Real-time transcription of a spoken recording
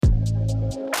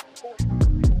Welcome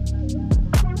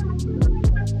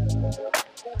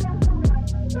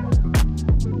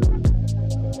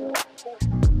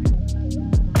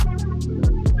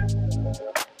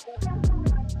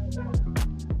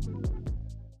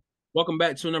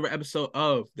back to another episode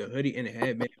of the Hoodie and the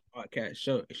Headband Podcast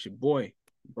Show. It's your boy,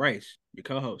 Bryce, your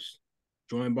co-host,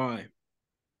 joined by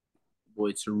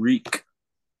boy Tariq.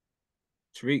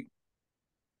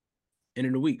 End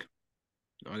of the week.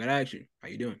 I gotta ask you, how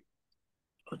you doing?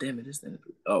 Oh damn it! It's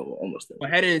almost there. Well,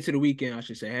 heading into the weekend, I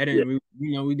should say. We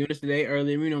doing this today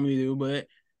earlier. We normally do, but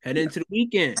heading into the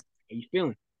weekend, how you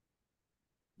feeling?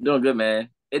 Doing good, man.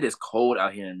 It is cold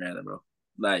out here in Maryland, bro.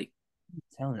 Like,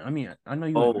 I mean, I know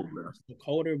you bro. It's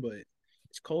colder, but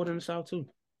it's cold in the south too.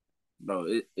 Bro,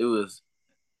 it was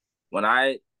when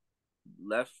I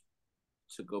left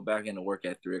to go back into work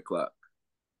at 3:00.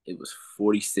 It was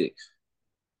 46.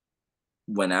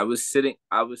 When I was sitting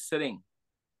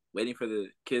waiting for the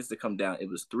kids to come down. It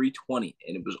was 3:20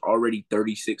 and it was already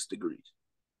 36 degrees.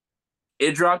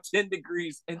 It dropped 10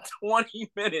 degrees in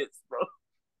 20 minutes, bro.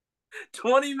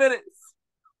 20 minutes.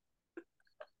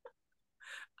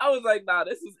 I was like, nah,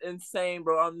 this is insane,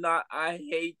 bro. I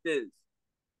hate this.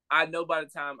 I know by the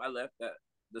time I left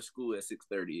the school at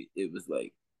 6:30, it was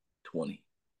like 20.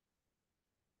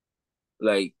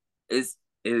 Like, it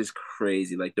is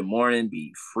crazy. Like, the morning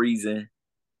be freezing.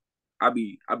 I'll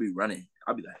be running.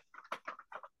 I'll be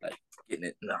like getting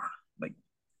it. Nah, like,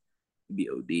 it'd be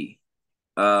OD.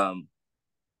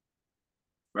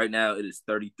 Right now it is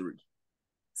 33.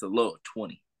 It's a low of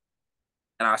 20.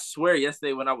 And I swear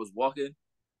yesterday when I was walking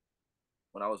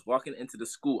into the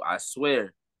school, I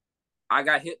swear I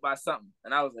got hit by something.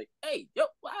 And I was like, hey, yo,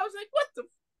 I was like, what the?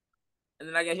 And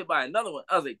then I got hit by another one.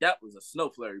 I was like, that was a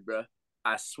snow flurry, bro.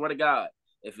 I swear to God,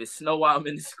 if it's snow while I'm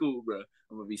in the school, bro,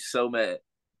 I'm going to be so mad.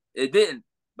 It didn't.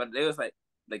 But it was like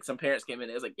some parents came in.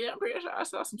 It was like, yeah, I'm pretty sure I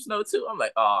saw some snow too. I'm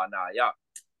like, oh, nah, y'all.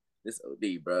 This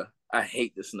OD, bro. I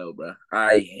hate the snow, bro.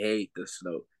 I hate the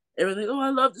snow. Everything, oh, I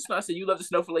love the snow. I said, you love the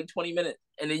snow for like 20 minutes.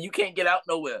 And then you can't get out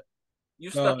nowhere. You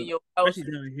stuck in your house.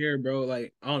 Especially down here, bro.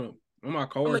 Like, I don't know. One of my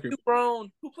coworkers. I'm like, you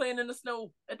grown. Who playing in the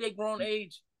snow at their grown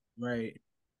age? Right.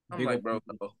 I'm like, bro,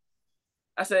 no.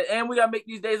 I said, and we got to make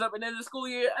these days up at the end of the school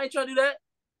year. I ain't trying to do that.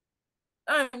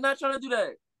 I am not trying to do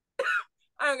that.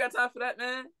 I ain't got time for that,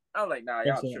 man. I'm like, nah,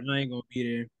 y'all tripping. I ain't going to be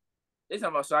there. They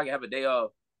talking about so I can have a day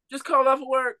off. Just call off of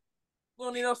work. We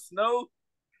don't need no snow.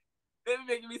 They be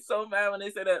making me so mad when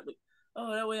they say that. Like,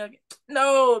 oh, that way I can.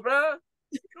 No, bro.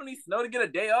 You don't need snow to get a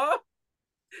day off.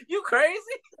 You crazy?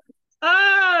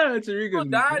 Tariq will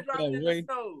die driving in the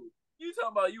snow. You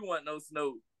talking about you want no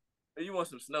snow. Or you want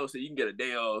some snow so you can get a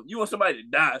day off. You want somebody to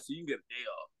die so you can get a day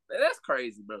off. That's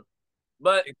crazy, bro.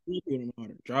 But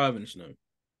driving the snow.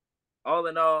 All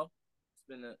in all,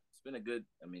 it's been a good.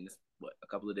 I mean, it's what, a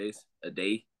couple of days, a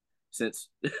day since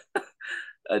we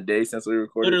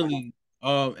recorded. Literally.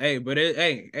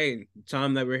 Hey,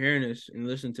 time that we're hearing this and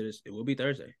listening to this, it will be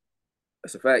Thursday.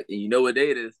 That's a fact, and you know what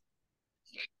day it is.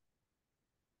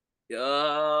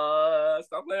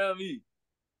 Stop playing on me.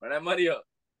 Run that money up.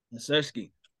 Sersky.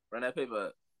 Run that paper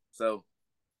up. So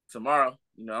tomorrow,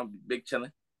 I'll be big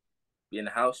chilling. Be in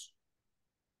the house.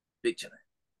 Big chilling.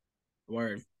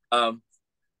 Word.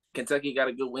 Kentucky got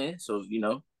a good win, so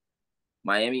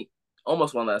Miami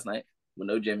almost won last night with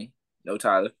no Jimmy, no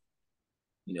Tyler.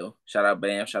 Shout out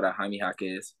Bam, shout out Jaime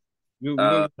Jaquez. We're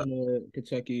going to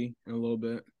Kentucky in a little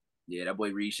bit. Yeah, that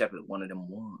boy Reese Shepard, one of them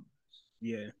ones.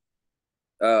 Yeah.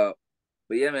 But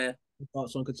yeah, man.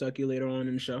 Thoughts on Kentucky later on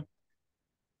in the show.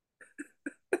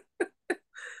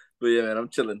 But yeah, man, I'm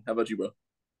chilling. How about you, bro?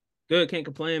 Good, can't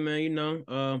complain, man.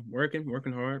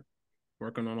 Working hard,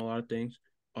 working on a lot of things.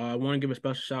 I want to give a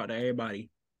special shout out to everybody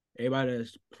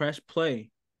that's pressed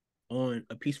play on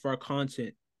a piece of our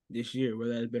content this year,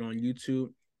 whether that's been on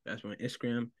YouTube, that's been on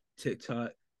Instagram,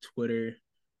 TikTok, Twitter,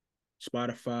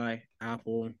 Spotify,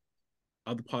 Apple,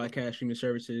 other podcast streaming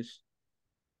services,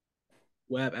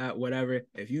 web app, whatever.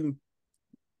 If you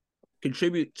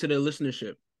contribute to the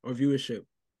listenership or viewership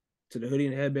to the Hoodie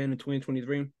and Headband in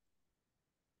 2023,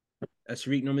 as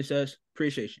Tariq normally says,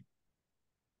 appreciate you.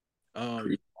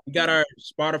 We got our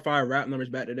Spotify rap numbers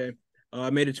back today.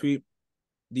 I made a tweet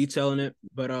detailing it,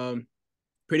 but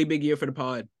pretty big year for the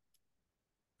pod.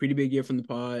 Pretty big year from the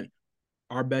pod.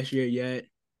 Our best year yet.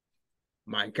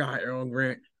 My God, Earl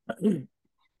Grant.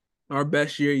 Our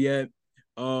best year yet.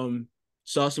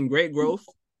 Saw some great growth.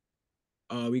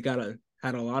 We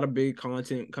had a lot of big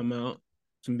content come out,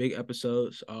 some big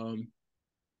episodes.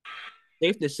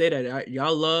 Safe to say that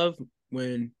y'all love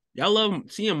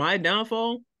seeing my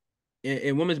downfall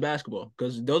in women's basketball,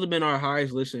 because those have been our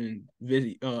highest listening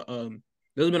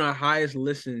Those have been our highest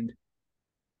listened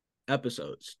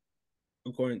episodes.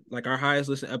 According, like our highest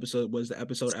listened episode was the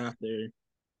episode after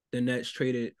the Nets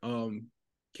traded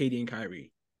KD and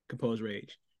Kyrie, Composed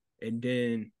Rage, and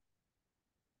then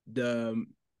the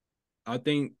I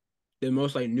think the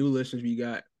most like new listeners we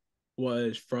got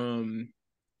was from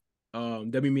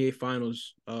WNBA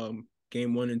Finals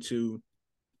game 1 and 2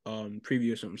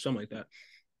 preview or something like that.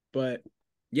 But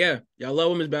yeah, y'all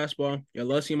love women's basketball. Y'all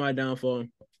love seeing my downfall.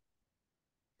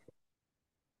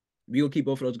 We will keep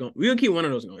both of those going. We will keep one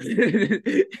of those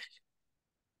going.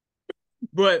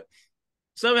 But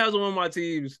somehow as one of my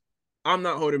teams, I'm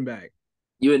not holding back.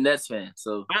 You a Nets fan,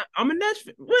 so I'm a Nets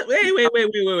fan.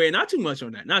 Wait. Not too much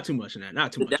on that. Not too much on that.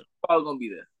 Not too much. That's all gonna be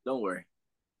there. Don't worry.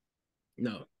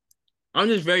 No. I'm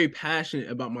just very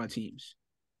passionate about my teams.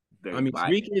 Very I mean,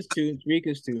 biased. Tariq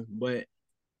is too, but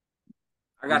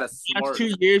I got a last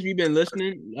 2 years we've been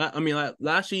listening. I mean, like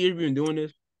last 2 years we've been doing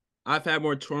this. I've had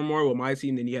more turmoil with my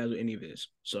team than he has with any of his.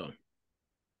 So,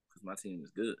 because my team is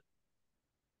good.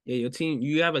 Yeah, your team.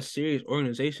 You have a serious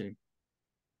organization.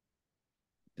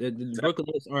 The Brooklyn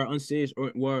Nets are unserious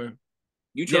or were.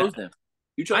 You chose them.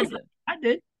 You chose them. I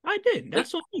did.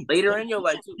 That's on me. Later in your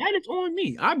life too. That is on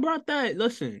me. I brought that.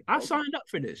 Listen, I signed up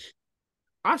for this.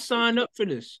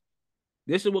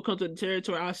 This is what comes to the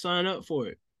territory. I signed up for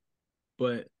it.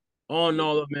 But all in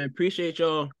all, man, appreciate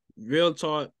y'all. Real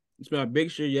talk. It's been our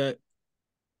biggest year yet.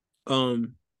 I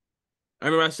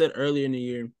remember I said earlier in the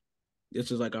year,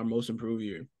 this is like our most improved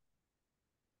year.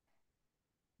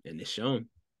 And it's shown.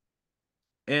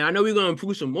 And I know we're gonna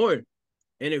improve some more.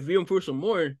 And if we improve some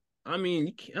more, I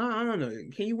mean, I don't know.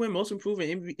 Can you win most improved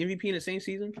and MVP in the same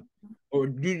season, or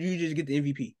do you just get the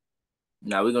MVP?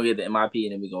 Now we're gonna get the MIP,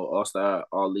 and then we go All Star,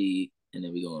 All League, and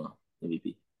then we go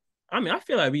MVP. I mean, I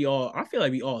feel like we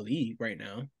all league right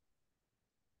now.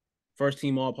 First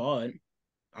team all pod.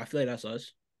 I feel like that's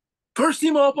us. First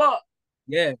team all pod.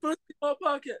 Yeah. First team all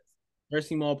podcast. First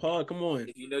team all pod. Come on.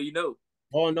 If you know, you know.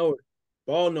 Ball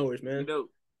knowers, man. You know.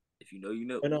 If you know, you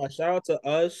know. But shout out to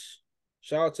us.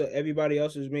 Shout out to everybody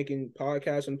else who's making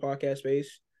podcasts in podcast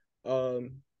space. Shout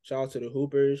out to the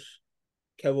Hoopers,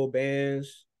 Kevo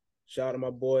Bands. Shout out to my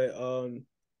boy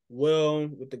Will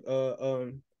with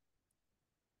the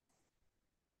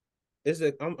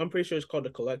I'm pretty sure it's called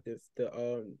the Collective.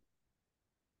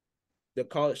 The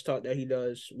college talk that he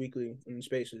does weekly in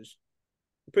Spaces.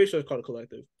 I'm pretty sure it's called the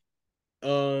Collective.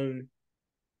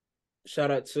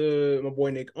 Shout out to my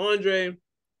boy Nick Andre,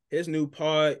 his new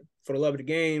pod For the Love of the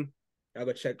Game. Y'all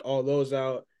go check all those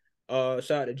out.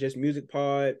 Shout out to Just Music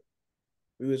Pod.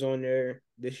 We was on there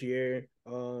this year.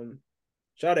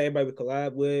 Shout out to everybody we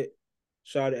collab with.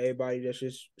 Shout out to everybody that's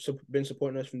just been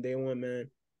supporting us from day one, man.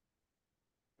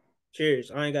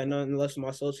 Cheers. I ain't got nothing less of my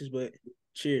associates, but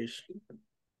cheers.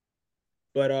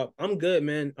 But I'm good,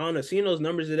 man. I don't know. Seeing those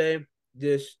numbers today,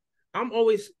 I'm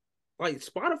always like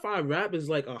Spotify rap is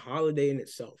like a holiday in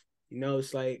itself. You know,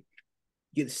 it's like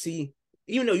you get to see,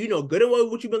 even though you know good and well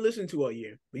what you've been listening to all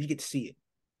year, but you get to see it.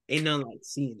 Ain't nothing like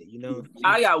seeing it, you know.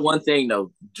 I got one thing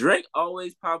though. Drake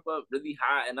always pop up really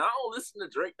high, and I don't listen to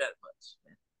Drake that much,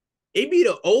 man. It be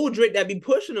the old Drake that be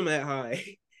pushing them that high.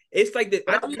 It's like the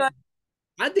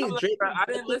I think Drake. I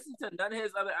didn't listen to none of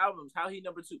his other albums. How he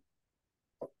number 2?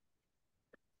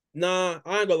 Nah,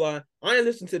 I ain't gonna lie. I ain't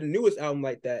listened to the newest album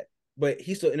like that, but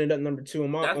he still ended up number 2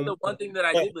 on my. That's the one thing that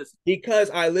I did listen because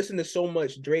I listened to so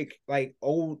much Drake, like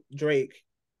old Drake,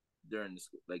 during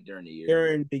the year.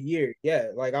 During the year,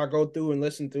 yeah. Like I go through and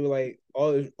listen through like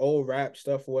all his old rap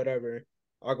stuff or whatever.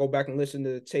 I'll go back and listen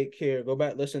to Take Care. Go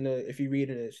back listen to If You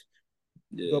Reading This.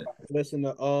 Yeah. Go back and listen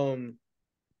to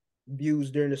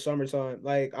Views during the summertime.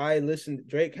 Like I listen.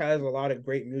 Drake has a lot of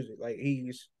great music. Like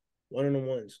he's one of the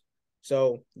ones.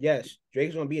 So yes,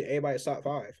 Drake's gonna be in everybody's top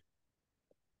 5.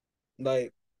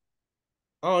 Like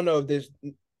I don't know if this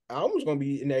album's gonna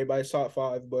be in everybody's top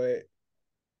 5, but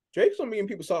Drake's gonna be in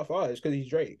people's top 5s because he's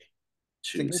Drake.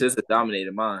 Shoot, SZA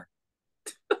dominated mine.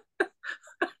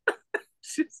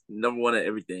 She's number 1 at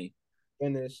everything.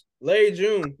 Goodness, Larry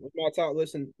June was my top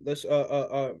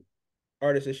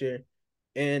artist this year,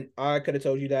 and I could have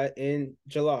told you that in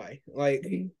July. Like.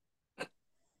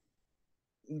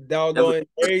 Doggone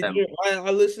Larry June. I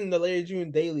listen to Larry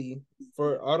June daily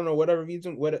for I don't know whatever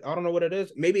reason. I don't know what it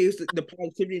is. Maybe it's the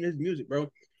positivity in his music, bro.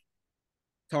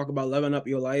 Talk about leveling up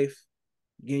your life,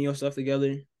 getting yourself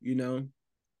together. You know,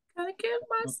 gotta get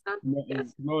myself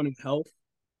promoting health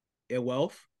and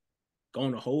wealth.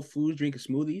 Going to Whole Foods, drinking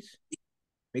smoothies,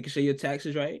 making sure your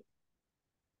taxes right.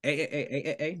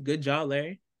 Hey. Good job,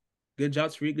 Larry. Good job,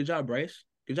 Tariq. Good job, Bryce.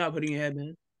 Good job putting your head,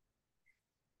 man.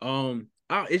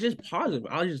 It's just positive.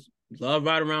 I just love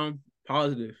right around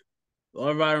positive.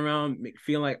 all riding around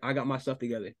feeling like I got my stuff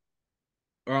together,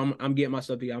 or I'm getting my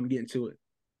stuff together. I'm getting to it.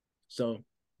 So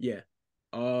yeah,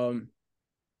 but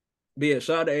yeah,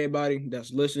 shout out to everybody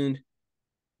that's listened.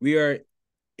 We are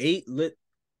eight lit.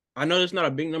 I know that's not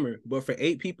a big number, but for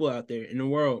 8 people out there in the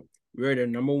world, we're the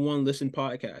number one listened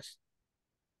podcast.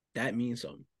 That means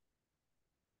something.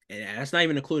 And that's not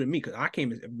even including me because I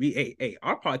came in.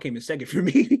 Our pod came in second for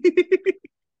me.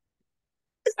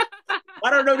 I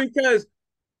don't know because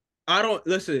I don't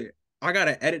listen. I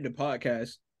gotta edit the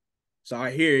podcast, so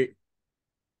I hear it.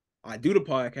 I do the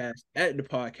podcast, edit the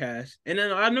podcast, and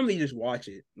then I normally just watch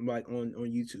it like on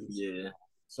YouTube. Yeah.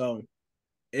 So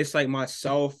it's like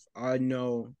myself. I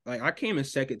know, like I came in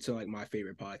second to like my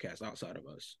favorite podcast outside of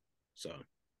us. So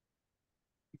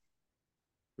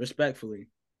respectfully,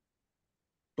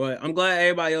 but I'm glad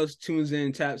everybody else tunes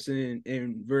in, taps in,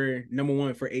 and we're number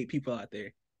one for 8 people out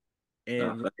there.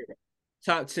 Nah, And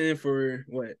top 10 for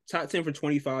what? Top 10 for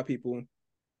 25 people.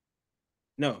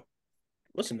 No,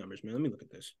 what's the numbers, man? Let me look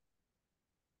at this.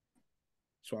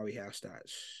 That's why we have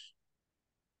stats.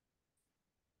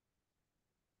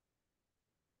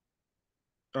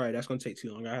 All right, that's gonna take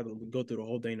too long. I have to go through the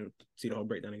whole thing to see the whole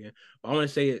breakdown again. But I want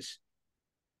to say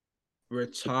we're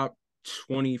top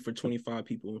 20 for 25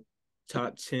 people,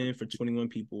 top 10 for 21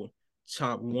 people,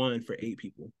 top 1 for 8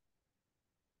 people.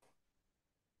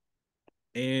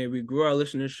 And we grew our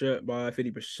listenership by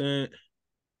 50%,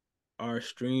 our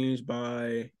streams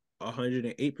by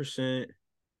 108%.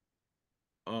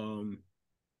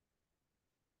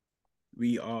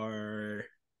 We are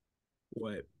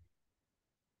what?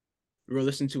 We were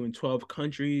listened to in 12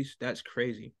 countries. That's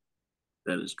crazy.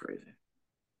 that is crazy.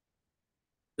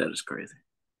 That is crazy.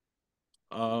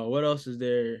 What else is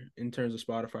there in terms of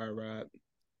Spotify rap?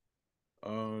 I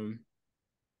don't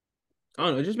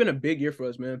know. It's just been a big year for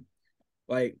us, man.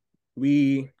 Like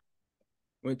we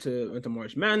went to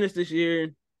March Madness this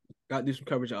year. Got to do some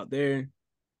coverage out there.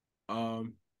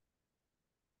 Um,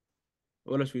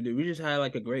 what else we do? We just had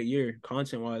like a great year,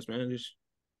 content wise, man. Just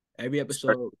every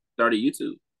episode. Started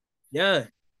YouTube. Yeah,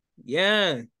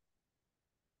 yeah.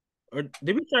 Or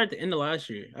did we start at the end of last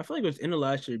year? I feel like it was end of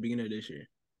last year, beginning of this year.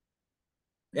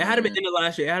 It had to be end of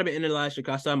last year. It had to be end of last year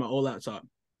because I started my old laptop.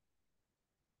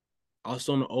 I was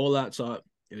on the old laptop.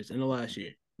 It was in the last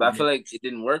year. But I feel like it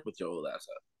didn't work with your old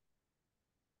laptop.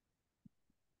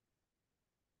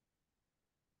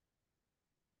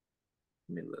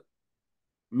 Let me look.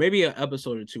 Maybe an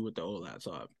episode or two with the old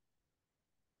laptop.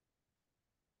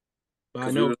 But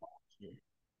I know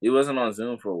it wasn't on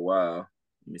Zoom for a while.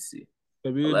 Let me see.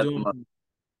 we were 11 doing, months,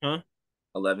 huh?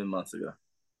 11 months ago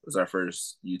was our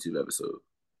first YouTube episode.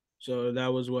 So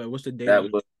that was what? What's the date? That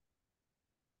was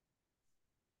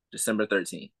December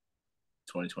 13th,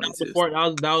 2022.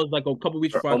 That was like a couple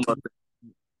weeks before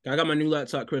I got my new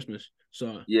laptop Christmas.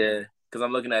 So yeah, because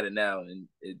I'm looking at it now and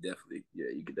it definitely, yeah,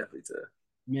 you could definitely tell.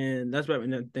 man, that's back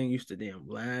when that thing used to damn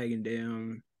lag and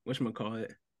damn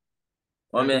whatchamacallit.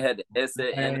 My man had the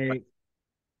headset and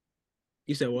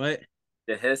you said what?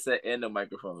 the headset and the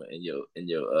microphone in your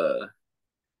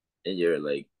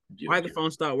like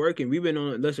microphone stopped working. We've been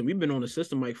on the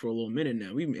system mic for a little minute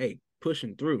now. We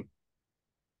pushing through.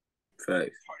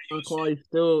 Facts. Quality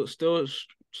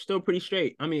still pretty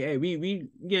straight. I mean, hey, we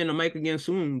getting a mic again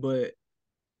soon, but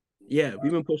yeah,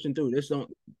 we've been pushing through. This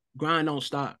grind don't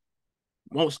stop.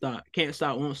 Won't stop. Can't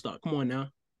stop, won't stop. Come on now.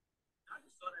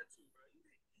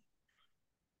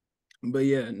 But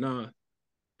yeah, nah.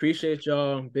 Appreciate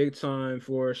y'all big time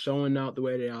for showing out the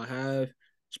way that y'all have,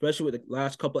 especially with the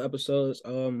last couple episodes.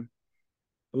 I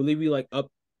believe we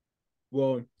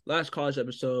last college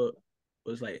episode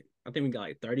was like I think we got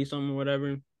like 30 something or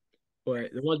whatever.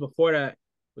 But the ones before that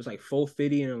was like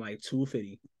 450 and like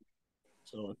 250.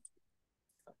 So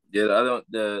yeah, the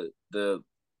other the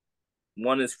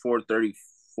one is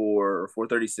 434 or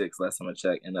 436 last time I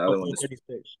checked, and the other one is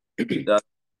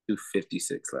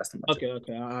 256 last time I checked.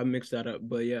 Okay, I mixed that up,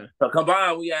 but yeah. So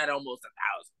combined, we had almost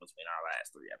 1,000 between our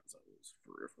last 3 episodes.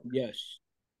 For real. Yes,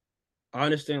 I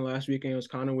understand. Last weekend was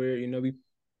kind of weird. You know, we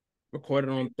recorded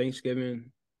on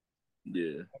Thanksgiving.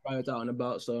 Yeah, everybody's out and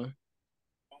about, so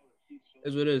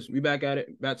is what it is. We back at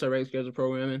it. Back to our regular schedule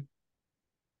programming.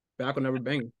 Back on Never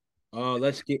Banging.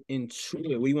 Let's get into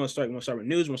it. What do you want to start? You want to start with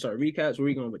news? You want to start with recaps? Where are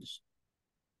you going with this?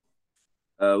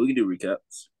 We can do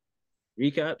recaps.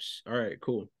 Recaps? All right,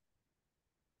 cool.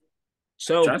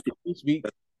 So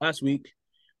last week,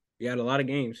 we had a lot of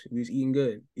games. We was eating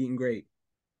good, eating great,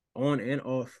 on and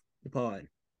off the pod.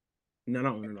 No,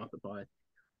 not on and off the pod.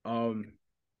 On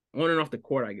and off the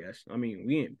court, I guess. I mean,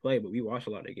 we didn't play, but we watched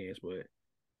a lot of games. But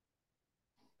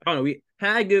I don't know. We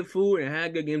had good food and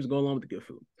had good games to go along with the good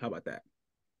food. How about that?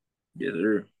 Yes,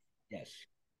 sir. Yes.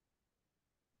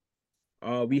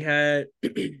 We had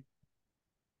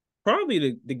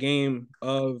probably the game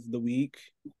of the week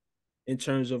in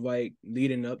terms of like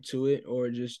leading up to it or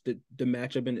just the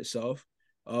matchup in itself.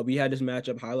 We had this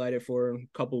matchup highlighted for a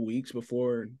couple weeks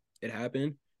before it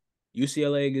happened.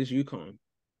 UCLA against UConn.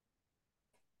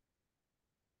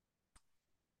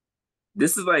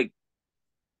 This is like,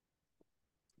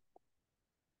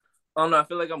 I don't know. I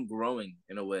feel like I'm growing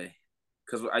in a way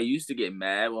because I used to get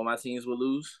mad when my teams would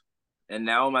lose, and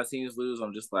now when my teams lose,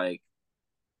 I'm just like,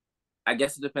 I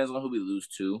guess it depends on who we lose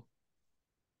to,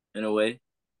 in a way.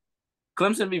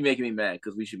 Clemson be making me mad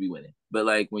because we should be winning, but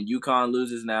like when UConn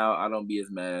loses now, I don't be as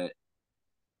mad.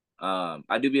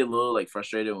 I do be a little like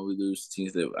frustrated when we lose to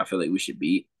teams that I feel like we should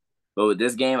beat, but with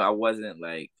this game, I wasn't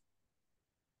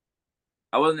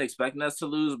expecting us to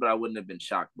lose, but I wouldn't have been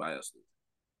shocked by us losing.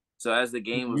 So as the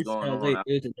game was going on, UCLA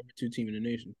is the number 2 team in the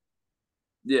nation.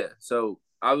 yeah. So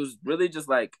I was really just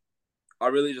like, I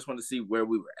really just wanted to see where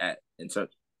we were at in terms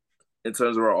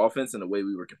of our offense and the way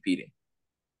we were competing.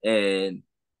 And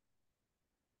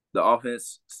the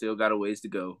offense still got a ways to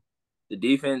go. The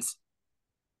defense,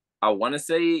 I want to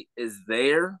say, is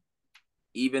there,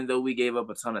 even though we gave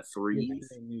up a ton of threes.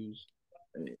 I mean,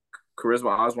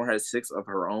 Charisma Osborne has 6 of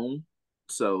her own.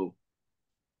 So,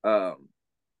 um,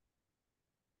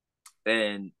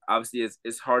 and obviously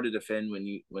it's hard to defend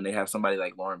when they have somebody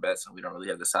like Lauren Betts and we don't really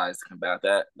have the size to combat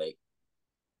that. Like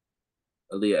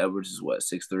Aaliyah Edwards is what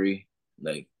 6'3",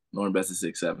 like Lauren Betts is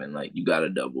 6'7". Like you got to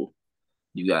double,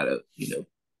 you got to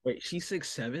Wait, she's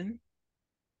 6'7"?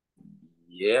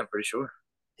 yeah, I'm pretty sure.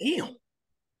 Damn.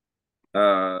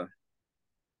 Uh,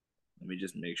 let me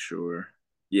just make sure.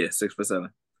 Yeah, 6'7".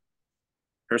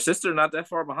 Her sister not that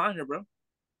far behind her, bro.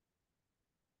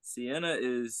 Sienna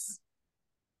is,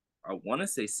 I want to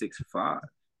say 6'5".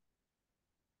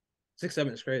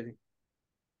 6'7" is crazy.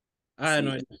 I had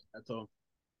no See, idea at all.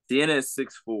 Sienna is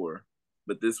 6'4",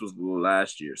 but this was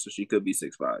last year, so she could be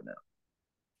 6'5"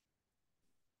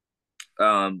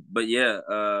 now. But yeah,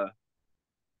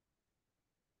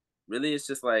 really, it's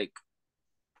just like,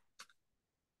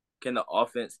 can the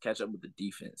offense catch up with the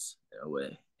defense in a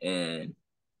way, and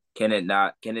can it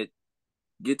not? Can it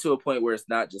get to a point where it's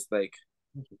not just like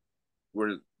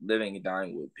we're living and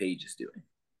dying with Paige is doing?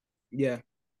 Yeah.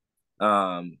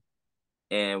 Um,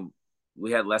 and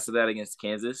we had less of that against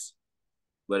Kansas,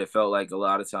 but it felt like a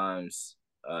lot of times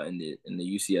in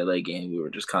the UCLA game, we were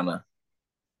just kind of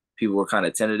people were kind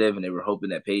of tentative and they were hoping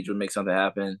that Paige would make something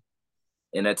happen.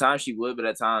 And at times she would, but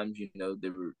at times, they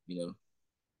were,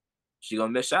 she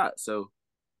gonna miss shots. So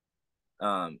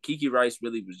Kiki Rice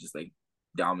really was just like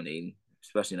dominating,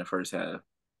 especially in the first half.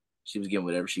 She was getting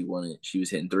whatever she wanted. She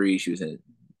was hitting threes. She was hitting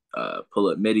pull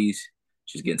up middies.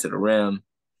 She was getting to the rim.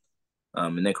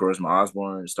 And then Charisma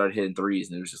Osborne started hitting threes,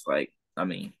 and it was just like, I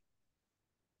mean,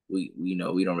 we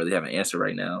know we don't really have an answer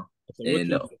right now. So what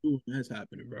And can you do when that's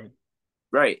happening, bro?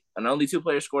 right, and only 2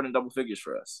 players scored in double figures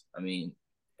for us. I mean,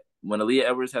 when Aaliyah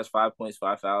Edwards has 5 points,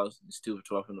 5 fouls, it's 2 for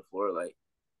 12 from the floor. Like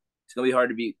it's gonna be hard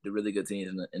to beat the really good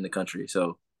teams in the country.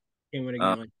 So Can't win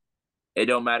um, again. Like, it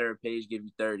don't matter if Paige gives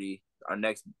you 30.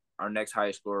 Our next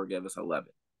highest scorer gave us 11.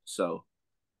 So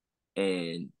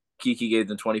and Kiki gave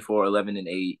them 24, 11, and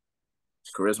 8.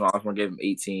 Charisma Osborne gave him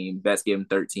 18. Betts gave him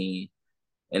 13.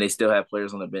 And they still have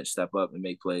players on the bench step up and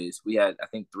make plays. We had, I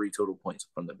think, 3 total points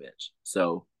from the bench.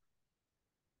 So,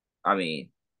 I mean,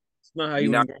 it's not how you're you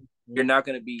not win. you're not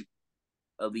going to beat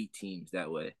elite teams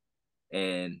that way.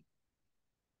 And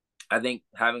I think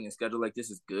having a schedule like this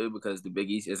is good because the Big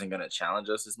East isn't going to challenge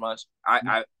us as much.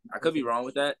 I could be wrong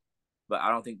with that, but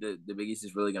I don't think the Big East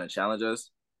is really going to challenge us.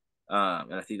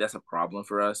 And I think that's a problem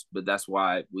for us. But that's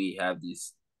why we have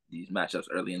these matchups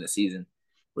early in the season.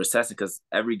 We're testing because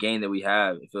every game that we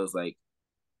have, it feels like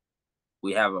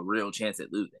we have a real chance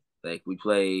at losing. Like we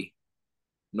play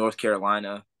North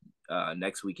Carolina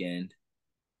next weekend.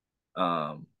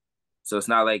 Um, so it's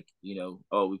not like,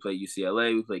 oh, we play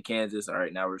UCLA, we play Kansas. All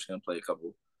right, now we're just gonna play a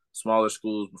couple smaller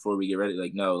schools before we get ready.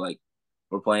 Like, no, like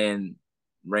we're playing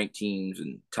ranked teams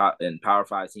and top and Power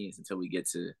Five teams until we get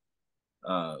to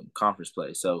conference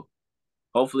play. So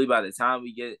hopefully by the time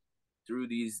we get through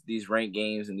these ranked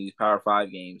games and these Power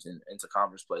Five games and into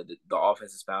conference play, the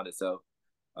offense has found itself.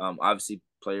 Obviously,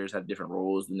 players have different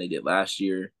roles than they did last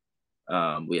year.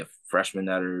 We have freshmen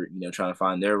that are trying to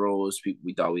find their roles. People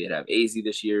we thought we'd have AZ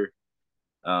this year.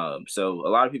 So a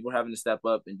lot of people are having to step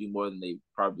up and do more than they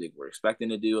probably were expecting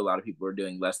to do. A lot of people are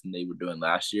doing less than they were doing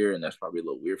last year, and that's probably a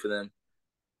little weird for them.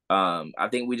 I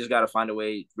think we just got to find a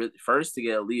way first to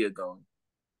get Aaliyah going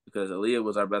because Aaliyah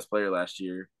was our best player last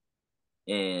year,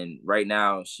 and right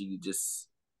now she just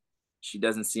She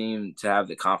doesn't seem to have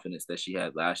the confidence that she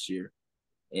had last year,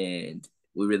 and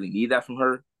we really need that from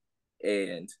her.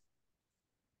 And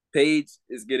Paige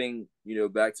is getting,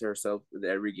 back to herself with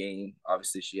every game.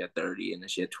 Obviously, she had 30 and then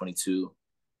she had 22,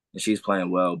 and she's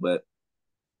playing well. But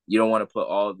you don't want to put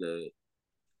all of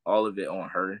it on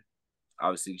her.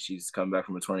 Obviously, she's coming back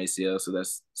from a torn ACL, so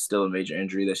that's still a major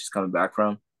injury that she's coming back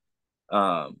from.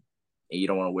 And you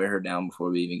don't want to wear her down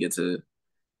before we even get to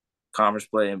conference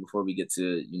play and before we get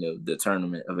to the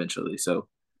tournament eventually. So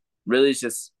really, it's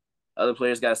just other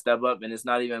players got to step up, and it's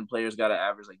not even players got to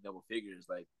average like double figures.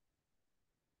 Like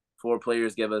 4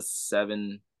 players give us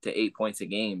 7 to 8 points a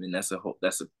game, and that's a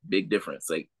big difference.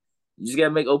 Like you just gotta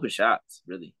make open shots.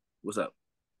 Really, what's up?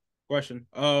 Question.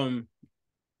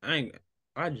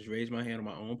 I just raised my hand on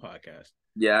my own podcast.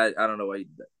 Yeah, I don't know why you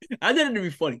did that. I did it to be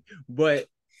funny, but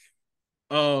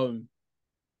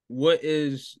what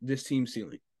is this team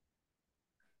ceiling?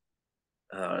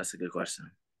 Oh, that's a good question.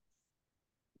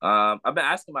 I've been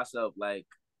asking myself, like,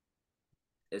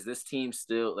 is this team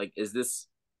still like, is this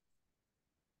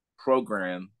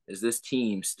program, is this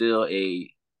team still a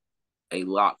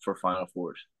lock for Final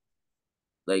Fours?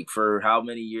 Like, for how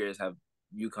many years have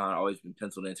UConn always been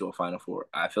penciled into a Final Four?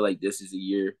 I feel like this is a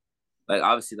year. Like,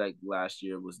 obviously, like last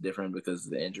year was different because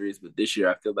of the injuries, but this year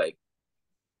I feel like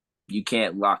you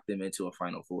can't lock them into a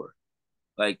Final Four.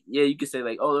 Like, yeah, you could say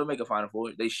like, oh, they'll make a Final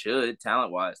Four. They should,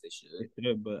 talent wise, they should.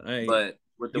 Yeah, but But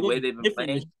with the way they've been different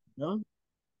playing, no?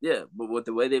 yeah, but with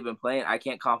the way they've been playing, I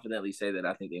can't confidently say that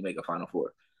I think they make a Final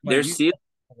Four. Like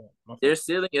Their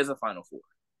ceiling is a Final Four.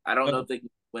 I don't know okay. if they can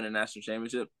win a national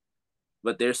championship,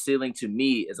 but their ceiling to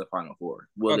me is a Final Four.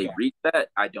 Will Okay. they reach that?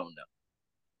 I don't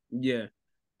know. Yeah.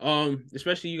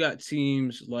 Especially you got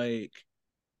teams like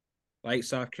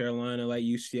South Carolina, like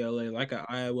UCLA, like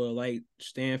Iowa, like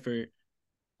Stanford,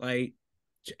 like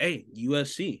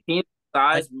USC, Team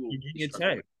size, like we will Virginia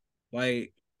struggle Tech, with.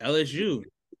 like LSU,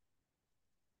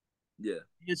 Yeah,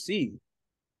 USC.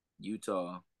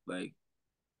 Utah, like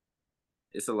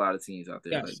it's a lot of teams out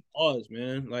there. Got Like, stars,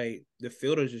 man. Like the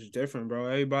field is just different, bro.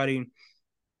 Everybody,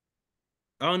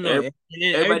 I don't know. everybody, And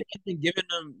then everybody everybody's been giving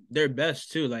them their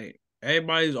best too. Like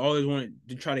everybody's always wanted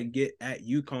to try to get at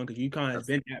UConn because UConn has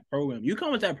been that program.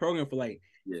 UConn was that program for like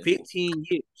yeah, 15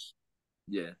 years.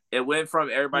 yeah. It went from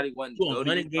To everybody wanting to go to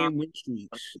 100 UConn. game win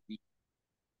streaks.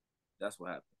 That's what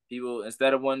happened. People,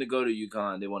 instead of wanting to go to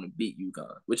UConn, they want to beat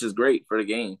UConn, which is great for the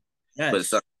game, but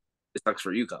Yes. it sucks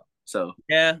for UConn. So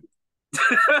Yeah.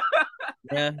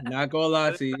 Yeah. Not gonna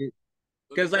lie to you. when the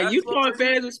Because like grass is UConn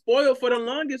green, fans are spoiled for the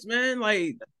longest, man.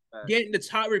 Like uh, getting the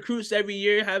top recruits every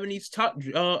year, having these top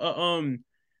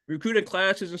recruiting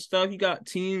classes and stuff. You got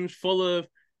teams full of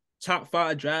top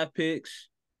 5 draft picks.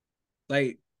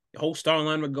 Like the whole starting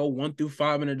line would go 1 through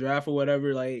 5 in the draft or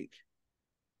whatever. Like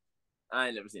I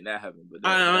ain't never seen that happen, but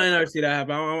I that never see that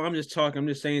happen. I'm just talking. I'm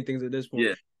just saying things at this point.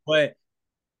 yeah, But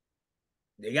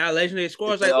they got legendary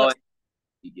scores. they Like all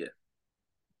yeah.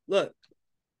 look,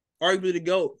 arguably the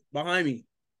GOAT behind me.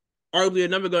 Arguably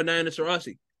another GOAT, Diana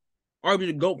Taurasi. Arguably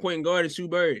the GOAT point guard is Sue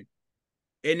Bird.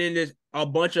 And then there's a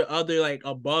bunch of other like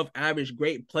above average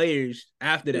great players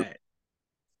after that.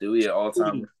 Do we all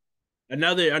time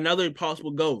Another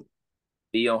possible GOAT.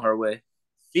 be on her way?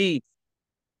 See,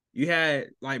 you had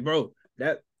like bro,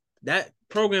 that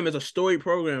program is a story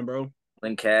program, bro.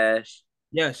 Lynn Cash,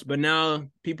 Yes, but now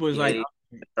people is like Yay,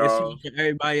 it's time Charles. for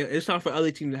everybody. It's time for other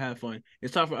teams to have fun.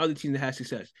 It's time for other teams to have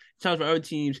success. It's time for other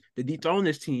teams to dethrone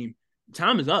this team.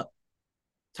 Time is up.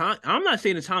 Time. I'm not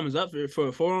saying the time is up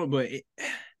for them, but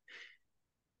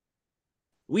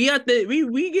we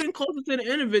getting closer to the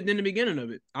end of it than the beginning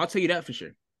of it. I'll tell you that for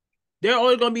sure. They're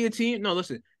always gonna be a team. No,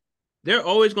 listen, they're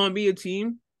always gonna be a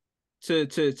team to.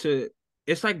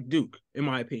 It's like Duke, in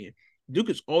my opinion. Duke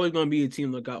is always gonna be a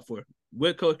team to look out for.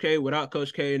 With Coach K, without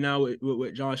Coach K, and now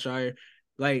with John Shire.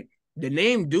 Like the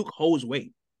name Duke holds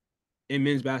weight in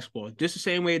men's basketball. Just the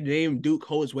same way the name Duke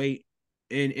holds weight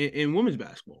in women's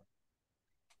basketball.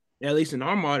 At least in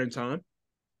our modern time.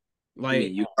 You Like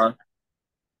mean UConn?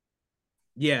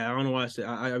 yeah, I don't know why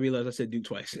I realized I said Duke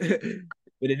twice.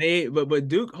 but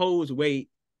Duke holds weight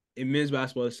in men's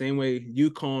basketball the same way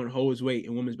UConn holds weight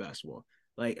in women's basketball.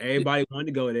 Like Yeah. everybody wanted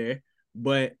to go there,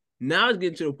 but now it's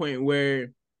getting to the point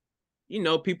where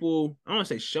people I don't want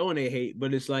to say showing they hate,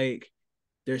 but it's like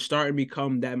they're starting to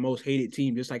become that most hated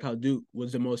team, just like how Duke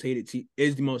was the most hated team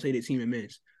is the most hated team in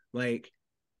men's. Like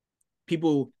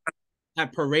people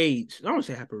have parades. I don't want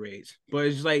to say have parades, but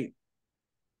it's like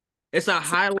it's a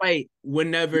highlight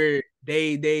whenever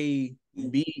they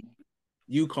beat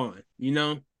UConn,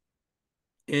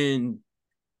 And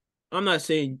I'm not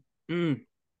saying I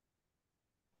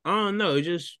don't know, it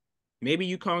just maybe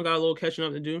UConn got a little catching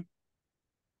up to do,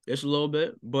 just a little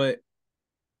bit, but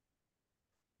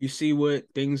you see what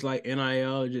things like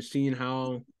NIL, just seeing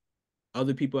how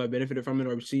other people have benefited from it,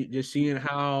 or just seeing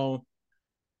how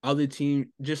other teams,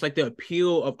 just like the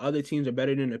appeal of other teams are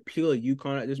better than the appeal of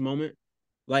UConn at this moment.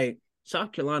 Like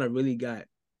South Carolina really got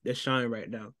the shine right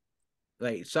now.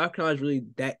 Like South Carolina's really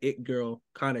that it girl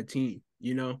kind of team,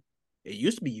 you know? It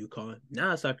used to be UConn,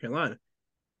 now it's South Carolina.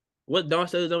 What Don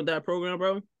says done with that program,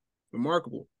 bro?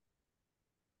 Remarkable.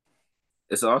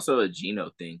 It's also a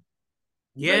Geno thing.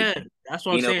 Like Yeah, that's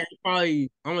what I'm Geno, saying.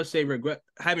 Probably, I'm gonna say regret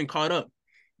having caught up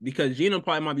because Gino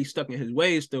probably might be stuck in his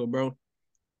ways still, bro.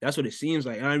 That's what it seems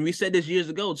like. And we said this years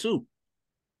ago too.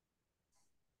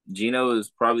 Geno is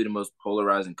probably the most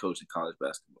polarizing coach in college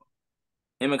basketball.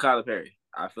 Him and Kyler Perry,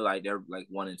 I feel like they're like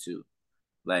 1 and 2.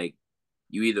 Like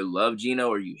you either love Geno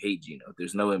or you hate Geno.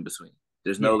 There's no in between.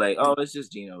 There's no Yeah, like, oh, it's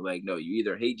just Geno. Like, no, you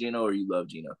either hate Geno or you love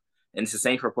Geno. And it's the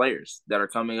same for players that are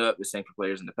coming up, the same for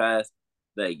players in the past.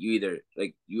 Like you either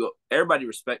like you everybody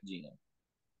respect Geno,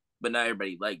 but not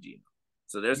everybody like Geno.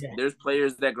 So yeah, there's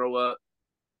players that grow up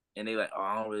and they like, oh,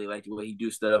 I don't really like the way he do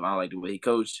stuff. I don't like the way he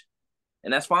coach.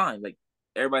 And that's fine. Like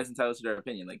everybody's entitled to their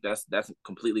opinion. Like that's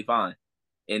completely fine.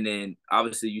 And then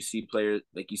obviously you see players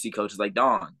like you see coaches like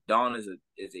Dawn. Dawn is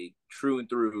a true and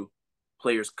through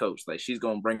players coach. Like she's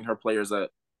gonna bring her players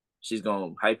up. She's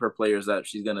gonna hype her players up.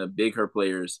 She's gonna big her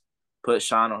players, put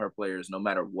shine on her players no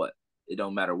matter what. It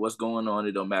don't matter what's going on.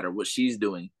 It don't matter what she's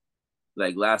doing.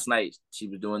 Like last night, she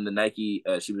was doing the Nike.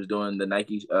 She was doing the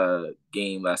Nike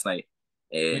game last night,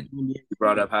 and she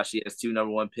brought up how she has 2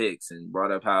 number 1 picks, and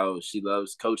brought up how she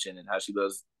loves coaching and how she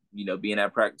loves being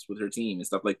at practice with her team and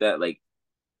stuff like that. Like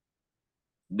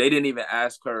they didn't even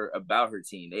ask her about her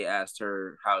team. They asked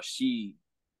her how she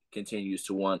continues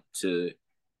to want to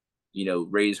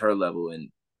raise her level and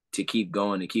to keep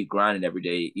going and keep grinding every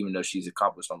day, even though she's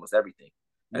accomplished almost everything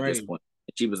at this right. point.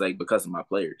 And she was like, because of my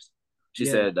players. She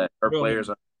Yeah, said that her real players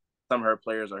him. are some of her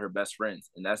players are her best friends,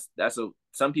 and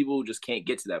some people just can't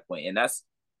get to that point, and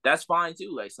that's fine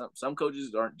too. Like some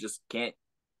coaches aren't just can't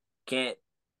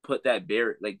put that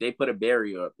barrier, like they put a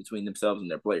barrier up between themselves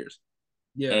and their players,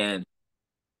 Yeah, and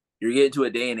you're getting to a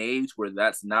day and age where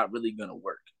that's not really gonna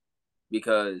work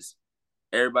because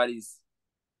everybody's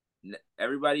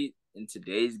everybody in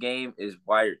today's game is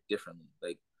wired differently.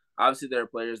 Like obviously there are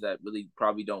players that really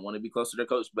probably don't want to be close to their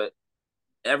coach, but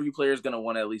every player is going to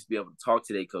want to at least be able to talk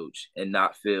to their coach and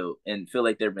not feel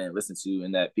like they're being listened to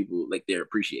and that people like they're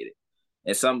appreciated.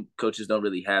 And some coaches don't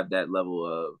really have that level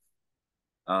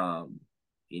of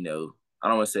you know, I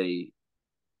don't want to say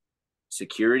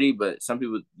security, but some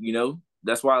people,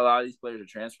 that's why a lot of these players are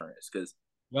transferring. It's because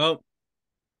yup.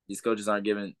 these coaches aren't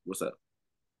giving what's up.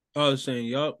 I was saying,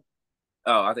 yup.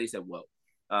 Oh, I thought you said well.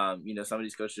 Some of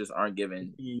these coaches just aren't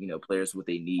giving, Mm. players what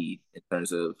they need in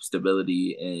terms of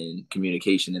stability and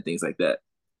communication and things like that.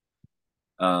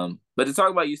 But to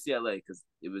talk about UCLA, because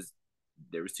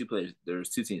there was 2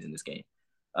 teams in this game.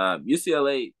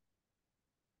 UCLA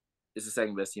is the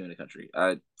second best team in the country.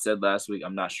 I said last week,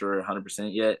 I'm not sure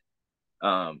 100% yet.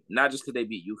 Not just because they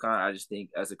beat UConn, I just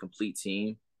think as a complete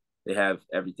team, they have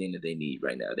everything that they need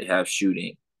right now. They have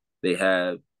shooting. They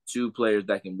have 2 players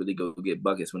that can really go get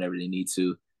buckets whenever they need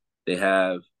to. They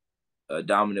have a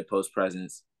dominant post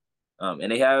presence,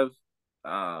 and they have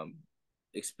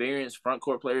experienced front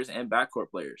court players and back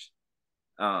court players,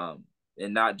 and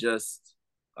not just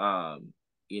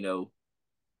you know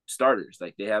starters.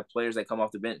 Like they have players that come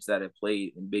off the bench that have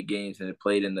played in big games and have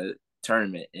played in the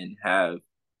tournament and have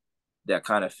that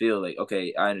kind of feel like,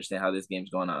 okay, I understand how this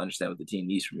game's going. I understand what the team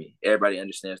needs from me. Everybody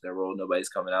understands their role. Nobody's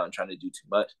coming out and trying to do too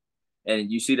much.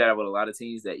 And you see that with a lot of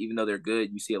teams that even though they're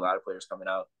good, you see a lot of players coming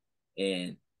out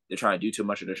and they're trying to do too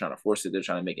much or they're trying to force it. They're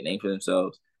trying to make a name for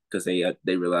themselves because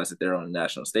they realize that they're on a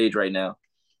national stage right now.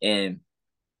 And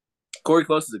Corey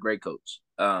Close is a great coach.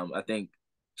 I think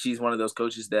she's one of those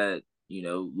coaches that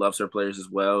loves her players as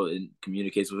well and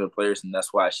communicates with her players, and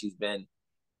that's why she's been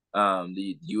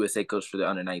the USA coach for the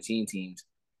under-19 teams.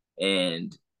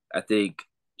 And I think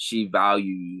she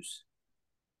values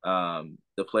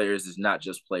the players as not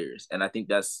just players, and I think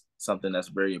that's something that's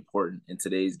very important in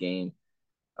today's game.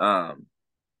 Um,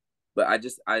 but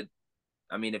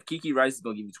I mean, if Kiki Rice is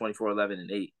gonna give you 24, 11,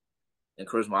 and 8, and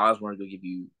Charisma Osborne is gonna give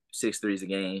you 6 threes a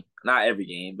game, not every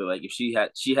game, but like if she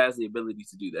has the ability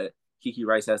to do that. Kiki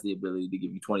Rice has the ability to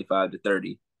give you 25 to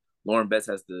 30. Lauren Betts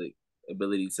has the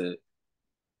ability to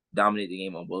dominate the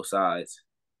game on both sides.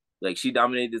 Like she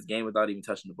dominated this game without even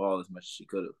touching the ball as much as she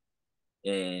could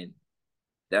have. And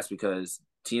that's because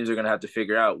teams are gonna have to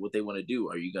figure out what they want to do.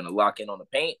 Are you gonna lock in on the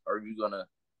paint or are you gonna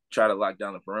try to lock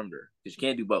down the perimeter? Because you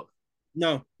can't do both.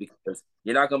 No. because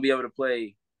you're not gonna be able to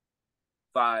play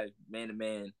 5 man to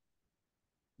man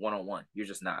 1-on-1. You're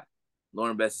just not.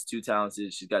 Lauren Bess is too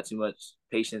talented. She's got too much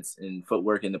patience and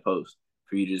footwork in the post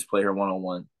for you to just play her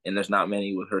 1-on-1. And there's not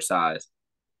many with her size.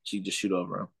 She just shoot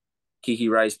over them. Kiki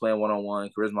Rice playing 1-on-1.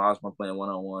 Charisma Osborne playing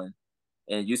 1-on-1.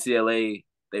 And UCLA,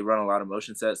 they run a lot of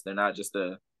motion sets. They're not just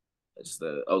a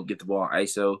get the ball on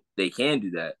ISO. They can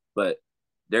do that, but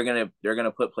they're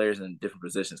gonna put players in different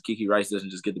positions. Kiki Rice doesn't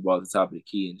just get the ball at the top of the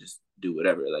key and just do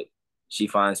whatever. Like she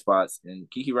finds spots, and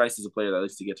Kiki Rice is a player that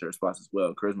likes to get to her spots as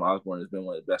well. Charisma Osborne has been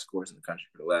one of the best scorers in the country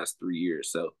for the last 3 years.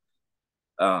 So,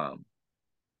 um,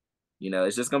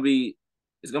 it's gonna be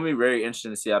very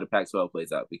interesting to see how the Pac-12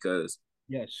 plays out because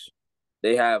Yes.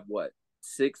 they have what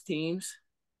 6 teams.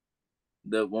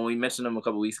 The when we mentioned them a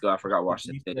couple weeks ago, I forgot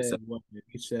Washington You State. So said what?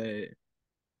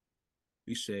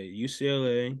 You said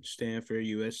UCLA, Stanford,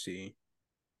 USC,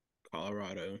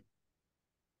 Colorado,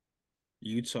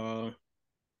 Utah,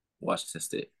 Washington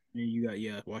State, and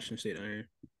you got Washington State Iron.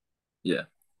 yeah.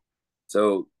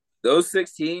 So those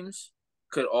 6 teams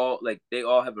could all they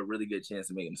all have a really good chance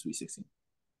of making the Sweet 16.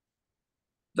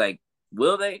 Like,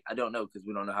 will they? I don't know because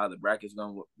we don't know how the bracket's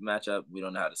going to match up. We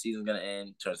don't know how the season's going to end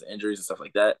in terms of injuries and stuff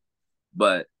like that.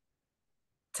 But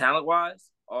talent wise,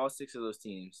 all 6 of those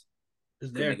teams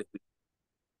Is could there? make it.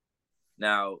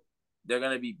 Now they're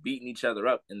going to be beating each other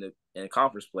up in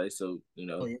conference play. So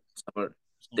Oh, yeah. It's gonna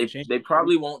they change.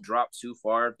 probably won't drop too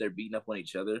far if they're beating up on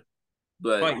each other.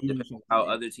 But Quite easy. depending on how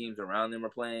other teams around them are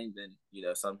playing, then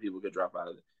some people could drop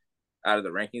out of the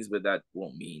rankings. But that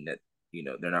won't mean that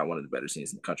they're not one of the better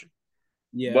teams in the country.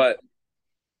 Yeah.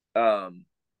 But um,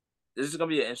 this is gonna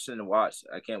be interesting to watch.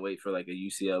 I can't wait for like a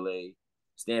UCLA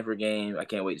Stanford game. I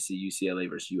can't wait to see UCLA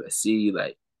versus USC.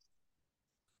 Like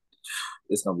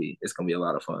it's gonna be a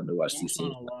lot of fun to watch I'm these trying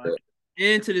teams. to lock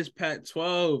into this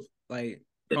Pac-12 like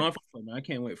Yeah, conference. Man, I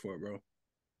can't wait for it, bro.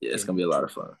 yeah, it's Can't. gonna be a lot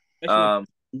of fun. Especially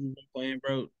with Um, playing,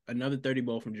 bro. Another 30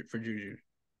 ball for Juju.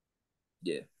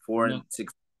 yeah, four No, and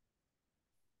six.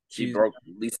 She she's broke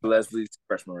Lisa Leslie's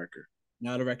freshman record.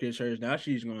 now the record is hers. Now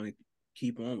she's going to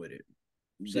keep on with it.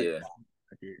 Set Yeah,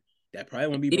 record. That probably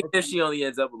won't be even broken. if she only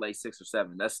ends up with like 6 or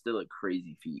 7, that's still a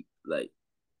crazy feat. Like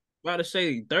About to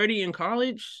say 30 in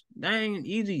college. Dang,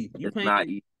 easy. it's not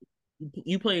easy.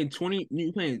 You playing 20.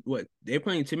 You playing what? They're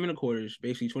playing 10-minute quarters,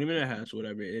 basically 20-minute halves,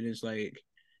 whatever. It is like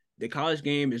the college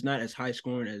game is not as high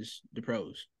scoring as the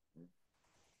pros.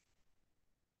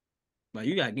 Like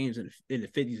you got games in the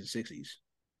 50s and 60s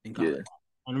in Yeah, college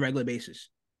on a regular basis.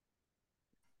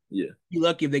 yeah. You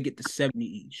lucky if they get to 70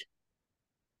 each.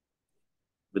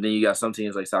 But then you got some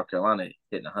teams like South Carolina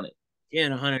hitting 100. Yeah,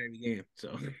 and 100 every game.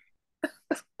 So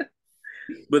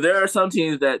But there are some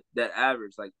teams that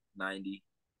average like 90,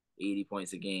 80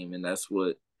 points a game, and that's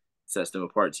what sets them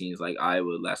apart. Teams like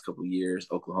Iowa last couple of years,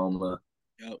 Oklahoma,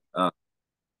 yep. um,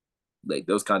 like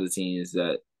those kinds of teams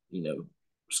that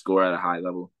score at a high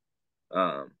level.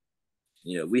 Um,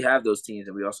 we have those teams,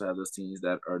 and we also have those teams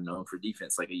that are known for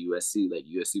defense, like a USC. Like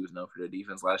USC was known for their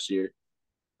defense last year.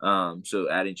 So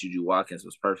adding Juju Watkins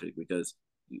was perfect because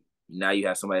now you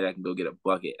have somebody that can go get a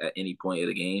bucket at any point of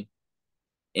the game,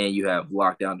 and you have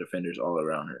lockdown defenders all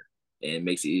around her, and it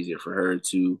makes it easier for her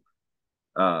to,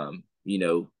 um, you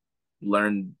know,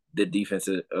 learn the defense,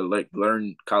 like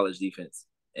learn college defense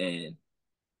and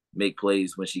make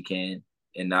plays when she can,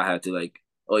 and not have to like,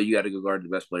 oh, you got to go guard the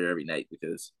best player every night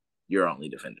because you're only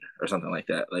defender or something like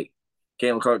that. Like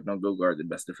Caitlin Clark don't go guard the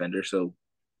best defender, so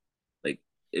like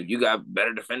if you got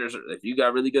better defenders, if you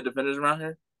got really good defenders around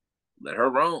her, let her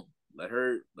roam, let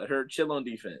her chill on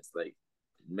defense. Like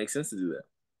it makes sense to do that.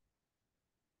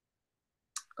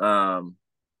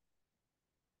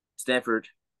 Stanford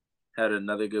had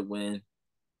another good win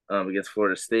against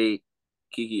Florida State.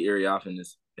 Kiki Iriafen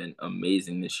has been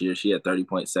amazing this year. She had 30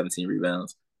 points, 17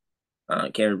 rebounds.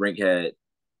 Cameron Brink had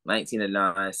 19 and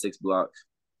 9, 6 blocks.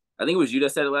 I think it was you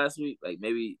that said it last week. Like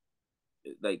maybe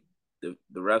like the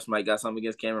refs might got something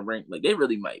against Cameron Brink. Like they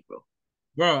really might, bro.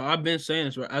 Bro, I've been saying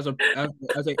this, bro. As a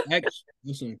ex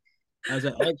listen, as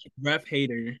an ex ref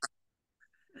hater,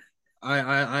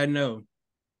 I know.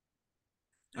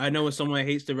 I know when someone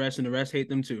hates the rest and the rest hate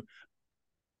them too.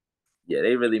 Yeah,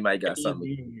 they really might got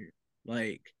something.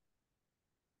 Like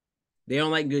they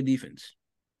don't like good defense.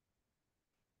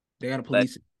 They gotta Like,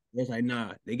 police it. It's like,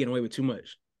 nah, they getting away with too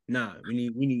much. Nah, we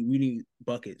need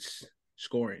buckets,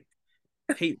 scoring.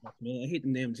 Hate man, I hate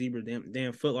them damn zebra,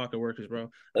 damn Foot Locker workers, bro.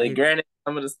 I like hate granted,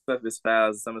 some of the stuff is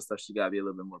fouls. Some of the stuff she gotta be a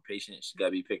little bit more patient. She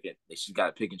gotta be picking. She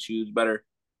gotta pick and choose better.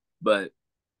 But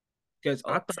because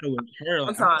I oh, thought it was her. Like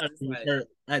I sometimes thought it it's was like, her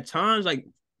at times, like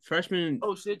freshman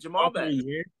oh shit, Jamal sophomore back.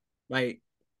 year, like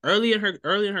early in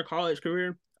her college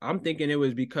career, I'm thinking it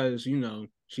was because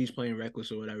she's playing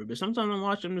reckless or whatever. But sometimes I'm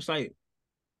watching, I'm just like,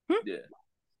 Yeah,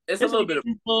 it's a it's little bit of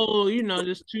getting so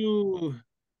just too,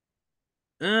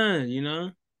 you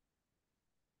know,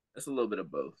 it's a little bit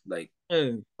of both. Like,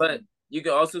 uh, but you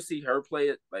can also see her play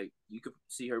it. Like, you could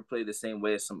see her play the same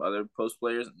way as some other post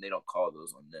players, and they don't call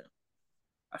those on them.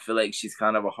 I feel like she's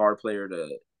kind of a hard player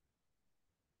to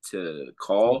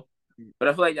call, but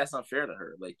I feel like that's unfair to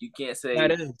her. Like,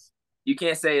 that is. you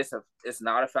can't say it's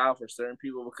not a foul for certain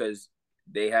people because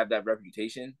they have that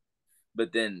reputation,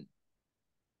 but then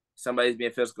somebody's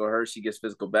being physical her, she gets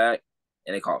physical back,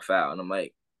 and they call it foul. And I'm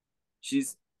like,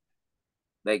 she's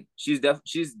she's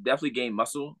definitely gained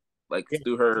muscle like Yeah,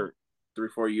 through her 3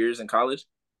 4 years in college,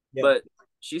 yeah, but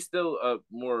she's still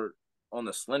more on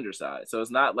the slender side. So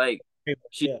it's not like pretty much,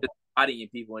 she's yeah, just bodying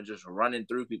people and just running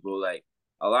through people. Like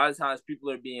a lot of times, people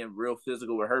are being real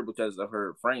physical with her because of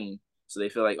her frame. So they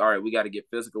feel like, all right, we got to get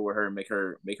physical with her and make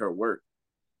her work.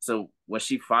 So when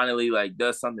she finally like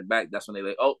does something back, that's when they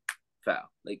like, oh, foul.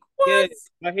 Like yeah. what?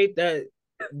 I hate that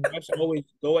refs always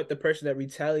go at the person that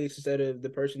retaliates instead of the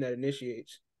person that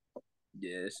initiates.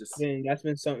 Yeah, it's just Then that's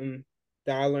been something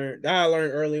that I learned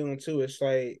early on too. It's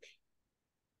like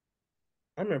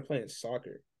I remember playing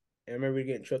soccer, and I remember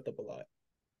getting tripped up a lot.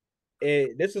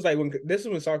 This is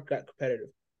when soccer got competitive,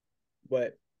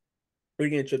 but we were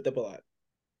getting tripped up a lot.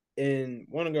 And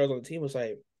one of the girls on the team was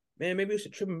like, "Man, maybe we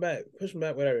should trip him back, push him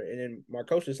back, whatever." And then my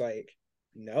coach is like,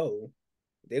 "No,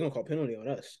 they're gonna call penalty on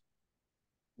us.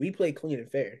 We play clean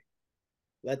and fair.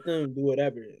 Let them do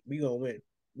whatever. We gonna win.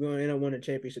 We gonna end up winning a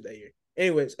championship that year."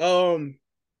 Anyways, but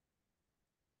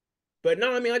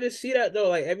no, I mean I just see that though.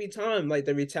 Like every time, like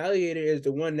the retaliator is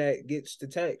the one that gets the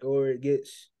tech or it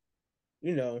gets,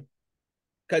 you know,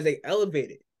 because they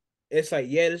elevate it. It's like,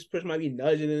 yeah, this person might be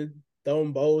nudging and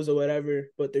throwing bows or whatever,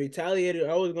 but the retaliator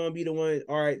always gonna be the one.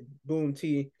 All right, boom,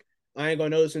 T. I ain't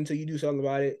gonna notice until you do something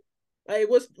about it. Like,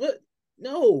 what?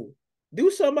 No,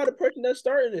 do something about the person that's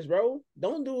starting this, bro.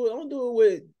 Don't do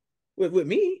it with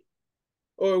me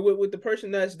or with the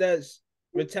person that's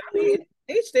retaliating.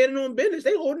 They standing on business.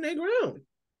 They holding their ground.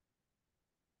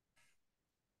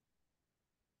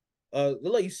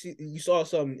 Look like you saw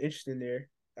something interesting there.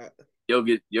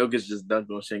 Jokic just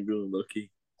dunked on Şengün low key.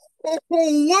 Oh,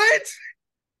 what?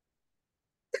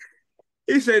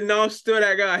 He said, "No, I'm still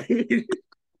that guy."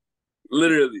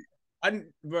 Literally.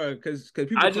 Bro, because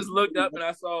people I call just looked up and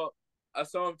I saw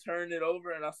him turn it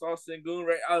over and I saw Sengun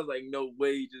right. I was like, no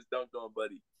way he just dunked on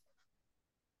Buddy.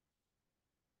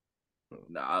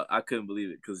 Nah, I couldn't believe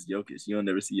it because Jokic. You don't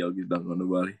never see Jokic dunk on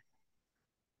nobody.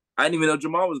 I didn't even know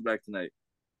Jamal was back tonight.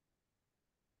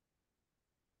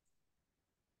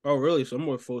 Oh, really? So I'm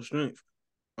more full strength.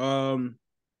 Um,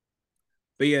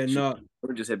 but yeah, Shoot, no.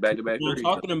 we just hit back to back No, threes.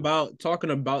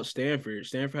 talking about Stanford.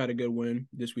 Stanford had a good win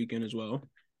this weekend as well.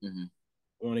 Mm-hmm.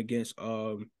 Won against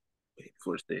Florida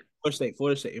State.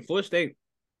 And Florida State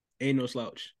ain't no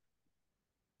slouch.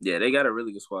 Yeah, they got a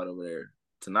really good squad over there.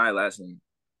 Tonight, Lassen,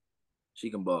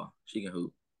 she can ball. She can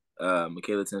hoop.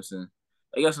 Michaela Timpson.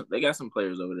 They got some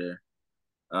players over there.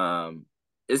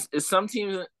 It's some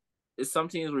teams. It's some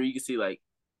teams where you can see like,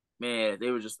 man,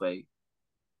 they were just like,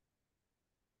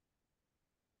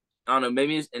 I don't know.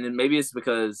 Maybe it's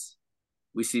because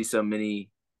we see so many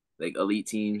like elite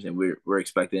teams, and we're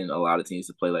expecting a lot of teams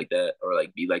to play like that or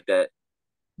like be like that.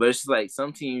 But it's just like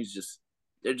some teams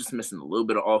they're just missing a little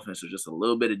bit of offense or just a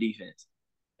little bit of defense,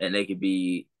 and they could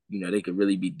be they could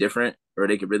really be different or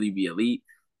they could really be elite.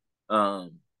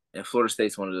 Um, and Florida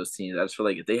State's one of those teams. I just feel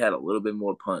like if they had a little bit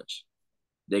more punch,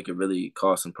 they could really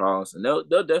cause some problems, and they'll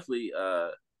definitely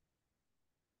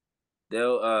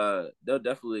they'll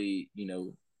definitely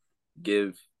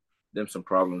give them some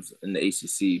problems in the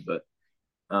ACC. But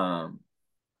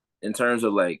in terms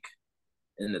of like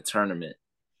in the tournament,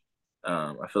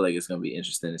 I feel like it's gonna be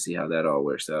interesting to see how that all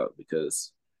works out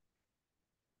because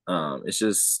it's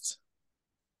just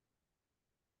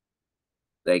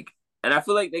like, and I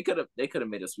feel like they could have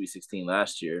made a Sweet 16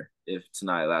 last year if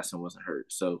Tanaya Lassen wasn't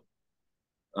hurt. So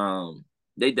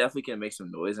they definitely can make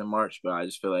some noise in March, but I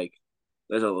just feel like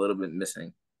there's a little bit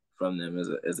missing from them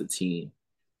as a team.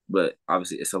 But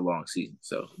obviously, it's a long season,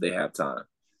 so they have time.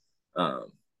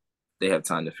 Um, they have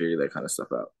time to figure that kind of stuff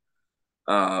out.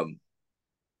 Um,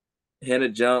 Hannah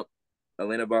Jump,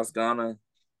 Elena Bosgana,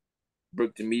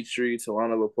 Brooke Dimitri,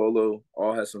 Talana Lopolo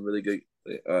all had some really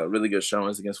good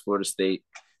showings against Florida State,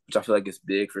 which I feel like is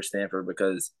big for Stanford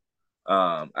because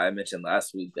I mentioned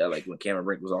last week that like when Cameron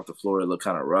Brink was off the floor, it looked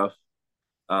kind of rough.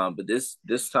 But this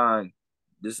time,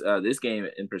 this game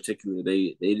in particular,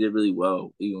 they did really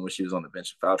well even when she was on the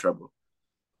bench in foul trouble.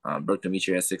 Brooke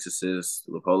Demetri had 6 assists.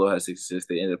 Lopolo had 6 assists.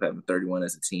 They ended up having 31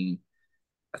 as a team.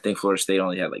 I think Florida State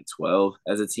only had like 12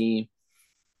 as a team.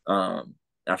 I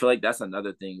feel like that's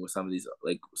another thing with some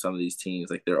of these teams,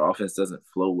 like their offense doesn't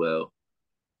flow well,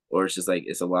 or it's just like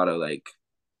it's a lot of like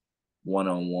one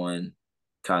on one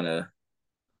kind of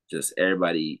just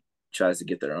everybody tries to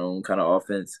get their own kind of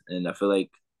offense, and I feel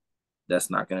like that's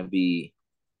not going to be.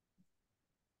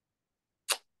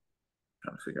 I'm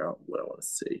trying to figure out what I want to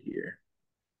say here.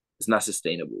 It's not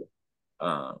sustainable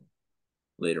um,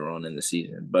 later on in the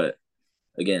season, but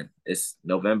again, it's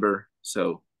November,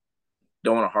 so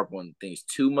don't want to harp on things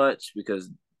too much because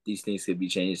these things could be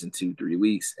changed in 2-3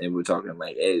 weeks, and we're talking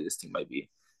like, hey, this team might be,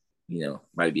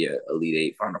 might be a Elite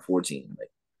Eight, Final Four team,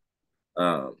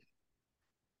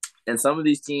 and some of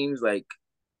these teams,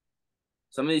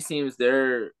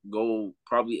 their goal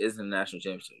probably isn't a national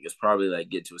championship. It's probably like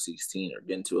get to a 16 or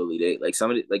get into Elite Eight. Like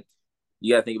somebody, like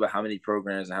you got to think about how many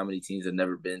programs and how many teams have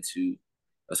never been to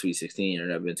a Sweet 16 or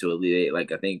never been to Elite Eight.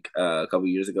 Like I think a couple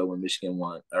years ago when Michigan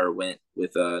won or went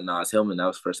with Nas Hillman, that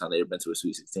was the first time they ever been to a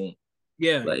Sweet 16.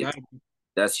 Yeah, Like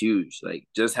that's huge. Like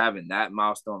just having that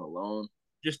milestone alone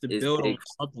just to is build on big.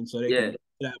 something so they Yeah, can get to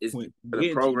that it's big point. for the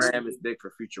Getting to program. It's big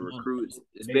for future the recruits.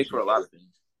 It's big for foundation. a lot of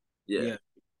things. Yeah.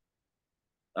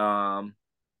 Yeah. Um,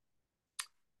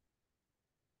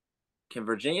 can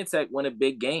Virginia Tech win a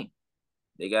big game?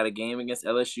 They got a game against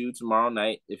LSU tomorrow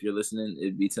night. If you're listening,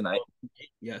 it'd be tonight.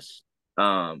 Yes.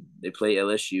 They play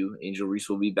LSU. Angel Reese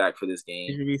will be back for this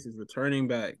game. Reese is returning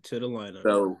back to the lineup.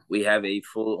 So we have a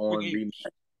full-on rematch.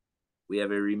 We have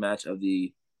a rematch of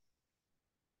the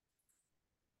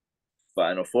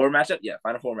Final Four matchup. Yeah,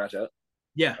 Final Four matchup.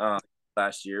 Yeah.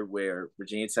 Last year where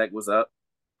Virginia Tech was up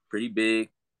pretty big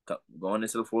going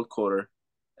into the fourth quarter.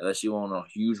 LSU on a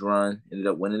huge run, ended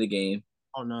up winning the game.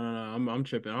 Oh no! I'm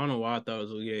tripping. I don't know why I thought it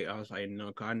was Elite Eight. I was like,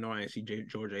 no, cause I know I ain't see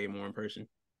Georgia A more in person.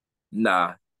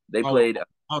 Nah, they Oh, played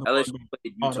LSU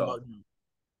played Utah. about you.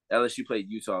 LSU played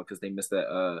Utah because they missed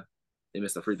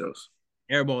the free throws.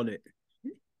 Airballed it.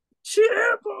 She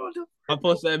airballed them. I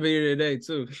posted that video today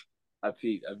too. I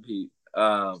peeped.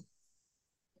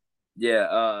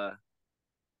 Yeah,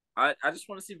 I just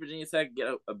want to see Virginia Tech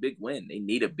get a big win. They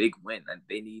need a big win. And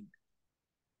they need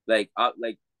like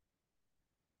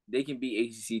they can beat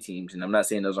ACC teams, and I'm not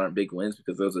saying those aren't big wins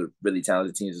because those are really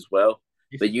talented teams as well.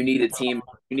 But you need you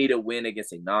need a win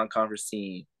against a non-conference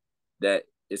team that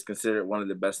is considered one of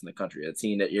the best in the country. A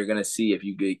team that you're gonna see if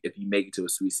you make it to a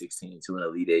Sweet 16, to an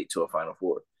Elite Eight, to a Final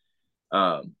Four.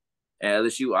 And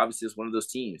LSU obviously is one of those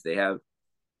teams. They have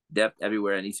depth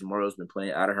everywhere. Anissa Morrow's been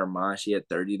playing out of her mind. She had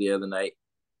 30 the other night.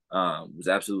 Was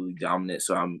absolutely dominant.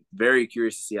 So I'm very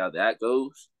curious to see how that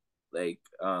goes. Like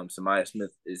Samaya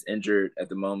Smith is injured at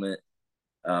the moment.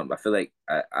 I feel like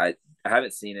I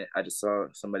haven't seen it. I just saw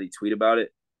somebody tweet about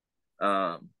it.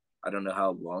 I don't know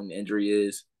how long the injury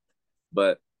is,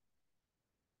 but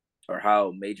or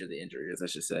how major the injury is, I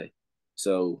should say.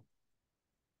 So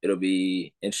it'll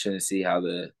be interesting to see how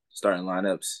the starting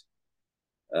lineups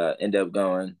end up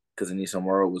going because Anissa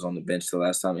Morrow was on the bench the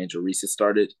last time Angel Reese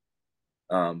started.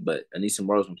 But Anissa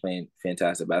Morrow's been playing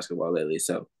fantastic basketball lately,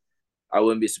 so I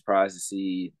wouldn't be surprised to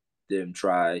see them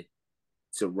try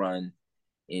to run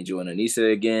Angel and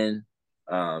Anissa again,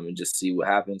 and just see what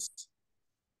happens.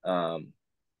 But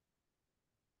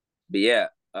yeah,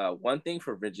 one thing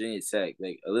for Virginia Tech,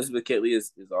 like Elizabeth Kitley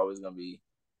is always going to be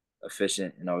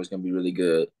efficient and always going to be really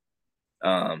good.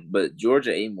 But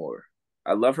Georgia Amore,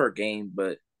 I love her game,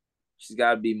 but she's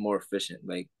got to be more efficient.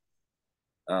 Like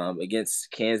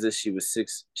against Kansas,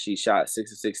 she shot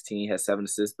 6 of 16, had 7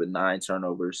 assists, but 9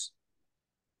 turnovers.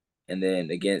 And then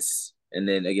against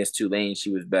Tulane,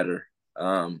 she was better.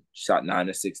 Shot 9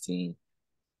 of 16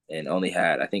 and only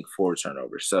had, I think, 4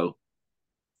 turnovers. So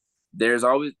there's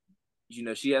always,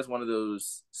 she has one of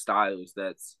those styles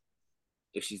that's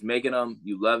if she's making them,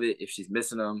 you love it. If she's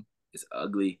missing them, it's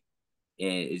ugly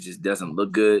and it just doesn't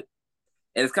look good.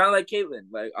 And it's kind of like Caitlin,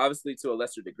 like obviously to a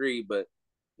lesser degree, but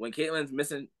when Caitlin's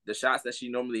missing the shots that she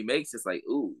normally makes, it's like,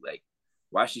 ooh, like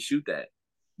why she shoot that?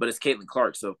 But it's Caitlin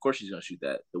Clark, so of course she's gonna shoot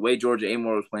that. The way Georgia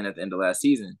Amore was playing at the end of last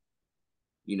season,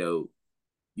 you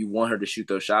want her to shoot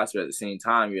those shots, but at the same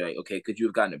time, you're like, okay, could you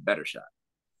have gotten a better shot?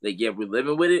 Like, yeah, we're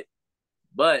living with it,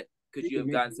 but could you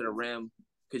have gotten to the rim?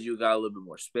 Could you have got a little bit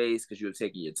more space? Could you have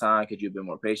taken your time? Could you have been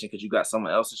more patient? Could you got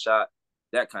someone else's shot?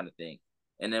 That kind of thing.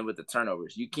 And then with the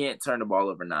turnovers, you can't turn the ball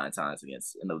over 9 times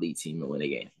against an elite team and win a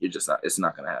game. You're just not. It's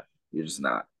not going to happen. You're just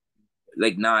not.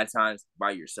 Like 9 times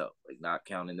by yourself, like not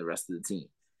counting the rest of the team.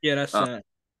 Yeah, that's sad.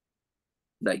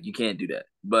 Like you can't do that.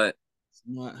 But it's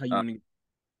not how you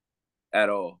at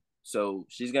all. So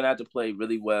she's gonna have to play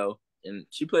really well. and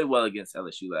she played well against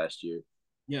LSU last year.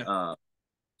 Yeah. Um,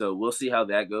 so we'll see how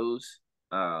that goes.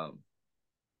 Um,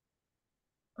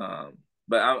 um,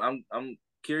 but I'm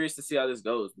curious to see how this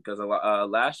goes because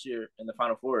last year in the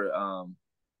Final Four,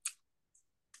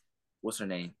 what's her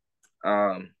name?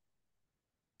 Um,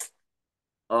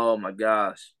 oh my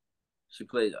gosh, she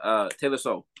played Taylor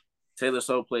Soule. Taylor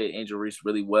Soule played Angel Reese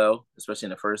really well, especially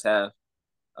in the first half.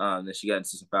 Then she got into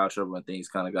some foul trouble and things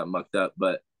kind of got mucked up.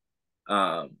 But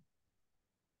um,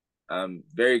 I'm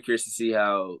very curious to see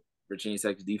how Virginia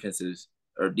Tech's defense is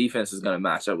going to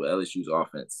match up with LSU's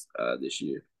offense this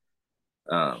year.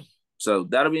 So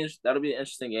that'll be an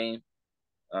interesting game.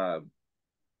 Do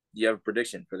you have a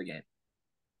prediction for the game?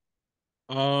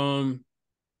 Um,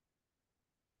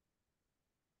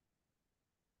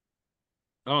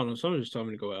 I don't know. Someone just told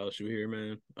me to go LSU here,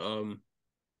 man.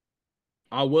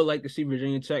 I would like to see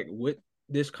Virginia Tech with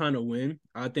this kind of win.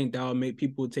 I think that would make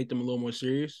people take them a little more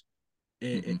serious,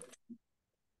 and Mm-hmm.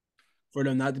 for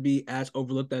them not to be as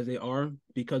overlooked as they are,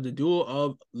 because the duo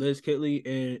of Liz Kitley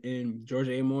and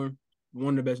Georgia Amore,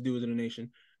 one of the best duos in the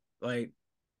nation. Like,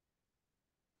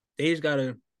 they just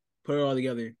gotta put it all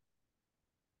together.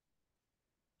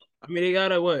 I mean, they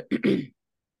gotta what?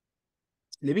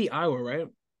 They beat Iowa, right?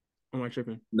 Or am I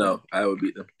tripping? No, I would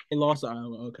beat them. They lost to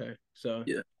Iowa. Okay, so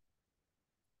Yeah,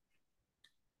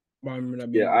 I remember that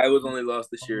yeah. being I was only lost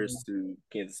this year um, to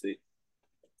Kansas State.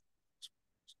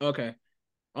 okay.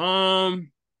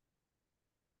 Um,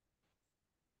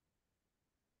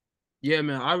 yeah,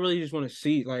 man. I really just want to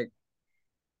see like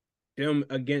them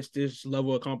against this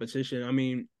level of competition. I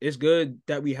mean, it's good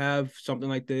that we have something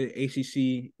like the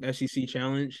ACC SEC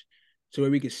challenge, so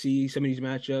where we could see some of these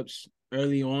matchups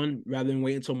early on rather than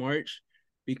wait until March,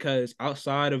 because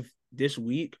outside of this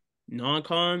week,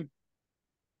 non-con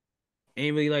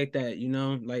ain't really like that,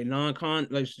 like non-con,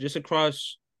 like just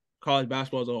across college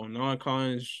basketball as a whole.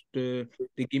 Non-con is the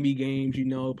gimme games,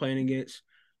 playing against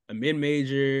a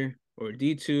mid-major or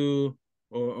D2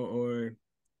 or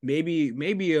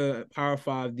maybe a Power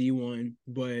 5 D1,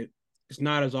 but it's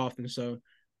not as often. So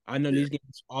I know Yeah, these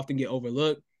games often get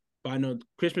overlooked, but I know not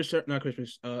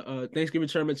Christmas, Thanksgiving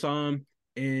tournament time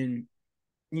and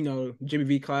Jimmy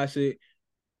V Classic,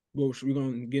 which we're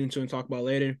gonna get into and talk about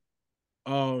later.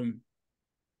 Um,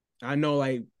 I know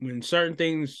like when certain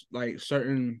things, like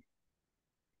certain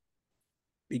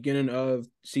beginning of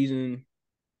season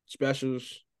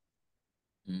specials,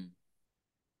 mm.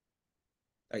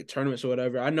 like tournaments or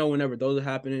whatever, I know whenever those are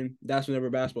happening, that's whenever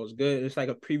basketball is good. It's like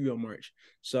a preview of March.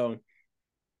 So,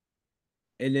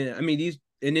 and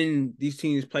then these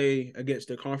teams play against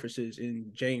their conferences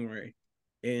in January,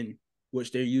 in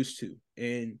which they're used to.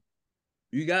 And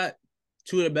you got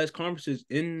two of the best conferences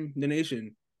in the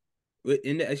nation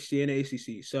in the SEC and the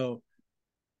ACC. So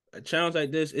a challenge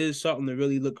like this is something to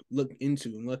really look into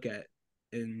and look at,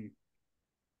 and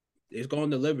it's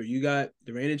going to deliver. You got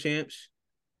the reigning champs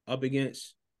up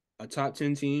against a top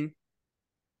 10 team.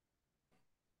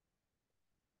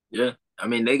 Yeah. I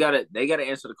mean, they gotta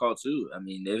answer the call too. I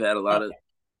mean, they've had a lot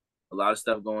of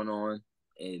stuff going on,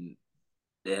 and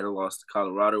they had a loss to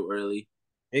Colorado early.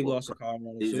 They Well, lost to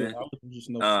Colorado too. season. That was just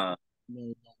no, Uh,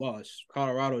 no loss.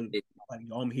 Colorado, they, like,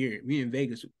 yo, I'm here. We in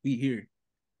Vegas. We here.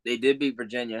 they did beat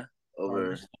Virginia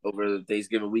Oh, over the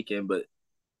Thanksgiving weekend, but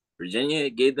Virginia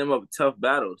gave them a tough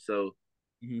battle. So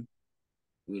mm-hmm.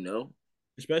 you know,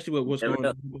 Especially with what's never going know.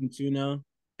 on with them too now.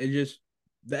 It just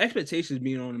the expectations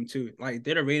being on them too. Like,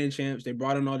 they're the reigning champs. They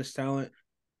brought in all this talent.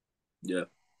 Yeah,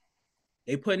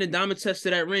 They put in the diamond test to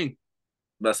that ring.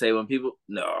 but say when people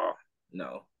no,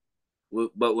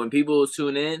 but when people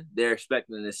tune in, they're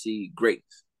expecting to see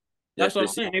greatness. They're That's what I'm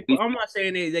expecting. saying. I'm not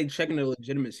saying they checking the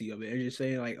legitimacy of it. They're just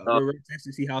saying like Oh, we're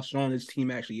testing to see how strong this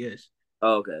team actually is.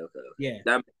 okay. Yeah.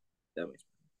 That makes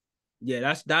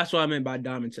Yeah, that's what I meant by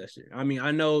diamond testing. I mean,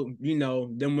 I know,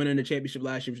 them winning the championship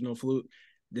last year was no fluke,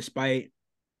 despite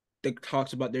the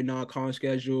talks about their non-con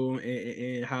schedule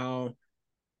and how,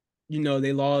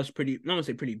 they lost pretty, I don't want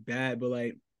to say pretty bad, but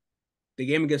like the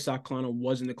game against South Carolina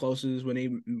wasn't the closest when they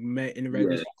met in the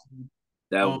regular yeah. season.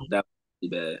 That was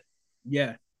bad.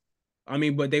 Yeah. I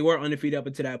mean, but they were undefeated up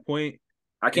until that point.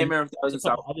 I And can't remember if that was a in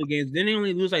South. couple other games. Didn't they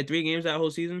only lose like 3 games that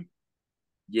whole season?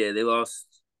 Yeah, they lost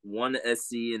one to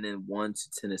SC and then one to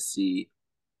Tennessee.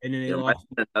 And then they There might lost.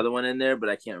 be another one in there, but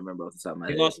I can't remember off the top of my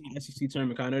They head. lost in the SEC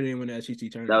tournament. I know they didn't win the SEC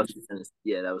That tournament. was the Tennessee.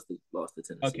 Yeah, that was the loss to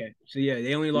Tennessee. Okay, so yeah,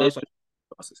 they only And they lost like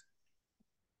losses,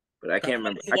 but I can't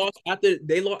remember. they lost after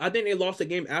they lost. I think they lost the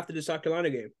game after the South Carolina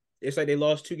game. It's like they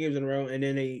lost 2 games in a row, and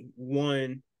then they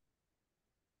won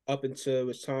up until it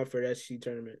was time for the SEC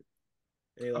tournament.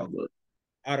 And they I'll lost. look.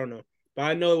 I don't know, but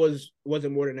I know it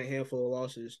wasn't more than a handful of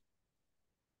losses.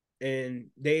 and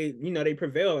they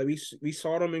prevail. Like we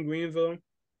saw them in Greenville.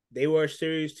 They were a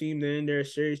serious team then. They're a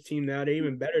serious team now. They're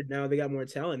even better now. They got more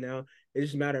talent now. It's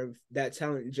just a matter of that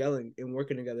talent gelling and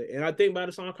working together. And I think by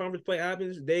the time conference play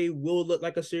happens, they will look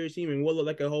like a serious team and will look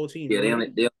like a whole team. Yeah, they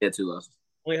only had 2 losses.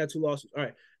 Only had 2 losses. All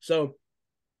right. So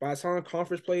by the time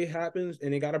conference play happens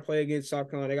and they got to play against South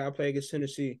Carolina, they got to play against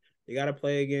Tennessee, they got to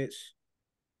play against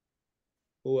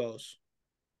who else?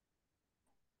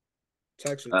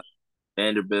 Texas,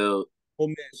 Vanderbilt, Ole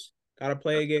Miss. Got to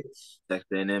play against Texas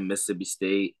A&M, Mississippi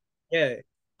State. yeah,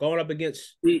 going up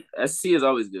against SC is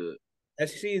always good.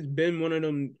 SEC has been one of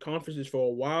them conferences for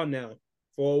a while now.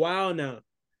 For a while now.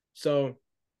 So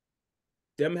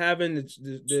them having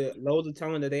the loads of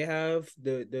talent that they have,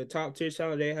 the top tier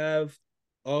talent they have,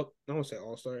 all I don't say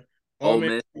all star, all Ole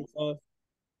man. Miss.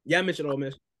 Yeah, I mentioned Ole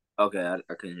Miss. Okay,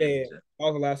 I couldn't hear Yeah, you. that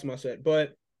was the last time I said.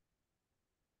 But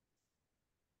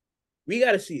we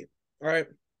got to see it. All right,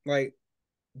 like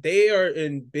they are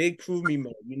in big prove me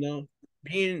mode.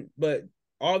 But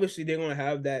obviously they're gonna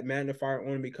have that magnifier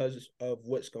on because of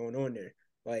what's going on there.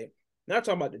 Like not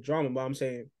talking about the drama, but I'm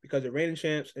saying because they're reigning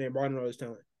champs and they brought in all this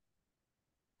talent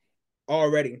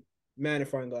already,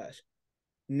 magnifying glass.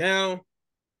 Now,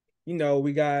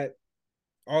 we got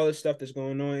all this stuff that's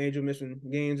going on. Angel missing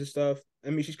games and stuff. I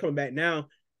mean, she's coming back now.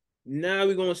 Now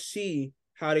we're gonna see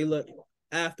how they look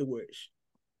afterwards.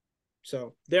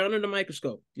 So they're under the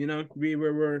microscope.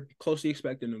 We're closely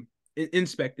expecting them,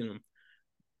 inspecting them,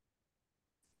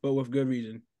 but with good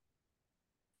reason.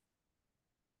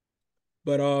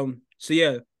 But so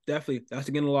yeah, definitely that's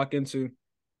again to lock into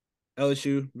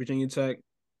LSU, Virginia Tech.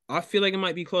 I feel like it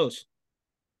might be close.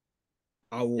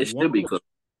 I It should be want close.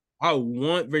 I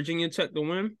want Virginia Tech to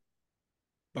win,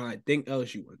 but I think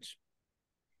LSU wins.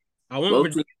 I want Both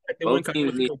Virginia teams, Tech to win both because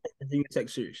teams LSU need will take Virginia Tech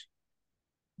serious.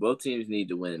 both teams need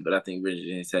to win, but I think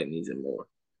Virginia Tech needs it more.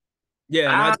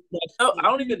 Yeah, and I I think that's I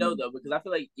don't even know though because I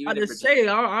feel like I even if just Virginia say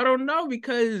I don't know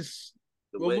because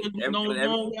the of way what's with going every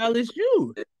on with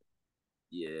LSU,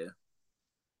 yeah,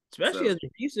 especially so as a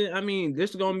recent. I mean, this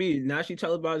is gonna be a nationally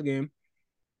televised game.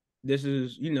 This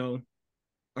is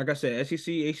like I said, SEC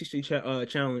ACC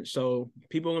challenge. So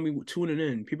people are gonna be tuning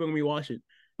in. People are gonna be watching.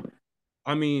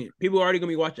 I mean, people are already gonna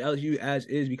be watching LSU as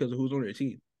is because of who's on their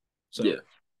team. yeah. So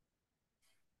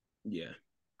yeah.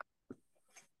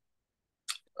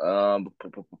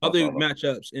 Other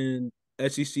matchups in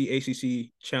SEC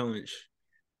ACC challenge,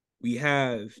 we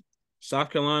have South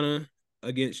Carolina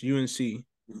against UNC.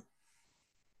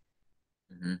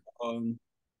 Mm-hmm.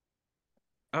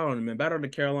 I don't know, man. Battle of the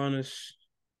Carolinas.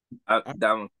 I,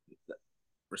 That one,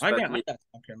 I respectfully, got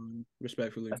South Carolina,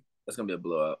 respectfully. that's gonna be a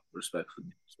blowout. Respectfully,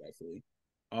 Respectfully.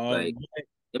 like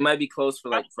it might be close for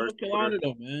like first North quarter.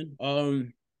 Carolina though,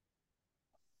 man.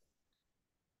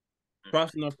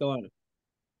 Props to North Carolina.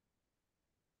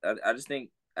 I just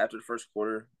think after the first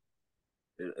quarter,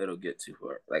 it'll get too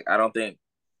far. Like I don't think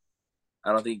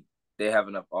they have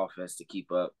enough offense to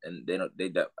keep up, and they don't.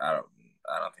 I don't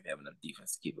think they have enough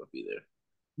defense to keep up either.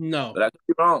 No, But I could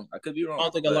be wrong. I could be I wrong.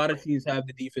 don't think a But lot of teams have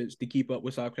the defense to keep up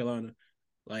with South Carolina.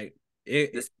 Like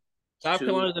it this South two,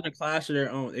 Carolina's in a class of their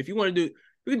own. If you want to do,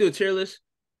 we can do a tier list.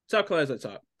 South Carolina's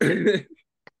at top.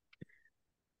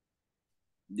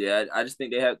 yeah, I just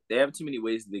think they have too many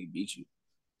ways they can beat you.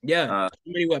 Yeah, Uh,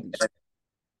 too many weapons.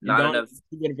 You not don't enough.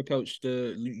 too good of a coach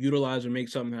to utilize or make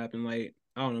something happen. Like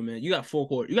I don't know, man. You got full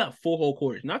court. You got full whole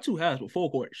quarters, not 2 halves, but full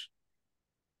quarters.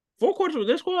 Full quarters with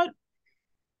this squad,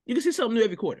 you can see something new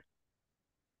every quarter.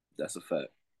 That's a fact.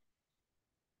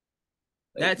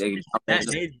 Like That's that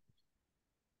dangerous.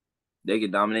 they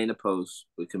can dominate in the post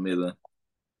with Camilla.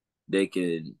 They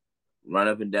can run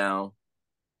up and down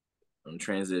on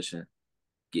transition,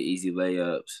 get easy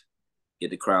layups, get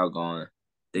the crowd going.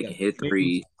 They You can got hit the wings,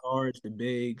 three. the guards, the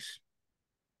bigs.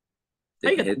 How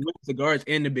They you can got the hit. wings, the guards,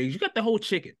 and the bigs? You got the whole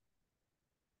chicken.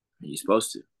 You're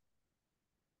supposed to.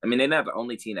 I mean, they're not the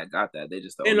only team that got that. They're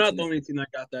just the They're only not team the that only team that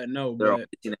got that, no. they're the But only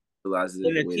team that utilizes it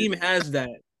when the a way team that. has that,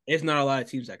 it's not a lot of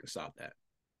teams that can stop that.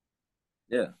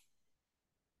 Yeah,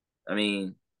 I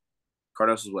mean,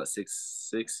 Cardos is what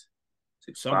 6'6",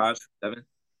 Some, 6'5", 7, like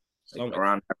some.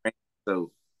 around that range.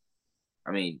 So,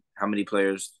 I mean, how many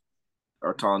players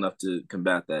are tall enough to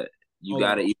combat that? You Hold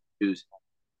got on. to use.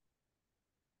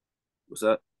 What's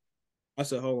up? I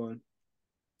said, hold on.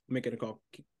 Making a call.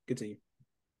 Continue.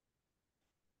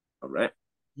 All right.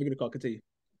 Making a call. Continue.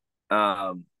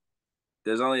 Um,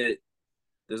 there's only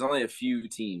a few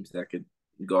teams that could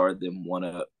guard them one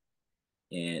up,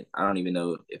 and I don't even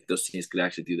know if those teams could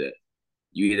actually do that.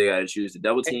 You either got to choose the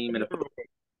double Hey, team in the post,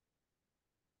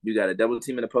 you got a double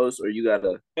team in the post, or you got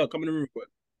to yo, come in the room quick.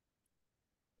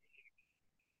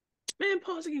 Man,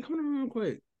 pause again. Come in the room real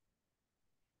quick.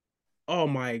 Oh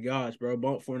my gosh, bro.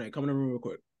 Bump Fournette. Come in the room real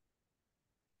quick.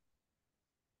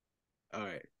 All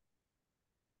right.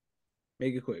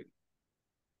 Make it quick.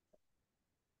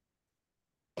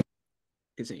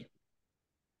 Continue.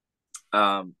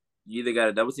 You either got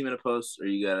to double team in the post or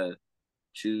you got to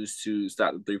choose to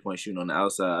stop the 3-point shooting on the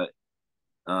outside.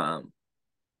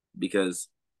 Because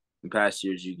in past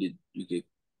years you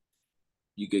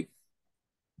could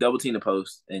double team the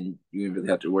post and you didn't really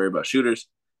have to worry about shooters,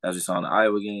 as we saw in the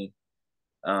Iowa game.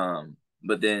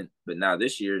 But now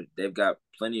this year they've got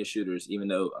plenty of shooters, even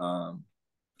though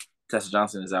Tessa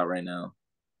Johnson is out right now.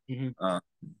 Mm-hmm.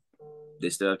 They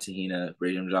still have Tahina.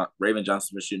 Raven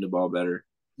Johnson was shooting the ball better.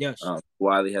 Yes.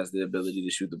 Wiley has the ability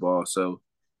to shoot the ball. So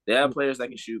they have players that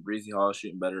can shoot. Breezy Hall is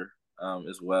shooting better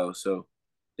as well. So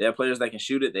they have players that can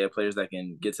shoot it. They have players that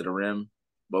can get to the rim,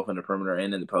 both in the perimeter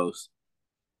and in the post.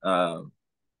 And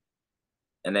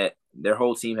that their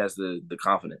whole team has the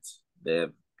confidence. They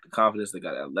have the confidence. They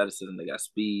got athleticism. They got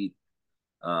speed.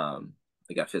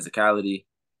 They got physicality.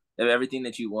 They have everything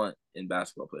that you want in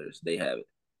basketball players. They have it.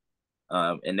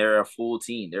 And they're a full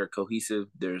team. They're cohesive.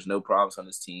 There's no problems on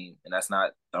this team, and that's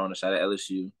not throwing a shot at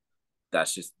LSU.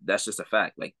 That's just a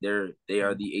fact. Like they are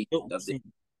the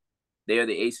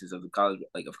aces of the college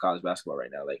basketball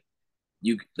right now. Like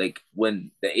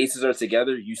when the aces are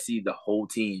together, you see the whole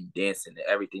team dancing and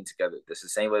everything together. That's the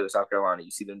same way with South Carolina.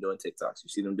 You see them doing TikToks. You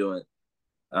see them doing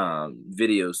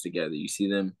videos together. You see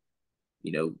them,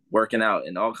 working out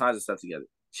and all kinds of stuff together.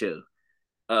 Chill.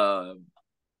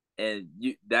 And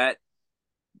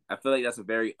I feel like that's a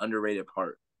very underrated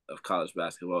part of college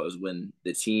basketball is when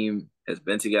the team has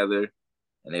been together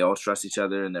and they all trust each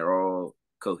other and they're all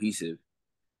cohesive.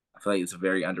 I feel like it's a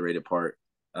very underrated part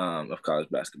of college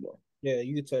basketball. Yeah,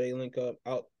 you could tell they link up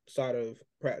outside of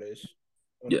practice.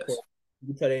 Yes. You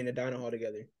can tell they in the dining hall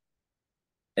together.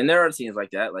 And there are teams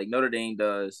like that, like Notre Dame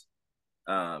does,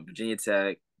 Virginia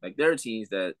Tech. Like there are teams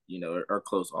that, are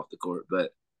close off the court,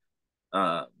 but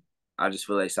I just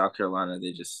feel like South Carolina,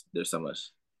 there's so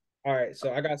much. All right,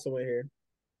 so I got someone here.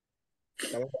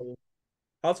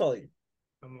 How tall are you?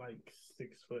 I'm like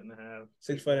 6'1.5".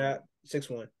 6'1.5",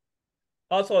 6'1".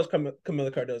 How tall is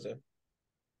Camila Cardozo?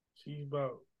 She's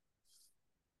about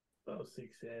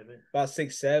 6'7". About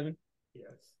 6'7"?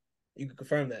 Yes. You can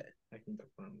confirm that? I can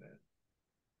confirm that.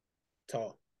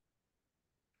 Tall.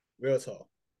 Real tall.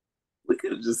 We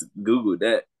could have just Googled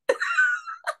that.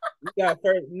 We got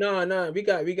first. No. We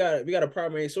got a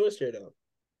primary source here though.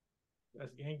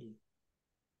 That's gangy.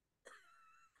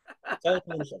 Tell her to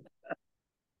come on the show.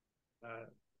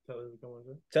 Tell her to come on the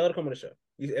show. Tell her to come on the show.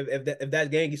 If that's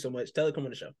gangy so much, tell her to come on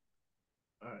the show.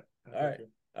 All right.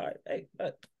 All right. Hey,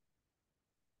 bud.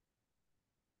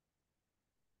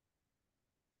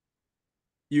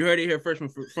 You heard it here first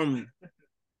from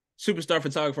superstar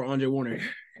photographer Andre Warner.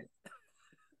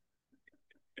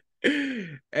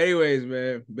 Anyways,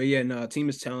 man. But yeah, no, team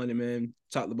is talented, man.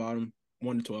 Top to bottom,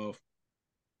 1 to 12.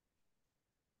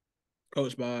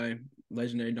 Coached by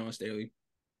legendary Dawn Staley.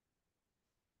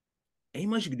 Ain't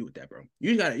much you can do with that, bro.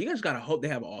 You just gotta hope they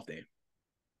have an off day.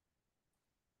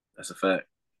 That's a fact.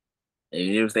 And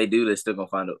even if they do, they're still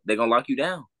they're gonna lock you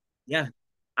down. Yeah.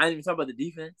 I didn't even talk about the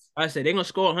defense. I said they're gonna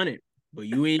score 100, but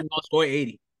you ain't gonna score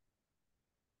 80.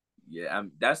 Yeah,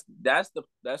 that's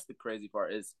the crazy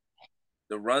part is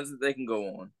the runs that they can go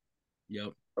on.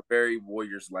 Yep. Are very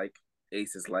Warriors like,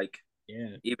 Aces like.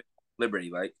 Yeah. Even Liberty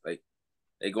like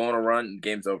they go on a run and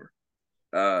game's over.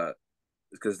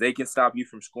 Because they can stop you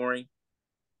from scoring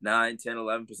 9, 10,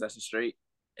 11 possessions straight,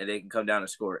 and they can come down and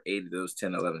score 8 of those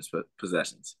 10, 11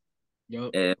 possessions.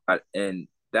 Yep. And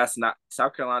that's not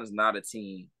South Carolina's not a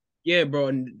team. Yeah, bro.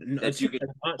 That you can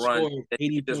run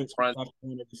 80 points in South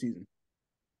Carolina this season.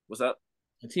 What's up?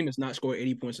 The team has not scored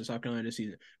 80 points in South Carolina this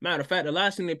season. Matter of fact, the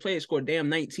last thing they played scored damn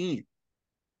 19.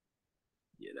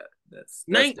 Yeah, that's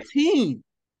 19. Different.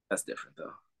 That's different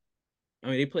though. I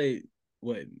mean, they played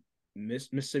what?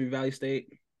 Mississippi Valley State.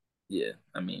 Yeah,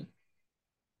 I mean,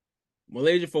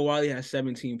 Malaysia for Wiley has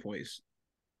 17 points.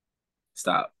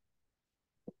 Stop.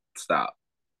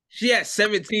 She had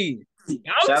 17.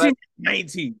 Shout out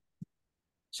 19.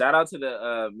 Shout out to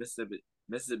the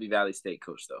Mississippi Valley State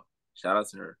coach though. Shout out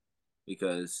to her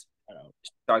because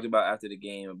she talked about after the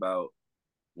game about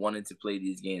wanting to play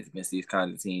these games against these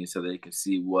kinds of teams so they can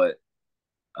see what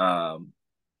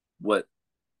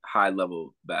high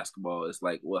level basketball is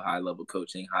like, what high level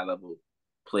coaching, high level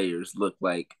players look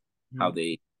like, how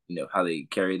they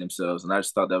carry themselves. And I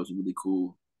just thought that was a really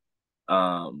cool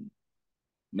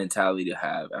mentality to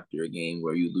have after a game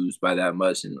where you lose by that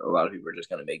much and a lot of people are just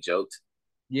gonna make jokes.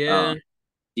 Yeah.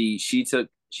 She took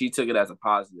it as a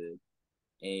positive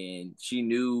and she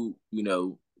knew,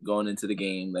 going into the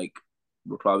game, like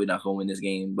we're probably not going to win this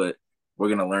game, but we're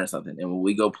going to learn something. And when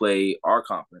we go play our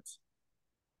conference,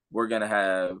 we're going to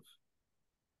have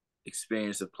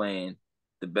experience of playing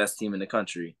the best team in the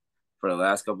country for the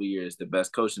last couple of years, the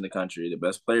best coach in the country, the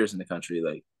best players in the country.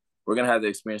 Like we're gonna have the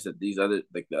experience that these other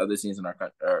the other teams in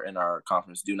our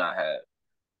conference do not have,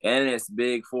 and it's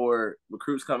big for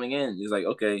recruits coming in. It's like,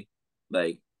 okay,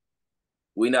 like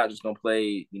we're not just gonna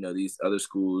play these other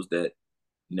schools that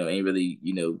ain't really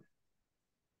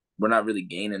we're not really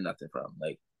gaining nothing from.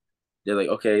 Like they're like,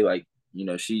 okay, like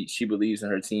she believes in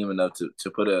her team enough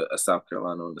to put a South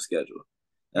Carolina on the schedule,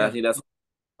 and I Yeah. think that's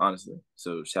honestly.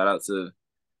 So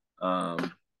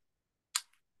um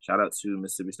shout out to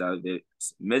Mississippi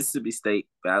State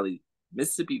Valley,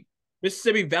 Mississippi.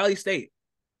 Mississippi Valley State.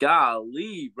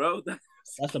 Golly, bro,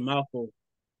 That's a mouthful.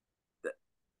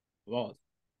 Wow.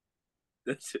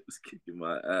 that shit was kicking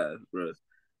my ass, bro.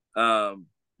 Um,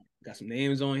 Got some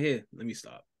names on here. Let me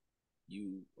stop.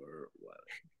 you were what?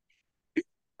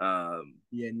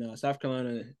 Yeah, no, South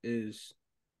Carolina is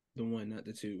the one, not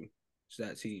the two. It's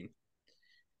that team.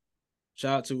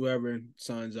 Shout out to whoever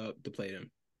signs up to play them.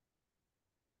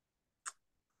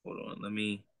 Hold on, let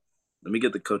me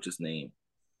get the coach's name.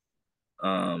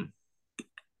 Um,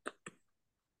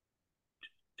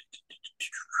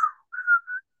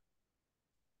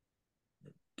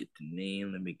 get the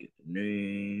name. Let me get the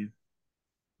name.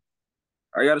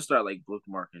 I gotta start like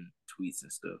bookmarking tweets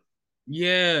and stuff.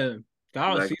 Yeah.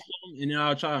 I'll Like, see something and then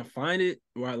I'll try to find it.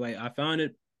 Or like I found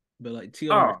it, but like T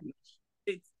oh, already.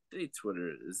 they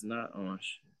Twitter is not on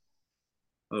shit.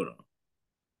 Hold on.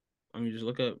 I mean, just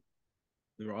look up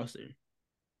the roster.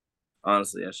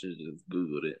 Honestly, I should have just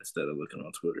Googled it instead of looking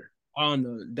on Twitter. I don't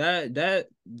know.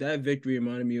 That victory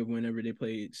reminded me of whenever they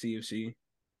played CFC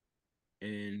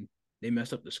and they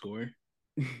messed up the score.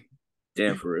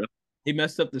 Damn, for real. They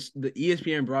messed up the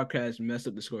ESPN broadcast messed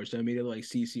up the score, so it made it like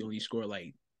CC only scored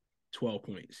like 12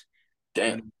 points.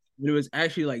 Damn. When it was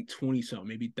actually like 20 something,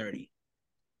 maybe 30.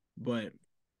 But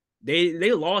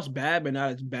they lost bad, but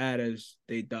not as bad as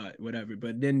they thought, whatever.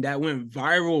 But then that went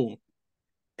viral.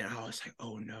 And I was like,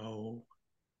 oh no.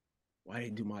 Why they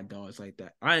do my dogs like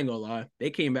that? I ain't gonna lie.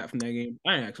 They came back from that game.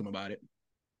 I ain't asked them about it.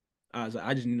 I was like,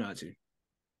 I just knew not to.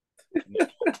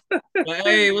 Like,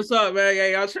 hey, what's up, man?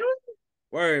 Hey, y'all chilling?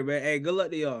 Word, man. Hey, good luck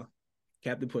to y'all.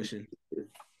 Captain pushing.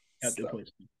 Captain Stop.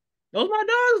 pushing. Those my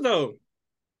dogs though.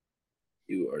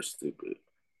 You are stupid.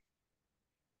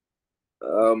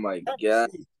 Oh my god.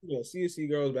 CSC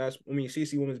girls basketball. I mean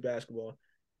CC women's basketball.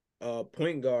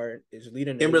 Point guard is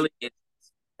leading the Kimberly. Her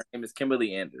name is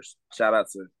Kimberly Anders. Shout out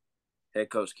to head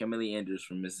coach Kimberly Anders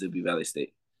from Mississippi Valley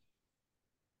State.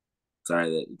 Sorry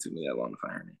that it took me that long to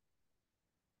find her name.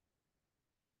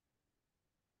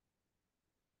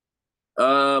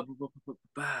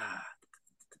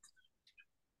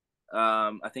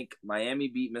 I think Miami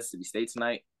beat Mississippi State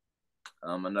tonight.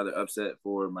 Another upset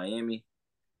for Miami.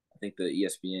 I think the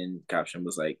ESPN caption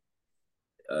was like,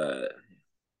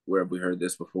 "Where have we heard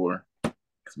this before?"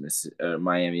 Because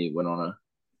Miami went on a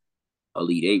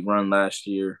Elite Eight run last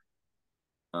year.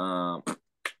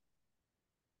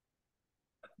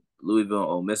 Louisville,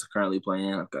 Ole Miss are currently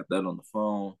playing. I've got that on the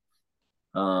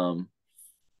phone.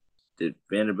 Did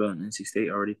Vanderbilt and NC State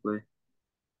already play?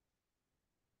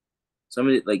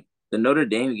 Somebody like the Notre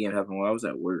Dame game happened while I was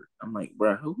at work. I'm like,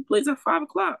 bro, who plays at 5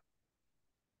 o'clock?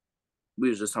 We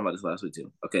was just talking about this last week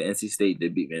too. Okay, NC State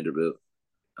did beat Vanderbilt.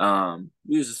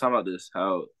 We was just talking about this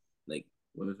how like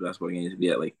women's basketball games be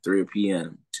at like 3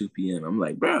 p.m., 2 p.m. I'm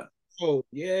like, bro, Oh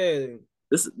yeah.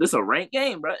 this a ranked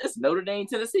game, bro. It's Notre Dame,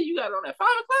 Tennessee. You got it on at 5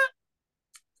 o'clock.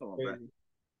 Come on,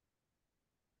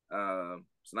 bro.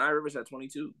 Sanaya Rivers at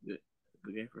 22.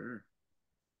 Good game for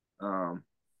her.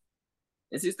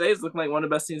 NC State is looking like one of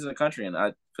the best teams in the country, and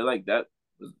I feel like that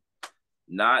was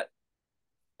not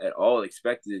at all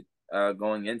expected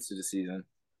going into the season.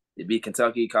 They beat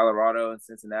Kentucky, Colorado, and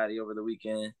Cincinnati over the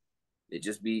weekend. They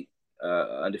just beat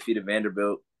undefeated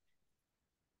Vanderbilt,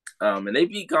 and they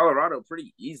beat Colorado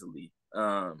pretty easily.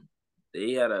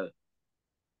 They had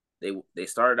they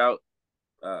started out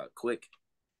quick,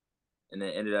 and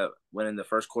then ended up winning the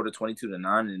first quarter 22-9,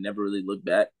 and never really looked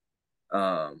back.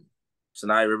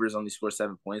 Sanaya Rivers only scored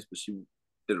 7 points, but she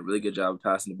did a really good job of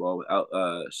passing the ball without.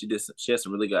 She had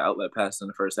some really good outlet passes in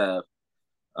the first half.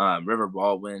 River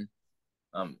Baldwin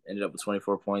ended up with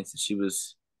 24 points, and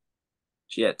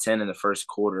she had 10 in the first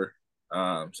quarter.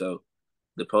 So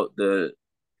the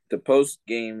post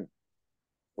game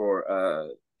for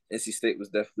NC State was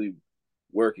definitely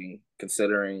working,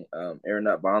 considering Aaron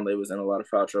Bonley was in a lot of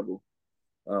foul trouble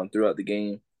throughout the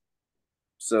game.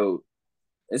 So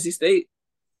NC State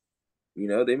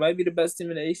they might be the best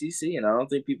team in the ACC, and I don't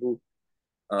think people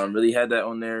really had that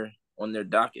on their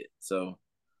docket. So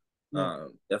Yeah.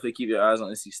 definitely keep your eyes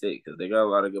on NC State because they got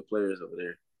a lot of good players over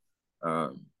there.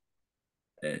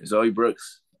 And Zoe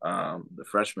Brooks, the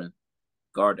freshman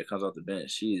guard that comes off the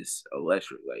bench, she is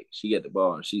electric. Like she get the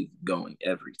ball and she's going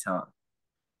every time.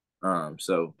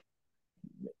 So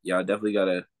y'all definitely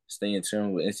gotta stay in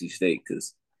tune with NC State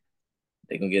because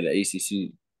they can get an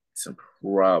ACC some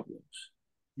problems.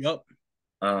 Yep.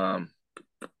 Um,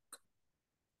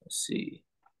 let's see.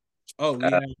 Oh,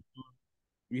 Uh,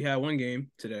 we had one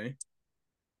game today.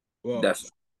 Well,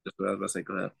 that's what I was about to say.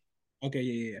 Go ahead. okay,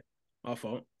 yeah. My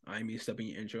fault. I ain't mean to step in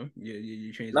your intro. You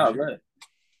No, transition. go ahead.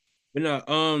 But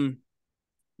no,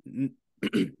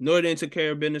 Notre Dame took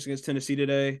care of business against Tennessee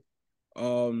today.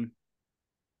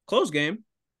 Close game.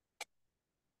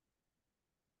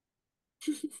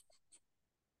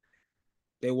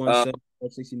 They won Uh,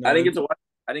 69. I didn't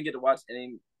get to watch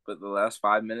any but the last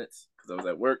 5 minutes because I was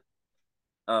at work.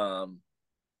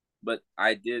 But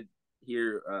I did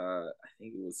hear. I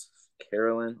think it was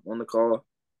Carolyn on the call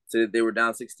said they were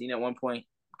down 16 at one point,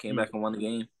 came back and won the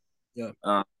game. Yeah.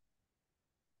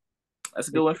 That's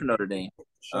a good one for Notre Dame.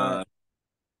 Shot.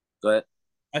 Go ahead.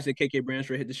 I said KK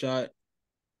Bransford hit the shot.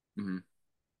 Mm-hmm.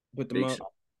 Put them Big up.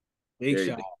 shot. Big Very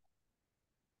shot. big.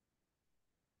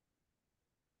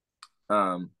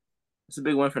 It's a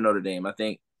big win for Notre Dame. I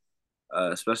think,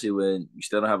 especially when you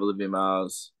still don't have Olivia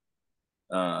Miles.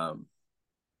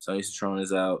 Sonya Citron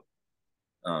is out.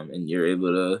 And you're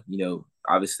able to,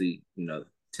 obviously,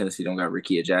 Tennessee don't got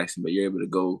Rickea Jackson, but you're able to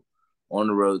go on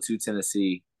the road to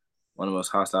Tennessee, one of the most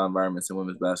hostile environments in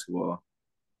women's basketball.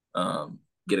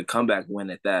 Get a comeback win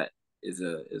at that is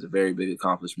a very big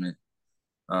accomplishment.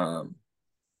 The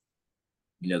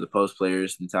post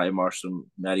players, Natalia Marshall,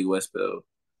 Maddie Westbell,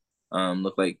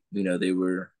 look like they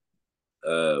were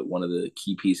one of the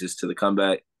key pieces to the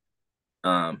comeback.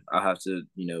 I'll have to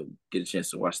get a chance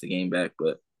to watch the game back,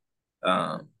 but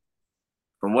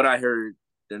from what I heard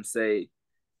them say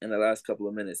in the last couple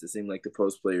of minutes, it seemed like the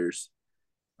post players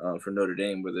for Notre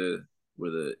Dame were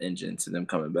the engine to them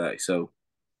coming back. So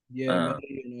Yeah,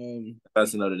 Maddie and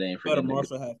that's Notre Dame for getting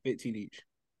Marshall had 15 each.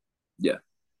 Yeah.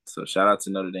 So shout out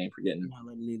to Notre Dame for getting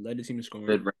Led the team to scoring.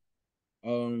 good.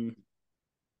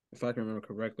 If I can remember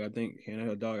correctly, I think Hannah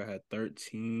Hidalgo had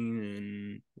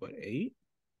 13 and 8?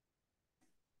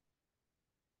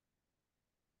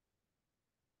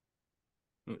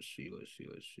 Let's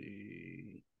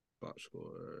see. Box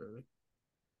score.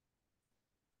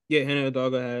 Yeah, Hannah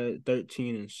Hidalgo had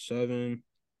 13 and 7,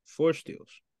 4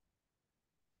 steals,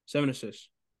 7 assists.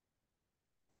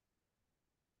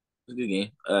 It was a good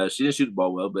game. She didn't shoot the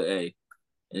ball well, but hey,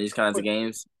 in these kinds of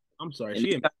games, I'm sorry,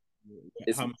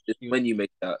 it's when you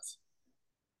make shots.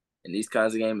 In these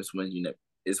kinds of games,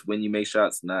 it's when you make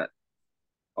shots, not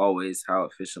always how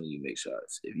efficiently you make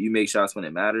shots. If you make shots when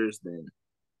it matters, then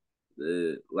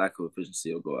the lack of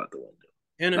efficiency will go out the window.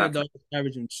 Hannah Hidalgo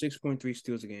averaging 6.3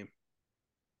 steals a game.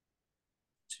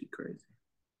 Too crazy.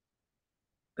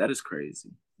 That is crazy.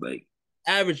 Like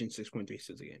averaging 6.3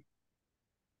 steals a game.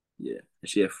 Yeah. And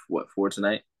she had what, 4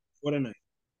 tonight? 4 tonight.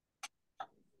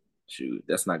 Shoot,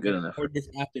 that's not good enough. Or this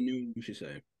afternoon, you should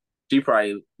say. She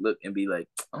probably look and be like,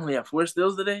 I only have 4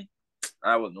 steals today?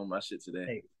 I wouldn't know my shit today.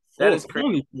 Hey, that is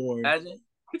crazy.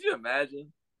 Could you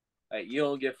imagine? Like, you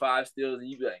don't get 5 steals and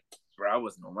you be like, bro, I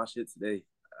wasn't on my shit today.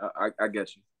 I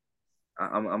got you.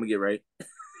 I'm going to get right.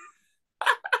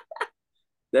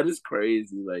 That is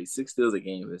crazy. Like 6 steals a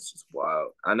game is just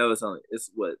wild. I know it's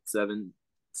what, 7,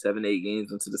 8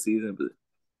 games into the season, but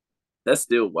that's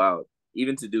still wild.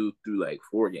 Even to do through like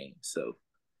 4 games. So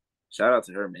shout out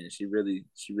to her, man. She really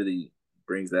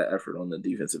brings that effort on the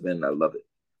defensive end. I love it.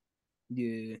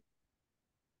 Yeah.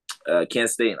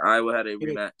 Kansas State and Iowa had a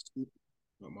rematch.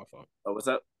 Not my fault. Oh, what's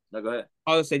up? No, go ahead.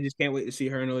 I would say just can't wait to see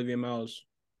her and Olivia Miles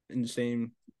in the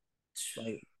same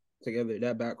together.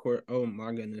 That backcourt. Oh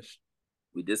my goodness.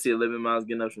 We did see Olivia Miles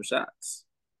getting up some shots.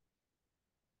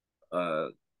 I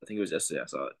think it was yesterday I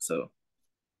saw it. So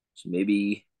she may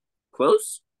be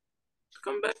close to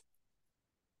coming back.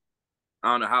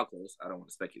 I don't know how close. I don't want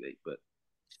to speculate, but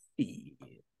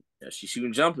she's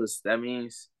shooting jumpers. That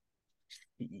means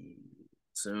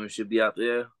soon she'll be out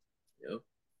there,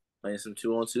 playing some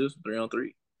 2-on-2s,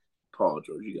 3-on-3. Paul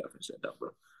George, you got to finish that down,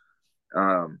 bro.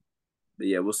 But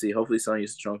yeah, we'll see. Hopefully, Sonya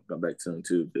Strong can come back soon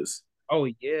too, because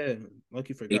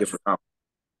lucky for that.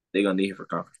 They're gonna need her for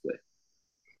conference play.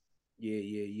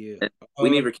 Yeah. And we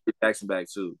need Rickea Jackson back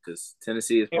too, because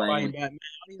Tennessee is playing. All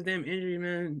these damn injuries,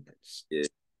 man. Yeah,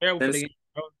 terrible for the game,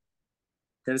 bro.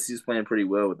 Tennessee's playing pretty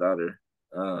well without her.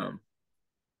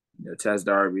 Taz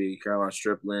Darby, Caroline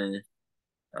Stripling,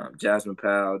 Jasmine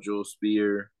Powell, Jewel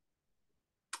Spear,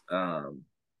 um,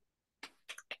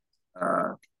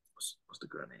 what's the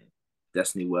girl name?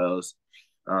 Destiny Wells.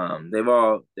 They've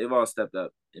all stepped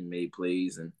up and made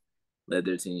plays and led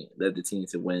the team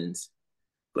to wins.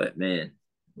 But man,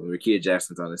 when Rakia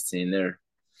Jackson's on this team, they're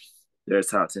a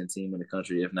top 10 team in the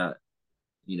country, if not,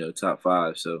 top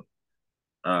five. So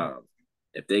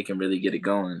if they can really get it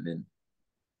going, then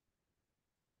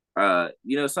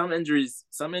some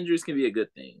injuries can be a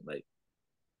good thing. Like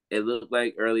it looked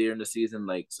like earlier in the season,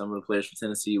 like some of the players for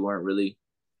Tennessee weren't really,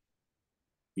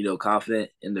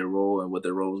 confident in their role and what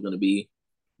their role was going to be.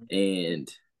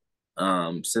 And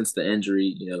since the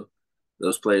injury,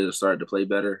 those players are starting to play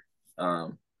better.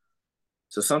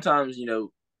 So sometimes,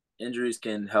 injuries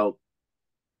can help,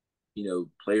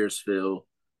 players feel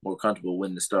more comfortable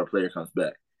when the star player comes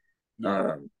back.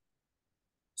 Yeah.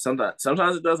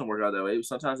 Sometimes it doesn't work out that way, but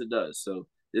sometimes it does. So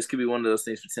this could be one of those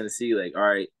things for Tennessee. Like, all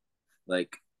right,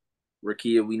 like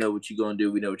Rakia, we know what you're gonna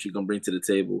do. We know what you're gonna bring to the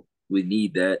table. We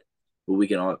need that, but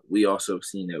we also have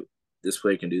seen that this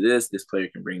player can do this. This player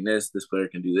can bring this. This player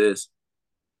can do this.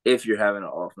 If you're having an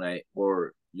off night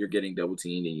or you're getting double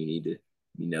teamed and you need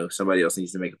to, somebody else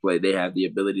needs to make a play, they have the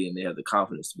ability and they have the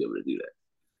confidence to be able to do that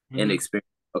and Mm-hmm. experience.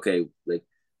 Okay, like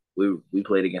we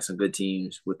played against some good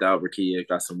teams without Rakia,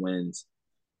 got some wins,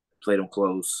 played them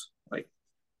close,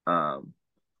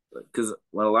 because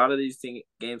when a lot of these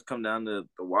games come down to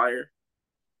the wire,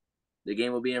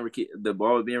 the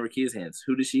ball will be in Rakia's hands.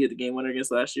 Who did she hit the game winner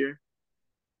against last year?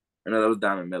 I know that was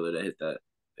Diamond Miller that hit that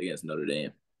against Notre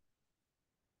Dame.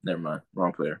 Never mind,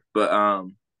 wrong player. But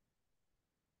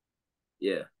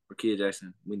yeah, Rakia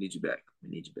Jackson, we need you back. We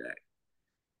need you back.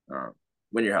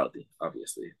 When you're healthy,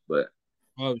 obviously. But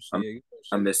Obviously,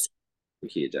 I miss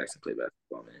Rakia Jackson play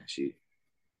basketball, man. She's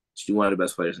one of the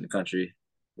best players in the country,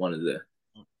 one of the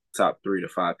top 3 to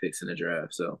 5 picks in the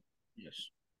draft. So yes.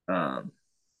 um,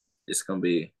 it's gonna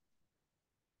be,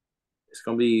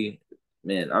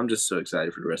 man. I'm just so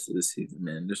excited for the rest of this season,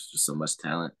 man. There's just so much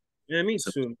talent, Yeah, me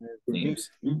so too, man. Me teams.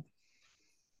 too.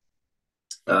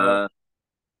 Uh,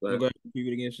 We'll but go ahead and preview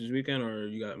the games this weekend, or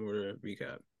you got more to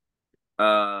recap?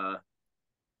 uh,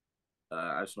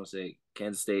 I just want to say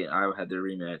Kansas State and Iowa had their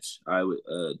rematch. Iowa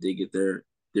did get their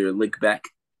lick back,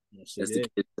 Yes, they as the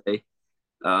did. kids say.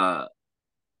 Uh,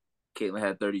 Caitlin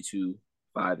had 32,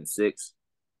 5, and 6.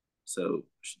 So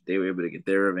they were able to get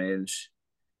their revenge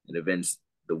and avenge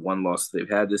the one loss they've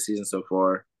had this season so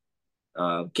far.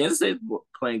 Kansas State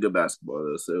playing good basketball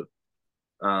though. So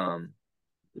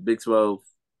the Big 12,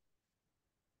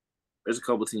 there's a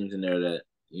couple teams in there that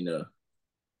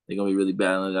they're gonna be really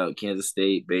battling it out. Kansas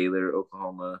State, Baylor,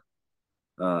 Oklahoma.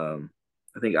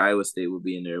 I think Iowa State will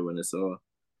be in there when it's all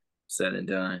said and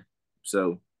done.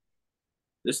 So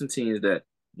there's some teams that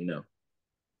are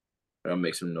gonna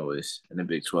make some noise in the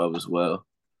Big 12 as well.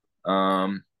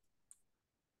 Um,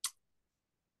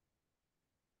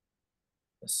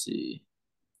 let's see.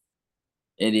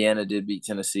 Indiana did beat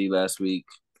Tennessee last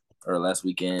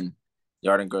weekend.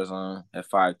 Yarden Garzon had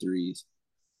 5 threes,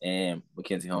 and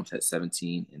Mackenzie Holmes had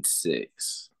 17 and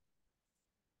 6.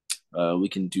 We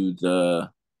can do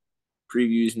the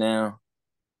previews now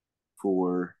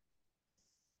for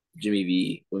Jimmy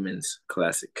V Women's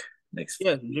Classic next.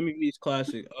 Yeah, Jimmy V's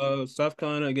classic. South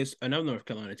Carolina against another North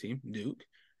Carolina team, Duke.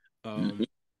 Mhm.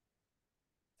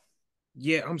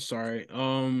 Yeah, I'm sorry.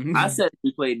 I said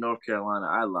we played North Carolina.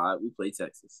 I lied. We played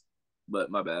Texas,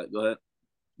 but my bad. Go ahead.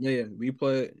 yeah, we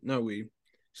play. No, we.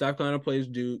 South Carolina plays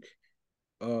Duke.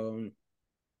 And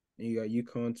you got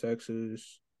UConn,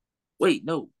 Texas. Wait,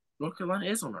 no. North Carolina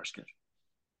is on our schedule.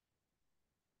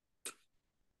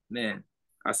 Man,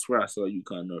 I swear I saw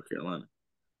UConn, North Carolina.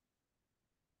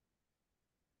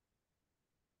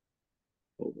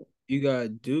 Hold on. You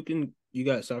got Duke and you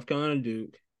got South Carolina,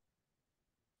 Duke.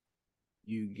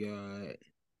 You got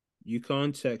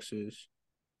UConn, Texas.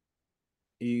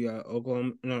 You got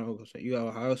Oklahoma. No, Oklahoma State. You got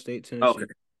Ohio State, Okay.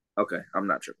 Tennessee. Okay. I'm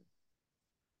not tripping.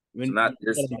 So When not you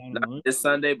got this a bottom not line. this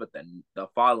Sunday, but then the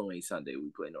following Sunday we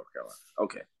play North Carolina.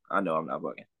 Okay. I know I'm not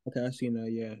bugging. Okay, I seen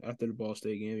that. Yeah, after the Ball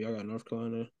State game, y'all got North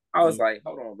Carolina. I was Duke. like,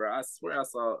 hold on, bro. I swear I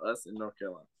saw us in North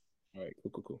Carolina. All right,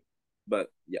 cool. But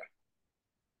yeah.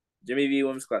 Jimmy V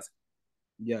Women's Classic.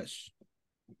 Yes.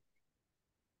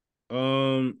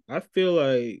 I feel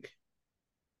like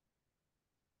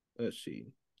let's see.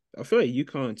 I feel like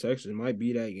UConn, Texas might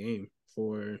be that game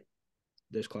for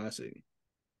this classic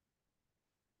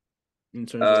in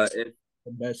terms of If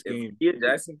the best if game. Kia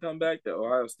Jackson come back, the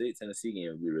Ohio State Tennessee game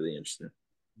would be really interesting.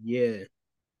 Yeah,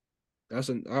 that's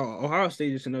an Ohio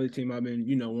State is another team I've been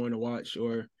wanting to watch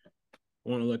or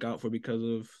want to look out for because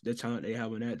of the talent they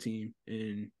have on that team,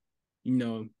 and You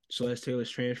know, Celeste Taylor's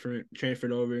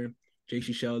transferred over.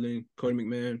 J.C. Sheldon, Cody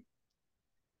McMahon.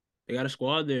 They got a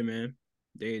squad there, man.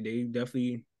 They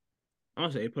definitely. I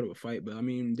don't say they put up a fight, but I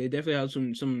mean they definitely have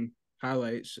some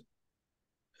highlights,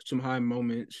 some high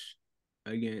moments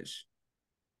against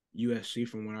USC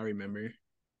from what I remember.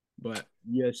 But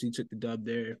USC took the dub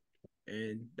there,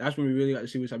 and that's when we really got to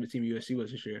see what type of team USC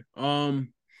was this year.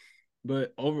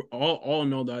 But overall, all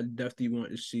in all, I definitely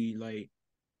want to see like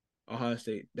Ohio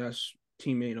State. That's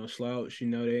team ain't no slouch. You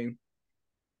know they.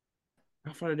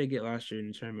 How far did they get last year in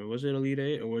the tournament? Was it Elite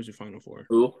Eight or was it Final Four?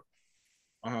 Who?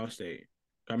 Ohio State.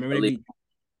 I remember Elite.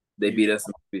 They beat beat us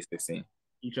in Sweet 16.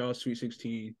 each all Sweet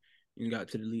 16 and got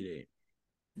to the Elite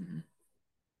 8. Mm-hmm.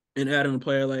 And adding a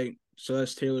player like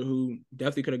Celeste Taylor, who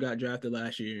definitely could have got drafted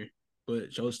last year,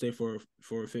 but chose to stay for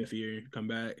a fifth year, come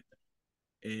back.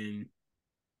 And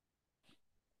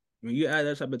when you add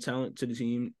that type of talent to the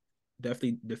team,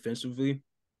 definitely defensively.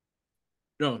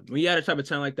 No, when you add a type of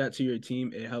talent like that to your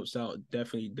team, it helps out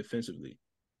definitely defensively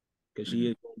because she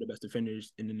is one of the best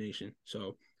defenders in the nation.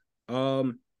 So,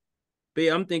 but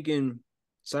yeah, I'm thinking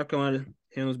South Carolina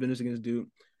handles business against Duke.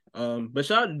 But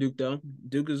shout out to Duke though.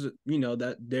 Duke is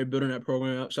that they're building that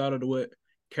program up. Shout out to what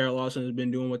Carol Lawson has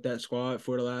been doing with that squad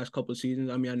for the last couple of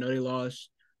seasons. I mean, I know they lost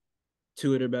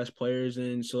two of their best players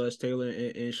in Celeste Taylor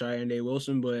and Cheyenne Day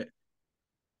Wilson, but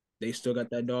they still got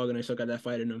that dog and they still got that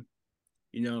fight in them.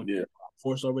 Yeah.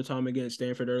 Forced overtime against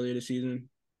Stanford earlier this season.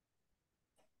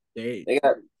 They're They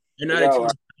got not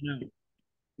a team.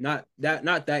 Not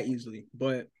that easily,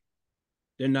 but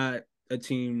they're not a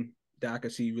team that I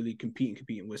could see really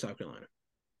competing with South Carolina.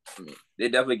 I mean, they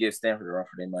definitely give Stanford a run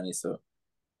for their money, so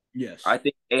yes, I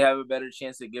think they have a better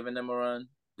chance of giving them a run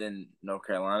than North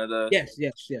Carolina does.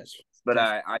 Yes. But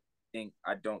I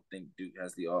don't think Duke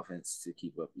has the offense to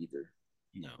keep up either.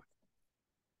 No.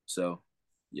 So,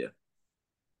 yeah,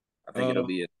 I think it'll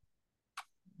be a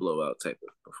blowout type of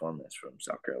performance from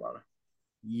South Carolina.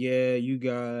 Yeah, you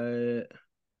got,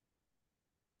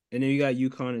 and then you got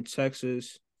UConn and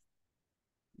Texas.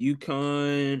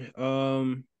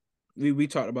 UConn, we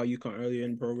talked about UConn earlier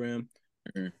in the program.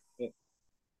 Mm-hmm.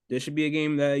 There should be a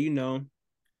game that I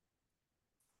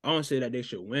don't say that they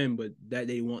should win, but that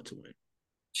they want to win.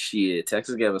 Shit,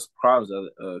 Texas gave us problems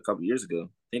a couple years ago. I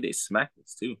think they smacked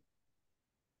us too.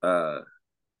 Well,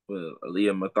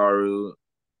 Aaliyah Matharu,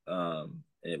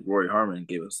 and Rory Harmon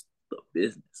gave us the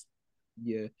business.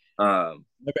 Yeah.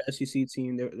 Another SEC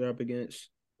team they're up against.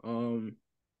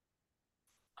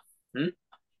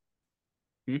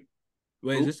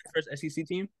 Wait, is this the first SEC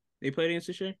team they played against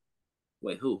this year?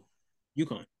 Wait, who?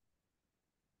 UConn.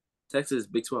 Texas,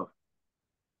 Big 12.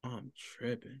 I'm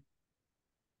tripping.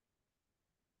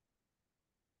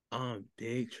 I'm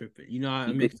big tripping.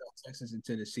 I mixed up Texas and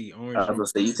Tennessee. Orange. I was gonna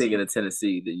say you taking a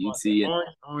Tennessee, the UT, and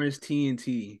orange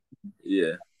TNT.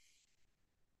 Yeah.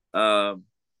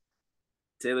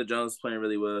 Taylor Jones is playing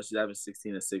really well. She's having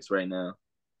 16-6 right now.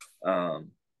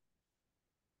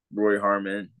 Rory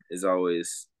Harmon is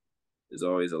always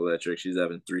electric. She's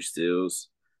having 3 steals,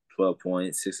 12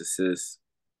 points, 6 assists.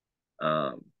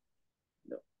 One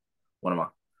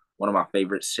of my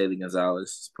favorites, Shaylee Gonzalez,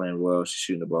 is playing well. She's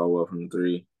shooting the ball well from the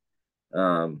 3.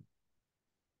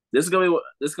 This is gonna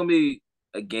be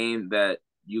a game that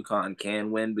UConn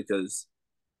can win because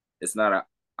it's not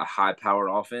a high powered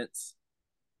offense.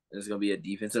 It's gonna be a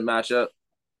defensive matchup.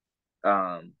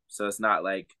 So it's not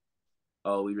like,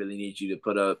 oh, we really need you to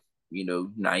put up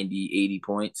 90, 80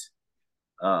 points.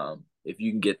 If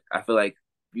you can get, I feel like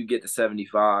if you get to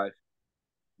 75,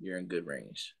 you're in good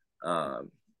range.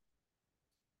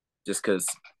 Just because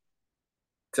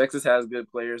Texas has good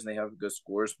players and they have good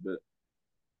scores, but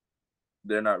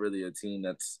they're not really a team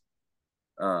that's,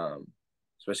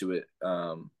 especially with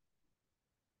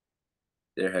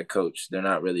their head coach, they're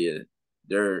not really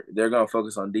they're gonna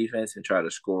focus on defense and try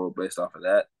to score based off of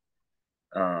that.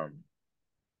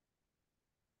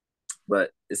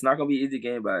 But it's not gonna be an easy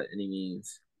game by any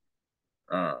means.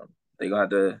 They gonna have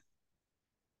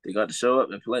to show up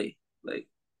and play. Like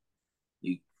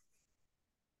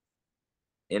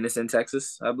and it's in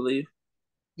Texas, I believe.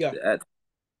 Yeah. At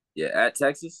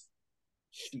Texas.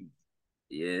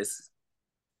 Yes.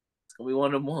 It's gonna be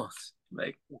one of the ones.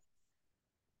 Like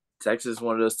Texas is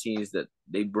one of those teams that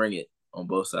they bring it on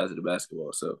both sides of the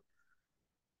basketball. So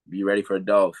be ready for a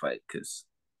dog fight because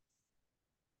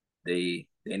they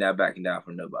not backing down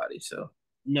from nobody. So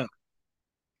no,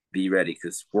 be ready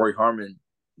because Rory Harmon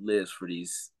lives for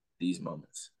these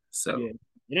moments. So yeah,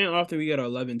 it ain't often we get an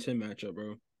 11-10 matchup,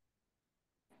 bro.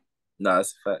 No,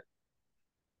 that's a fact.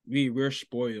 We're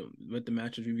spoiled with the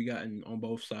matches we've gotten on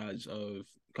both sides of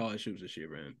college hoops this year,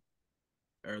 man.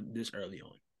 Or this early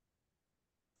on.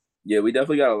 Yeah, we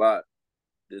definitely got a lot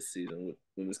this season with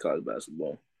women's college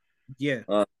basketball. Yeah,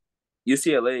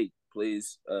 UCLA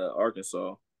plays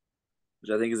Arkansas,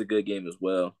 which I think is a good game as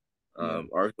well. yeah.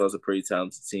 Arkansas is a pretty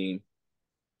talented team,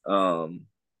 um,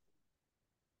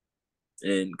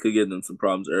 and could give them some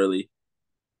problems early.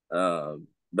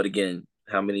 But again,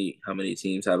 how many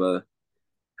teams have an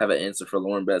answer for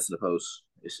Lauren Betts in the post?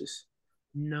 It's just,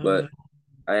 No. but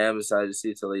I am excited to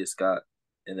see Talia Scott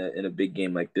in a big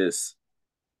game like this.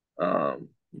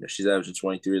 She's averaging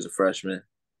 23 as a freshman,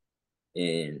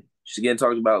 and she's getting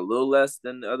talked about a little less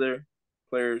than the other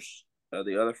players,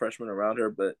 the other freshmen around her.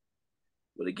 But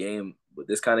with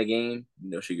this kind of game,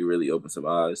 she could really open some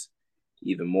eyes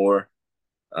even more.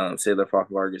 Sailor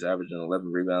Falkenberg is averaging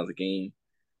 11 rebounds a game.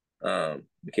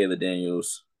 Michaela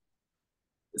Daniels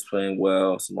is playing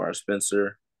well. Samara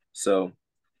Spencer. So,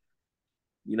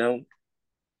 you know,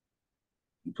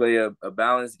 you play a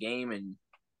balanced game, and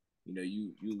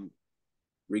you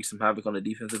wreak some havoc on the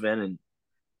defensive end and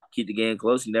keep the game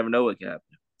close. You never know what can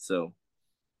happen. So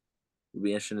it'll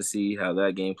be interesting to see how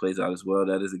that game plays out as well.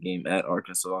 That is a game at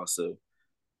Arkansas, so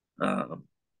um,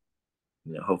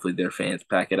 hopefully their fans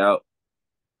pack it out,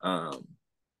 um,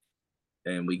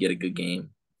 and we get a good game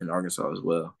in Arkansas as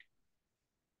well.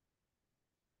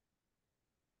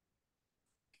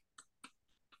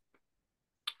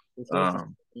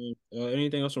 Um,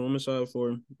 Anything else on women's side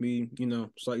for me?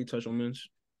 Slightly touch on men's.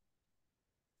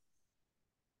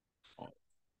 Oh,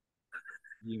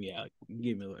 give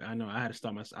me. I know I had to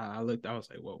stop my. I looked. I was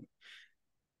like, whoa.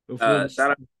 Before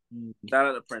shout out, shout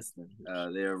out to Princeton.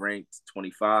 They're ranked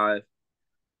 25.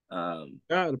 shout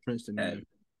out to Princeton, had, man.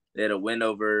 they had a win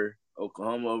over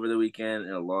Oklahoma over the weekend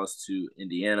and a loss to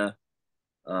Indiana.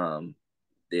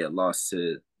 They had lost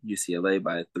to UCLA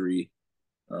by 3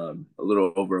 a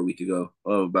little over a week ago.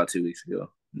 Oh, about 2 weeks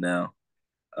ago now.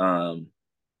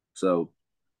 So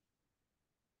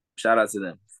shout out to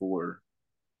them for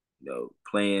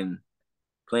playing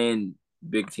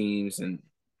big teams and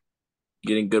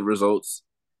getting good results.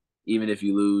 Even if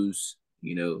you lose,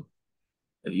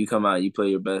 if you come out, you play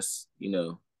your best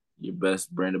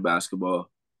brand of basketball,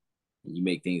 and you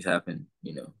make things happen.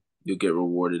 You'll get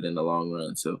rewarded in the long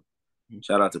run. So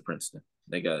shout out to Princeton.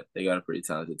 They got a pretty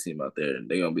talented team out there, and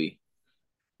they're gonna be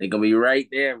right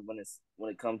there when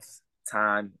it comes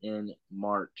time in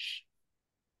March.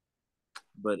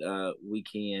 But we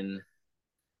can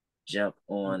jump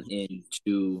on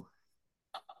into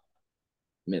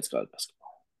men's college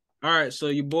basketball. All right, so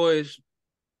you boys,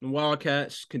 the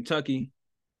Wildcats, Kentucky,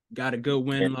 got a good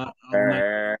win last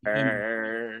night.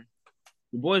 The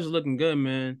boys are looking good,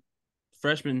 man.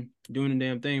 Freshmen doing the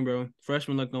damn thing, bro.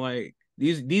 Freshmen looking like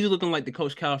these are looking like the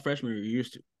Coach Cal freshmen we're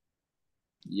used to.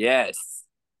 Yes,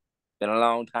 been a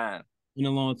long time. In a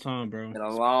long time, bro. Been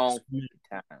a long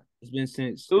time. It's been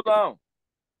since Too long.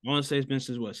 I want to say it's been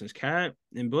since what? Since Cat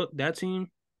and Book, that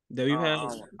team that we've had.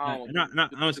 I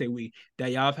don't say we that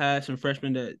y'all have had some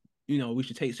freshmen that we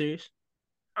should take serious.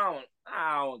 I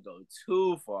don't go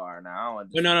too far now.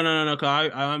 But no.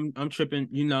 Cause I'm tripping.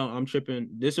 I'm tripping.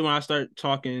 This is when I start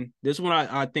talking. This is when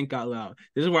I think out loud.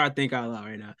 This is where I think out loud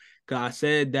right now. Cause I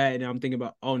said that, and I'm thinking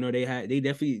about. Oh no, they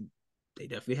definitely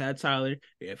had Tyler.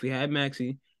 They definitely had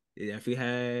Maxie. They definitely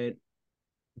had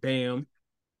Bam,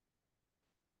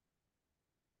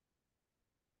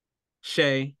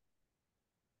 Shay.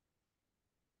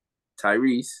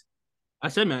 Tyrese. I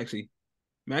said Maxie.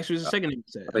 Maxie was the second name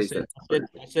I said. I thought you said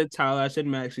I said Tyler. I said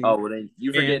Maxie. Oh, well then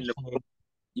you Bam, forgetting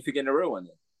the real one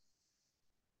then.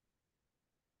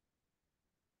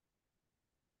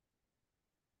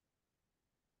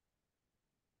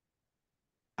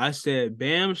 I said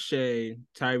Bam, Shay,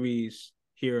 Tyrese,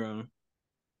 Hero.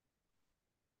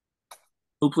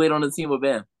 Who played on the team with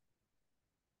Bam?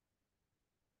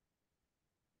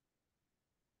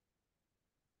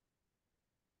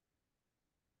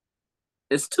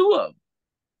 It's 2 of them,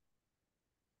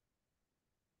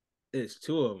 It's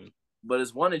two of them. but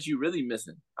it's one that you really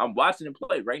missing. I'm watching him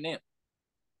play right now.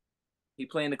 He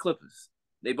playing the Clippers.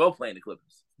 They both playing the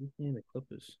Clippers. Who's playing the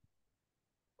Clippers?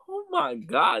 Oh my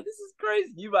God, this is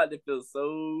crazy. You about to feel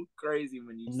so crazy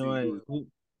when you see who.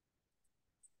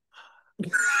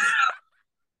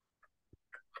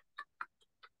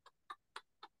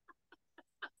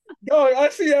 Dog, I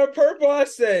see that purple. I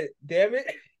said, damn it.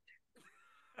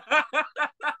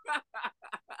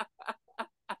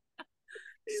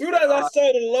 As soon as I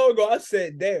saw the logo, I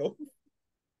said, damn.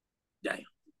 Damn.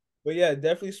 But yeah,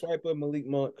 definitely swipe up Malik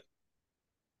Monk.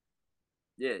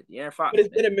 Yeah, De'Aaron Fox. But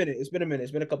it's been a minute. It's been a minute.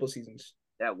 It's been a couple of seasons.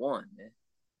 That one, man.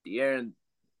 De'Aaron,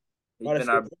 he's Gotta been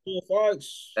say, our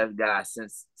Fox. best guy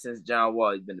since John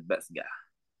Wall. He's been the best guy.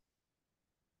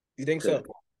 You think so?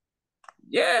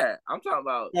 Yeah, I'm talking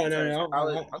about No, in no, terms of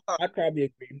college. no. I'm talking, I'd probably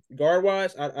agree. Guard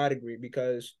wise, I'd agree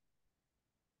because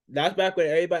that's back when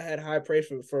everybody had high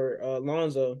praise for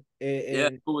Lonzo yeah,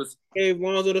 and who was gave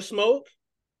Lonzo the smoke.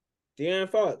 De'Aaron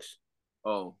Fox.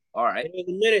 all right. It was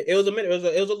a minute. It was a minute.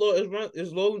 It was a little. It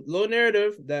was a little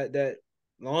narrative that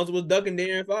Lonzo was ducking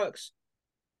De'Aaron Fox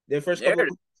their first couple of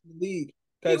Narrative. months in the league He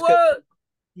because was.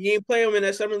 he ain't play him in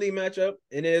that summer league matchup,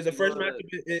 and it was the He first was.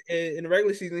 matchup in the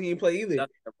regular season he didn't play either. Duck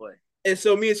that boy. And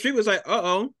so me and Street was like,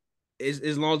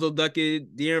 is Lonzo ducking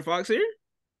De'Aaron Fox here?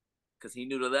 Because he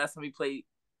knew the last time he played,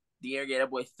 De'Aaron gave that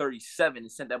boy 37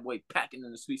 and sent that boy packing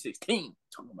in the Sweet 16.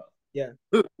 Talking about. Yeah.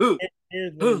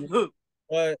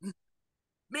 But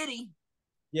Midi.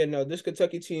 yeah, no, this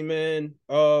Kentucky team, man.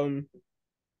 I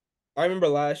remember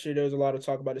last year there was a lot of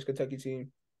talk about this Kentucky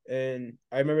team, and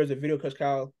I remember there's a video Coach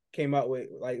Kyle came out with,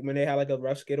 like when they had like a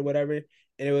rough skit or whatever, and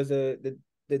it was the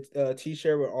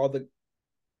T-shirt with all the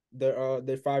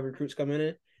 5 recruits coming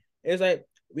in. It was like,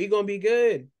 we gonna be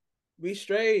good, we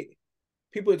straight.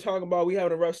 People are talking about we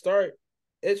having a rough start.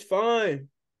 It's fine.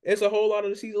 It's a whole lot of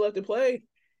the season left to play.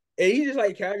 And he just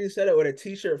like casually said it with a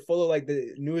T-shirt full of like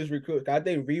the newest recruits. I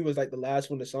think Reed was like the last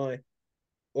one to sign,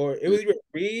 or it was either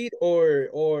Reed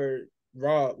or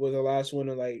Rob was the last one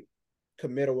to like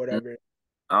commit or whatever.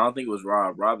 I don't think it was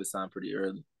Rob. Rob had signed pretty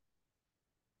early.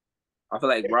 I feel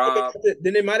like Rob.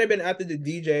 Then it might have been after the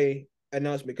DJ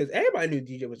announcement because everybody knew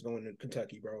DJ was going to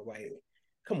Kentucky, bro. Like,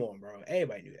 come on, bro.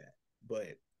 Everybody knew that, but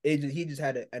he just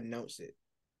had to announce it.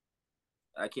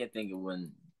 I can't think of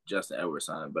when Justin Edwards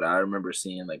signed, but I remember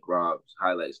seeing like Rob's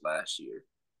highlights last year,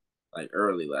 like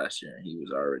early last year, and he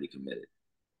was already committed.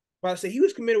 But I say he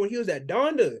was committed when he was at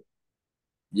Donda.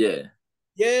 Yeah,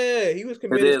 Yeah, he was it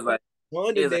committed is like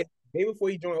Donda it's like day before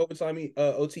he joined overtime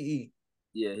OTE.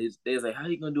 yeah. They was like, how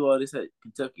you gonna do all this at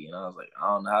Kentucky? And I was like, I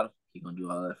don't know how he gonna do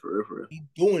all that for real. For real. He's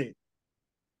doing it.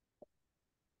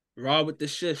 Raw with the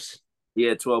shifts. He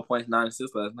had 12 points, 9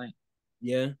 assists last night.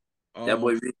 Yeah. That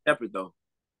boy really Shepard though.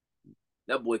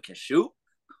 That boy can shoot.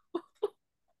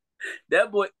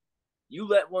 That boy, you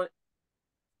let one.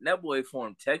 That boy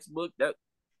form textbook. That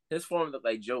his form looked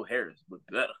like Joe Harris, but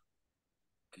better.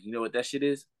 Cause you know what that shit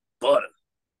is? Butter.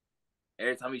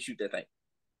 Every time he shoot that thing.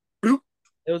 Bloop,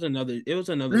 It was another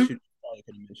bloop, shoot I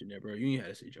could have mentioned that, bro. You ain't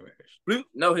had to say Joe Harris. bloop.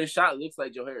 No, his shot looks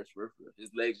like Joe Harris for real. His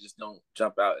legs just don't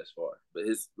jump out as far. But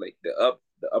his like the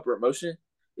upward motion,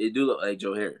 it do look like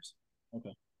Joe Harris.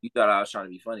 Okay. You thought I was trying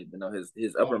to be funny, but no, his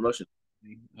upward motion.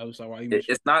 I was like, why you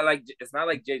It's not like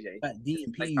JJ. D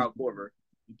and Like P Kyle Korver.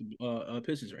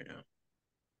 Pistons right now.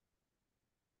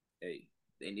 Hey,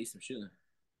 they need some shooting.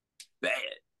 Bad.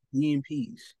 D and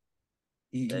P's.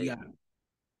 He got it.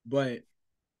 But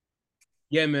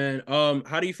yeah, man.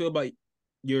 How do you feel about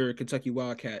your Kentucky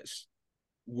Wildcats?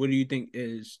 What do you think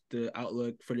is the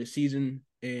outlook for the season?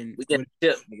 And we get a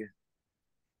chip, nigga.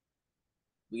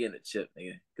 We getting a chip,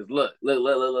 nigga. Cause look.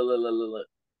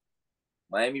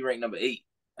 Miami ranked number 8.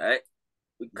 All right,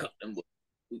 we cooked them.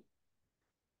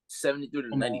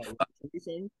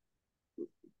 73-95.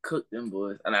 Cooked them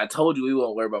boys. And I told you we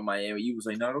won't worry about Miami. You was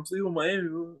like, no, don't sleep on Miami.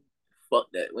 Bro. Fuck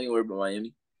that. We ain't worry about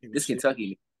Miami. This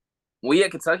Kentucky. When we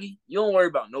at Kentucky, you don't worry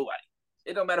about nobody.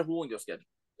 It don't matter who on your schedule.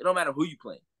 It don't matter who you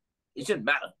playing. It shouldn't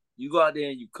matter. You go out there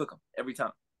and you cook them every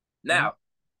time. Now,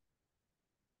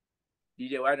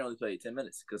 DJ White only played 10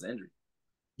 minutes because of injury.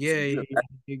 Yeah, so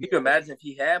you can imagine if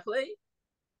he had played,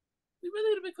 we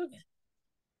really would have been cooking.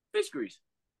 Fish grease.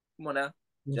 Come on now.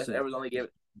 Justin Edwards only gave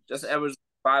it. Justin Edwards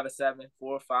 5 of 7,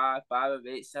 4 of 5, 5 of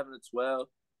 8, 7 of 12.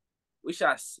 We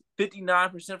shot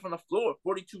 59% from the floor,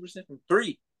 42% from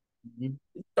 3. What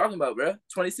you talking about, bro?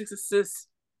 26 assists.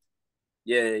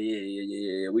 Yeah.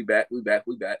 We back.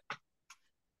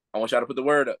 I want y'all to put the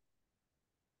word up.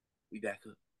 We back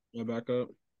up. Yeah, back up.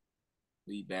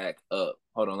 We back up.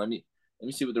 Hold on, let me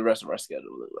see what the rest of our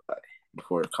schedule look like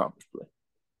before the conference play.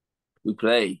 We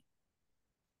play.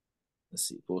 Let's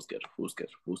see, full schedule.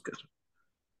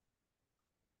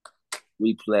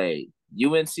 We play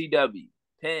UNCW,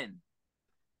 Penn.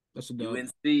 That's a dub.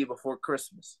 UNC before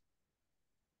Christmas.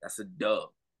 That's a dub.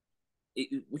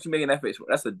 What you making that face for?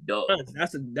 That's a dub.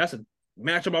 That's a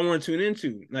matchup I want to tune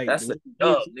into. Like that's a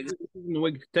dub, nigga. The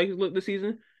way Texas look this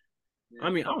season. I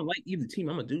mean, I don't like either team.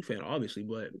 I'm a Duke fan, obviously,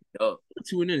 but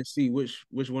tune in and see which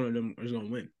one of them is gonna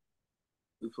win.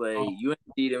 We play UNC,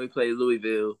 then we play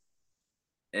Louisville,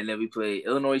 and then we play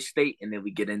Illinois State, and then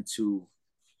we get into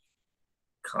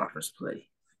conference play.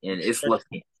 And it's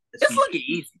looking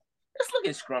easy. It's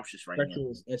looking scrumptious right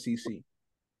now. SEC.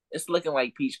 It's looking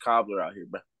like peach cobbler out here,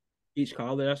 bro. Peach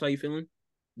cobbler, that's how you feeling?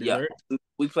 Dessert? Yeah.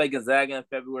 We play Gonzaga in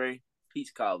February.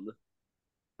 Peach cobbler.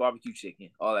 barbecue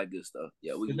chicken, all that good stuff.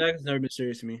 Yeah, we eat. That's never been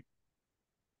serious to me.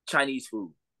 Chinese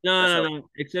food. No, That's no, how no.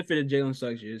 Except for the Jalen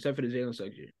Suggs year.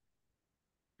 the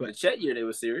But Chet year they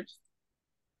were serious.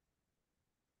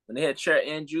 When they had Chet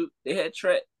and Drew, they had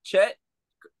Chet.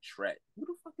 Who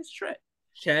the fuck is Chet?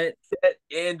 Chet. Chet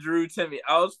and Drew Timmy.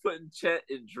 I was putting Chet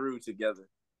and Drew together.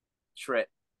 Tret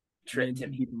Man,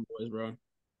 Timmy. beat them boys, bro.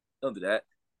 Don't do that.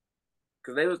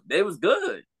 Cause they was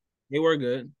good. They were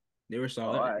good. They were Oh,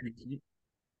 solid. all right.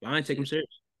 I ain't take them serious.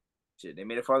 Shit, they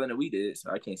made it farther than we did,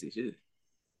 so I can't say shit.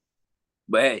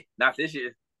 But hey, not this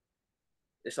year.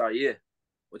 It's our year.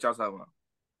 What y'all talking about?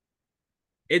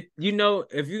 If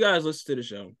you guys listen to the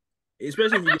show,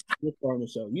 especially if you get this far on the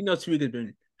show, Tariq has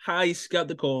been highly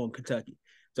skeptical on Kentucky.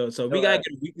 So we gotta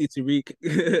get a weekly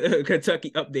Tariq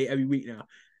Kentucky update every week now.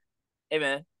 Hey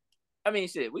man, I mean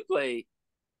shit. We played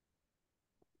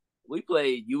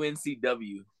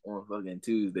UNCW on fucking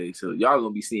Tuesday, so y'all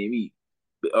gonna be seeing me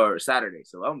or Saturday.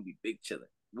 So I'm gonna be big chilling.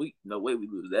 No way we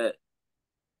lose that.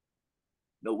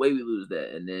 No way we lose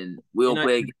that, and then we don't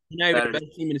play again. You're not even the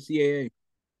best team in the CAA.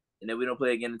 And then we don't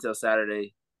play again until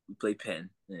Saturday. We play Penn,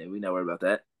 and we not worried about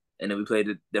that. And then we play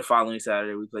the following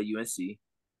Saturday. We play UNC.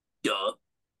 Duh.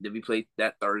 Then we play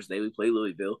that Thursday. We play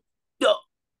Louisville. Duh.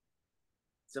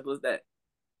 Simple as that.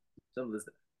 Simple as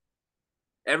that.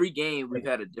 Every game we've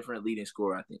had a different leading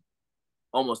scorer. I think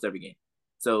almost every game.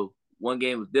 So one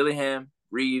game was Dillingham,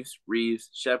 Reeves,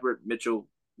 Shepard, Mitchell,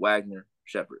 Wagner,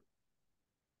 Shepard.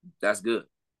 That's good.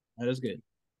 That is good.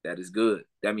 That is good.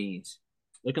 That means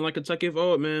looking like Kentucky of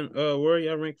old, man. Where are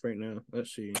y'all ranked right now?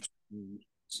 Let's see.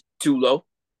 Too low.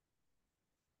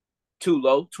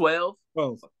 12.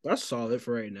 Oh, that's solid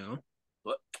for right now.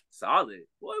 But solid.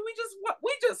 Boy, we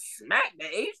just smacked the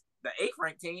eighth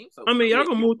ranked team. So I mean, y'all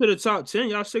gonna move to the top 10.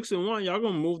 Y'all 6-1. Y'all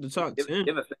gonna move the top 10.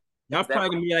 Y'all probably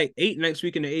gonna be like 8 next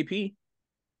week in the AP.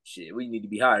 Shit, we need to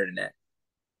be higher than that.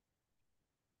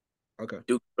 Okay.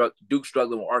 Duke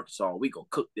struggling with Arkansas. We gonna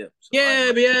cook them. So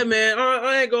yeah, man.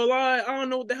 I ain't gonna lie. I don't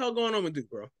know what the hell going on with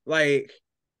Duke, bro. Like,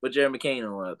 but Jeremy McCain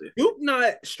on out there. Duke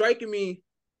not striking me.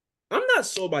 I'm not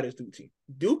sold by this Duke team.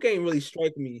 Duke ain't really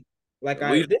striking me like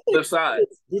we flip sides.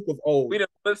 Duke of old. We the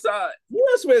flip side. You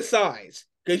know switch sides.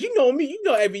 Cause you know me,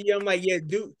 every year I'm like, yeah,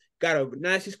 Duke got a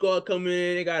nasty squad coming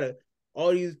in. They got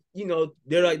all these,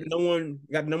 they're like no one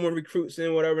recruits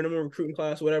in whatever, no one recruiting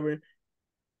class, whatever.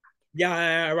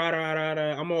 Yeah, right.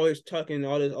 I'm always talking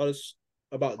all this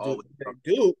about Duke.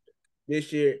 Duke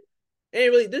this year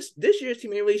ain't really this year's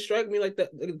team ain't really struck me like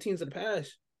the teams of the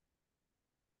past.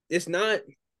 It's not.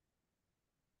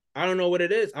 I don't know what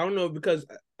it is. I don't know because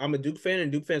I'm a Duke fan and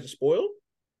Duke fans are spoiled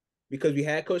because we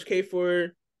had Coach K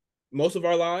for most of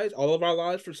our lives, all of our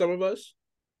lives for some of us.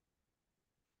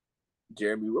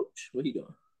 Jeremy Roach, what he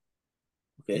doing?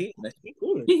 Okay, he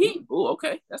cool. Oh,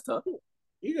 okay, that's tough.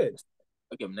 He good.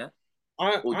 I'll give him that.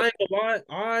 I ain't gonna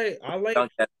lie.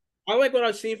 I like what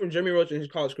I've seen from Jeremy Roach in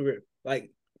his college career.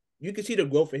 Like you can see the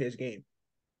growth in his game.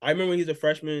 I remember when he was a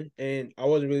freshman and I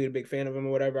wasn't really a big fan of him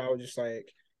or whatever. I was just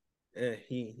like,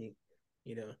 he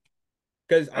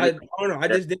because I don't know. I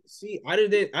just didn't see. I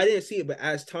didn't see it. But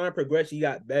as time progressed, he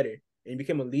got better and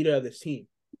became a leader of this team.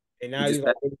 And now he's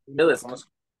like,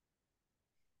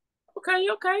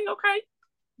 okay.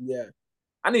 Yeah,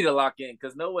 I need to lock in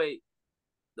because no way.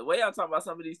 The way I'm talking about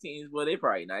some of these teams, well, they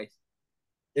probably nice.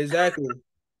 Exactly.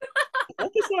 I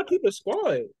just want to keep a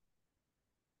squad.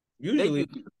 Usually,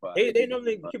 they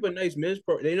normally keep a nice men's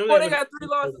pro. They know they got 3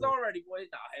 losses already, boy.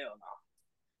 Nah, hell no.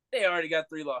 They already got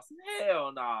 3 losses.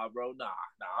 Hell nah, bro. Nah,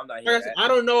 I'm not here. I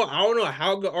don't know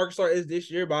how good Arkansas is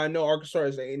this year, but I know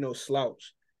Arkansas ain't no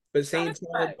slouch. But at the same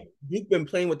time, Duke been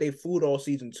playing with their food all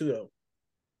season too, though.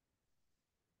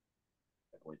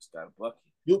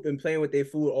 Duke been playing with their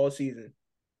food all season.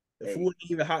 The food ain't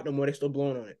even hot no more. They still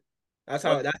blowing on it. That's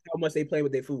how much they play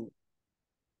with their food.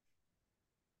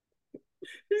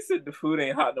 He said the food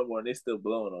ain't hot no more. And they still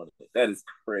blowing on it. That is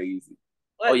crazy.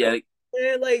 Like,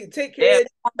 man, take care of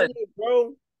it,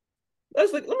 bro.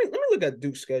 Let me look at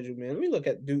Duke's schedule, man. Let me look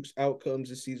at Duke's outcomes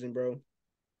this season, bro.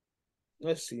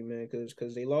 Let's see, man,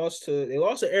 because they lost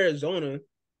to Arizona.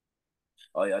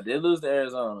 Oh yeah, they lose to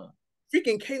Arizona.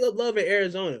 Freaking Caleb Love in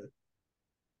Arizona.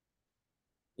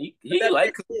 He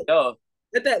like cooking up.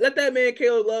 Let that man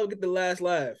Caleb Love get the last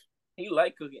laugh. He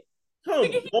like cooking. Come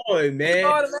on, man. He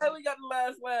automatically got the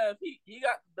last laugh. He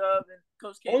got the dub and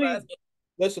Coach K last game.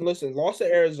 Listen. Lost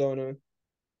to Arizona.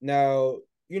 Now,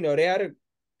 they had a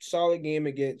solid game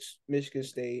against Michigan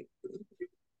State.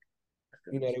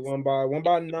 They won by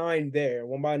 9 there.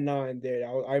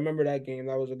 I remember that game.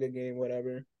 That was a good game,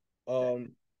 whatever.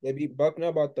 They beat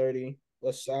Bucknell by 30.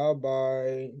 LaSalle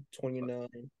by 29.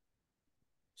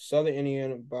 Southern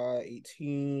Indiana by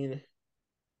 18.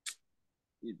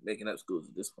 You're making up schools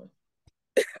at this point.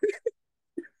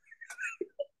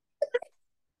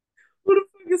 Who the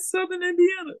fuck is Southern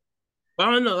Indiana? I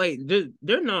don't know, like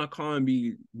they're not calling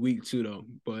me week 2 though,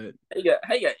 but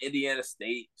How you got Indiana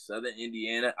State, Southern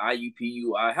Indiana,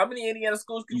 IUPUI. How many Indiana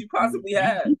schools could you possibly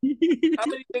have? How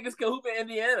many niggas can hoop in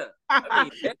Indiana? I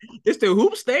mean, it's the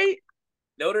hoop state.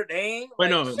 Notre Dame.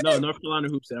 Wait, Like, no, North Carolina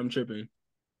hoop state. I'm tripping.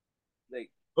 like,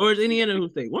 Or is Indiana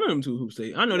hoop state? One of them two hoop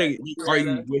state. I know they Indiana,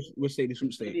 argue which state is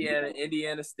hoop state.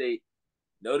 Indiana State,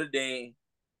 Notre Dame,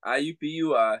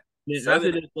 IUPUI. Then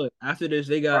Southern. after this,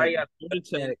 they got Georgia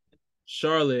Tech,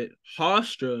 Charlotte,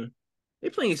 Hofstra. They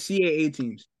playing CAA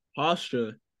teams.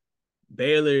 Hofstra,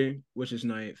 Baylor, which is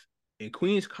ninth, and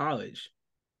Queens College.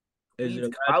 Queens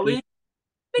College?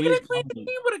 Nigga, they playing a team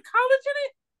with a college in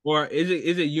it? Or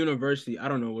is it university? I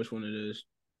don't know which one it is.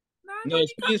 No,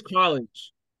 it's Queens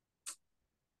College.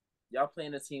 Y'all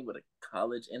playing a team with a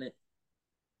college in it?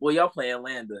 Well, y'all playing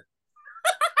Lambda.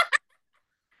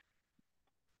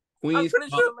 I'm pretty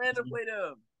sure Lambda played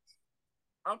them.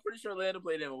 I'm pretty sure Lambda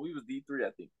played them when we was D3,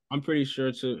 I think. I'm pretty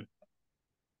sure too.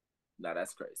 Nah,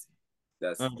 that's crazy.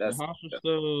 That's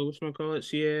still what's gonna call it?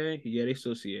 CAA? Yeah, they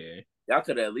still CAA. Y'all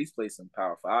could at least play some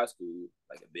Power 5 school,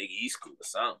 like a Big East school or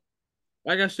something.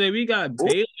 Like I said, we got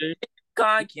Baylor.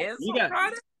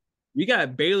 We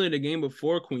got Baylor the game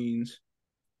before Queens.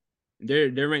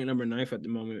 They're ranked number 9th at the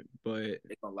moment, but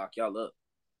they gonna lock y'all up.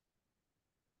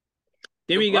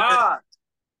 Then we got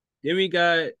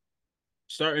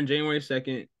starting January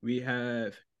 2nd. We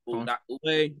have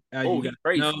play. As you guys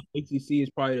know, ACC is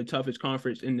probably the toughest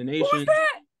conference in the nation.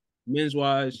 Men's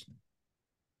wise.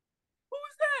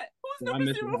 Who's that? Who's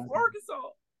number 0 for Arkansas?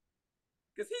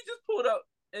 Because he just pulled up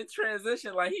in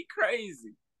transition like he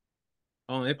crazy.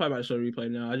 Oh, they probably about to show the replay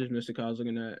now. I just missed it because I was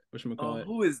looking at whatchamacallit.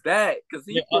 Who is that? Because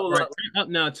he pulled up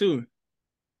now too.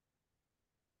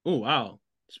 Oh wow,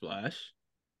 splash!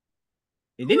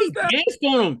 And then he danced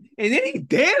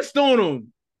on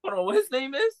him. Hold on, what his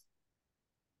name is?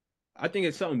 I think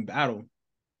it's something Battle.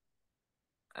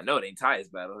 I know it ain't Tyus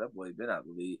Battle. That boy been out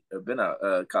the league or been out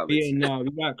college. Yeah, no,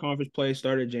 we got conference play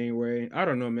started January. I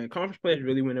don't know, man. Conference play is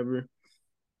really whenever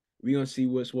we gonna see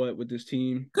what's what with this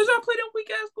team. Cause y'all play them weak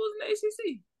ass schools in the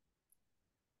ACC.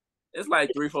 It's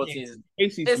like 3-4 teams.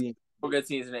 ACC. It's 4 good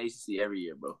teams in the ACC every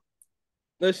year, bro.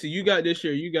 Let's see. You got this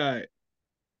year. You got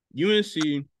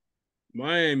UNC,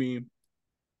 Miami.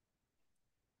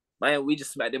 We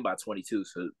just smacked them by 22.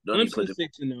 So don't even put them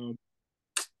 6-0.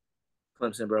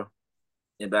 Clemson, bro.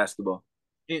 In basketball.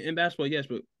 In basketball, yes,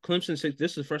 but Clemson 6.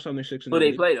 This is the first time they're 6-0. Who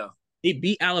they play though? They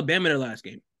beat Alabama their last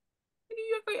game.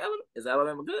 Is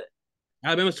Alabama good?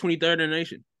 Alabama's 23rd in the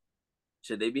nation.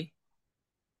 Should they be?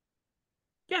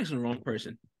 You're asking the wrong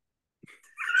person.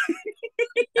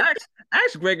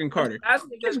 ask Greg and Carter. Ask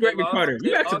Greg and Carter.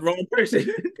 You asked the wrong person.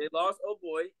 They lost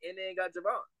boy, and they ain't got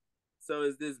Javon. So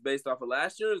is this based off of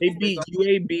last year? They beat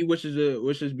UAB, which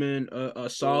has been a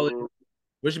solid,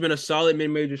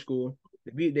 mid-major school.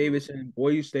 They beat Davidson,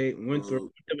 Boise State,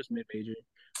 Winthrop. That was mid-major.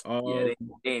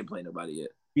 They ain't playing nobody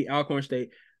yet. Beat Alcorn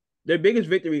State. Their biggest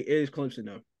victory is Clemson,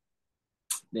 though.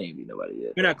 They ain't beat nobody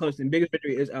yet. They're not Clemson. Biggest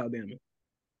victory is Alabama.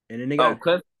 And then they got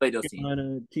Clemson played those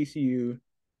Carolina, TCU,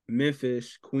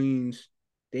 Memphis, Queens.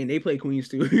 They play Queens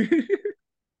too.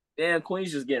 Damn,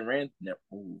 Queens just getting ran. No.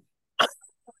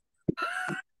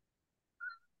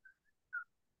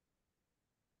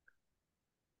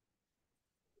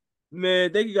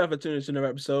 Man, thank you guys for tuning into another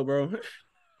episode, bro.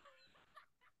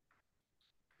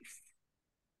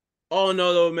 Oh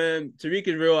no, though, man. Tariq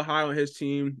is real high on his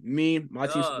team. My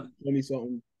team told me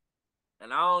something.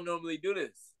 And I don't normally do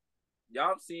this.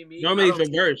 Y'all seen me. Normally it's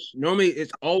reverse. Normally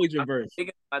it's always reverse. I'm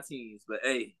my teams, but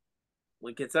hey,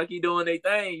 when Kentucky doing their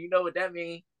thing, you know what that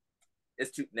means.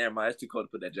 Never mind. It's too cold to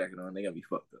put that jacket on. They gonna be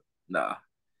fucked up. Nah.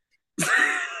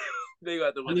 They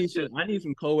got to I need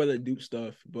some cold weather Duke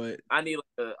stuff, but I need a.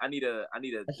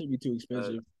 That should be too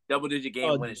expensive. Double-digit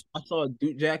game winning. I saw a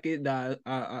Duke jacket that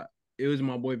it was in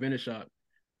my boy Vintage shop.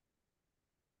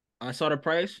 I saw the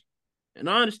price, and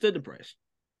I understood the price,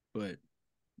 but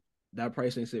that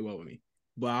price didn't sit well with me.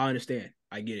 But I understand.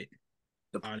 I get it.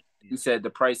 You said the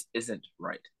price isn't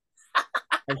right.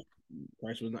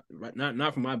 Price was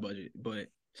not for my budget, but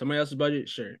somebody else's budget,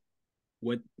 sure.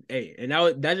 And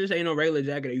that just ain't no regular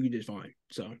jacket that you can just find.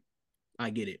 So I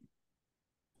get it.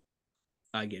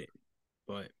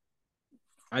 But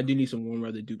I do need some warm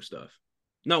weather Duke stuff.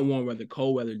 Not warm weather,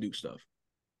 cold weather Duke stuff.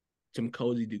 Some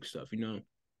cozy Duke stuff, you know.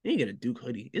 You ain't get a Duke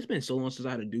hoodie. It's been so long since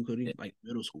I had a Duke hoodie, like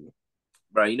middle school.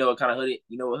 Bro, you know what kind of hoodie?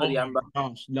 You know what hoodie I'm about?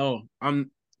 Gosh, no.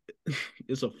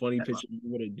 It's a funny picture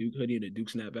with a Duke hoodie and a Duke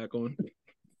snapback on.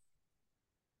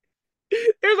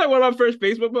 It was like one of my first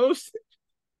Facebook posts.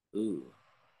 Ooh.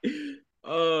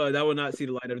 That will not see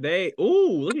the light of day.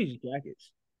 Ooh, look at these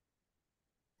jackets.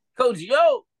 Coach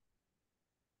Yo.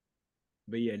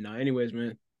 But yeah, no. Anyways,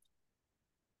 man,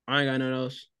 I ain't got nothing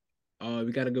else.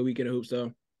 We got a good weekend of hoops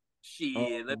though. Shit,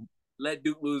 Um, let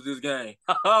Duke lose this game.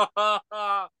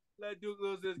 Let Duke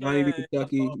lose this Miami v. game.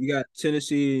 Kentucky. You got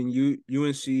Tennessee and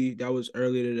UNC. That was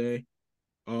earlier today.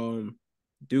 Um,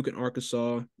 Duke and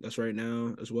Arkansas. That's right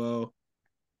now as well.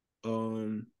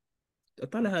 I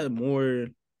thought I had more.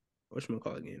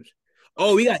 Whatchamacallit games?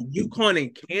 Oh, we got UConn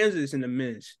and Kansas in the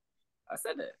men's. I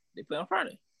said that they play on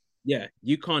Friday. Yeah,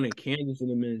 UConn and Kansas in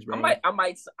the men's, bro. I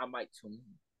might tune in.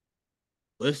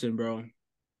 Listen, bro.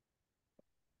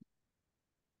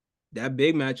 That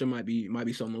big matchup might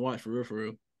be something to watch for real, for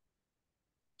real.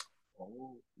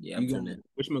 Oh, yeah, I'm tuning in.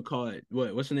 Whatchamacallit?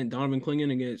 What's the name? Donovan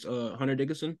Clingan against Hunter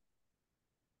Dickinson?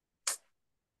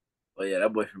 Oh yeah,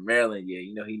 that boy from Maryland. Yeah,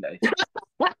 you know he nice.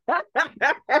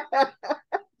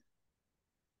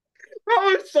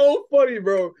 That was so funny,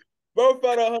 bro. Bro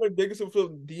found out Hunter Dickinson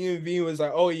from DMV and was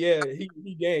like, "Oh yeah, he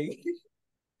gang.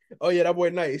 Oh yeah, that boy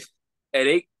nice."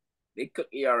 Hey, they cook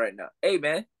ER right now. Hey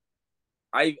man,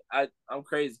 I'm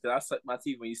crazy because I sucked my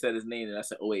teeth when you said his name and I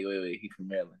said, oh wait, he's from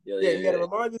Maryland. Yeah, you gotta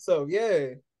remind yourself.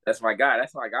 Yeah, That's my guy.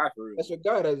 That's my guy for real. that's your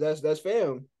guy. That's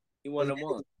fam. He one of them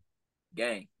ones.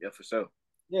 Gang, yeah, for sure.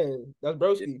 Yeah, that's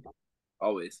broski. Yeah,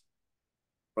 always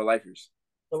for lifers.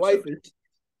 For life. Sure.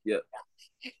 Yep.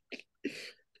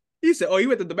 He said, "Oh, you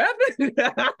went to the bathroom."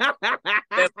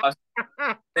 Sandbox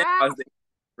days.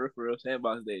 For real,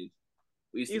 sandbox days.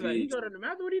 We used He's to like, be. he go to the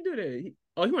bathroom. What do you do there? He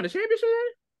won a championship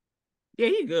there?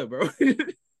 Yeah, he good, bro.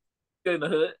 Good in the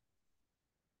hood.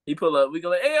 He pull up. We go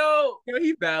like, hey yo,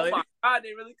 he valid. Oh my god,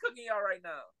 they really cooking y'all right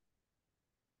now.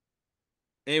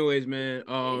 Anyways, man,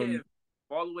 all the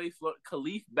way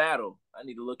Khalif Battle. I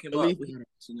need to look him Khalif up.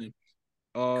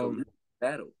 Khalif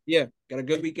Battle. Yeah, got a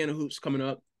good weekend of hoops coming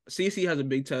up. CC has a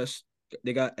big test.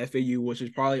 They got FAU, which is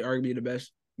probably arguably the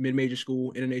best mid-major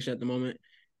school in the nation at the moment.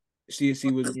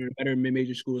 CSC was one of the better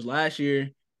mid-major schools last year.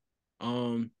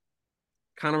 Kind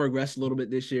of regressed a little bit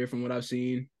this year from what I've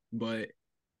seen, but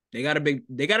they got a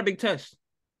big test.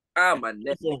 Ah, my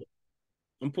neck.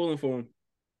 I'm pulling for them.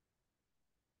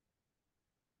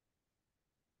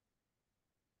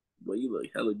 Boy, you look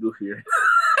hella goofier.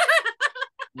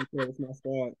 It's my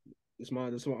squad. It's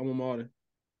my alma mater.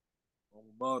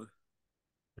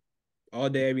 All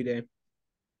day, every day.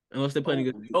 Unless they're playing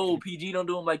good. Oh, PG don't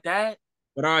do them like that.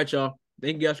 But all right, y'all.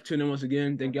 Thank you guys for tuning in once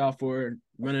again. Thank y'all for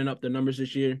running up the numbers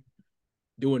this year.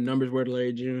 Doing numbers word of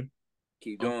Larry June.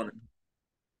 Keep doing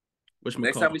it.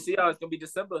 Next time we see y'all, it's gonna be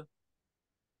December.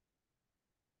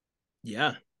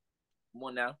 Yeah. Come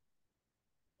on now.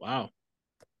 Wow.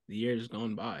 The year has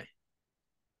gone by.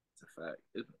 It's a fact.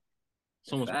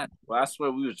 It's almost fact. Well, I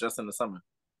swear we was just in the summer.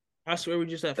 I swear we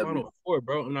just at Final Four,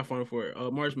 bro. I'm not Final Four.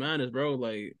 March Madness, bro.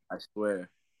 Like I swear.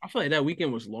 I feel like that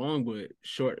weekend was long but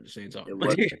short at the same time. It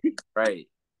was right.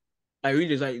 Like we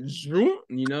just like zoom,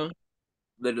 you know.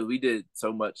 Literally, we did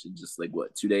so much in just like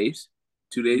what 2 days,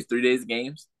 3 days of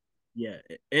games. Yeah,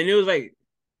 and it was like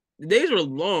the days were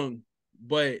long,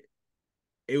 but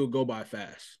it would go by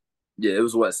fast. Yeah, it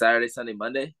was what Saturday, Sunday,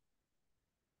 Monday,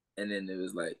 and then it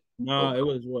was like it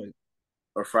was what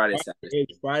or Friday, Saturday. It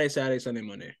was Friday, Saturday, Sunday,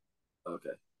 Monday. Okay,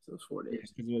 so it was 4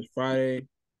 days. Yeah, it was Friday. It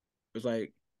was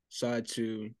like side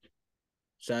 2.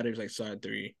 Saturday was like side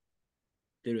 3.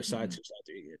 Then it was side 2, side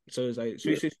 3 again. So it was like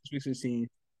Sweet 16,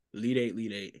 lead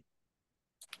 8.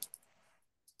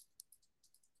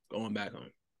 Going back on.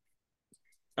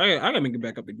 I gotta make it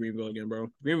back up to Greenville again,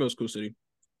 bro. Greenville's a cool city.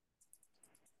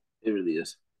 It really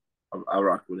is. I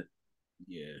rock with it.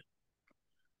 Yeah.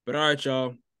 But all right,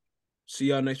 y'all. See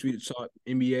y'all next week to talk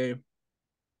NBA.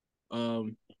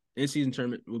 In-season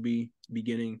tournament will be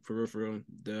beginning for real.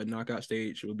 The knockout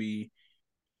stage will be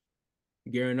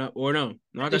gearing up. Or no.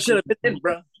 Magic should have been in,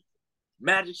 bro.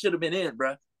 Magic should have been in,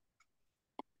 bro.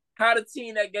 How the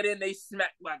team that get in, they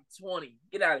smack like 20.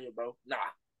 Get out of here, bro. Nah.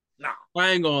 I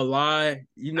ain't gonna lie.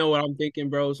 You know what I'm thinking,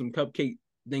 bro? Some cupcake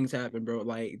things happen, bro.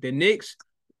 Like the Knicks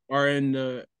are in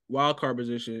the wild card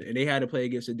position and they had to play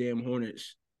against the damn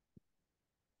Hornets.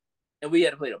 And we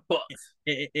had to play the Bucks.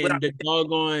 And the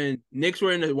doggone Knicks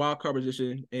were in the wild card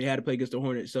position and they had to play against the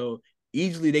Hornets. So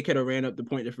easily they could have ran up the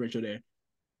point differential there.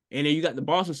 And then you got the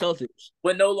Boston Celtics.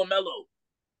 With no LaMelo.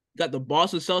 You got the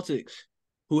Boston Celtics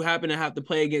who happen to have to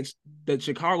play against the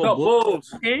Chicago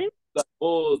Bulls. The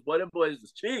Bulls. Boy, them boys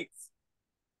was cheeks.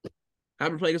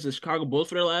 Happen to play against the Chicago Bulls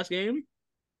for their last game.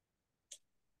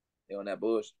 They on that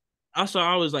bullshit. I saw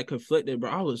I was like conflicted, bro.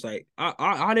 I was like,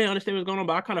 I didn't understand what's going on,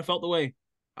 but I kind of felt the way.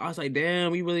 I was like,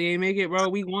 damn, we really ain't make it, bro.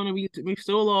 We won, and we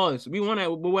still lost. We won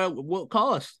at what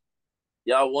cost?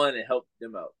 Y'all won and helped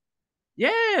them out.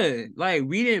 Yeah, like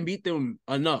we didn't beat them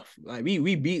enough. Like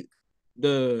we beat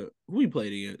who we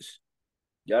played against.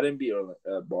 Y'all didn't beat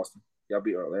Boston. Y'all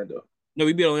beat Orlando. No,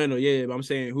 we beat Orlando. Yeah, but I'm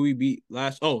saying who we beat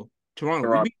last. Oh, Toronto.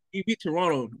 Toronto. We beat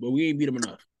Toronto, but we ain't beat them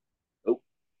enough. Nope.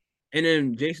 And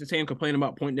then Jason Tatum complaining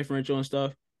about point differential and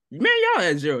stuff. Man, y'all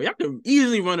at 0. Y'all could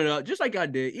easily run it up, just like I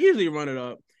did. Easily run it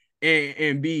up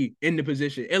and be in the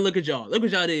position. And look at y'all. Look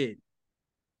what y'all did.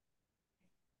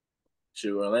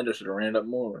 Shoot, Orlando should have ran up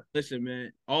more. Listen,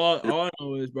 man. All I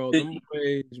know is, bro, them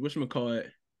boys, whatchamacallit.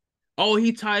 Oh,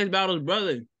 he ties Battle's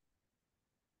brother.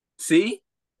 See?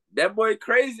 That boy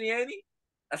crazy, ain't he?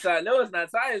 I said, I know it's not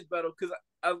Tyus Battle because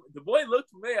the boy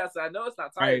looked familiar. I said, I know it's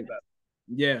not Tyus Right. Battle.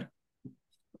 Yeah.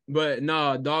 But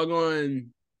nah,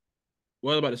 doggone.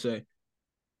 What was I about to say?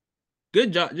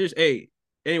 Good job.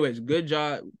 Anyways, good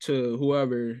job to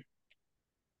whoever.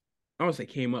 I don't say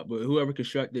came up, but whoever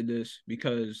constructed this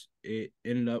because it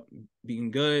ended up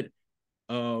being good.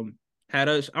 Had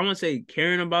us, I want to say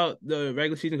caring about the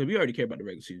regular season because we already care about the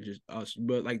regular season, just us,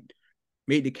 but like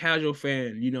made the casual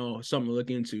fan, something to look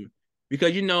into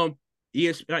because not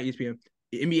ESPN,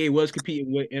 the NBA was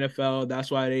competing with NFL.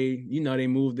 That's why they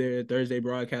moved their Thursday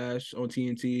broadcast on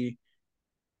TNT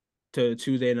to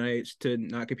Tuesday nights to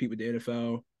not compete with the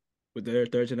NFL with their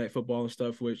Thursday night football and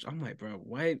stuff, which I'm like, bro,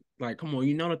 what? Like, come on,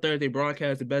 the Thursday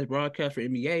broadcast, the best broadcast for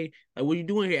NBA. Like, what are you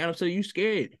doing here, Adam? So you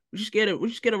scared? What you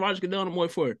scared of Roger Goodell no more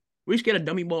for? What you scared of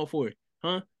dummy ball for?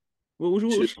 Huh? What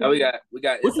We got what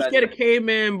you inside scared of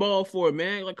caveman ball for,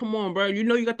 man? Like, come on, bro.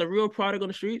 You got the real product on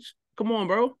the streets. Come on,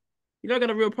 bro. I got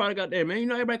a real product out there,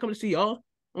 man. Everybody come to see y'all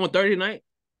on Thursday night.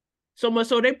 So much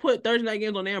so they put Thursday night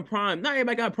games on their Prime. Not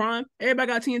everybody got Prime. Everybody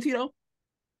got TNT though.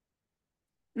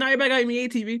 Not everybody got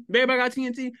NBA TV. Everybody got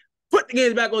TNT. Put the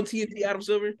games back on TNT, Adam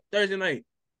Silver, Thursday night.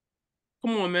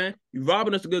 Come on, man. You're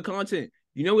robbing us of good content.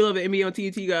 We love the NBA on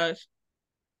TNT, guys.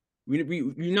 We we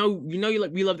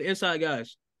love the inside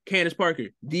guys. Candace Parker,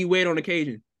 D Wade on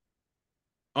occasion.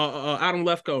 Adam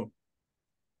Lefko.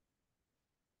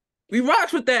 We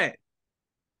rocks with that.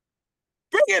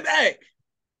 Bring it back.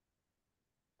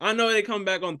 I know they come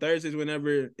back on Thursdays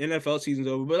whenever NFL season's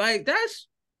over, but like that's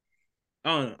I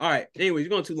don't know. All right. Anyways, you're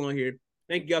going too long here.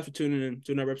 Thank you guys for tuning in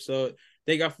to another episode.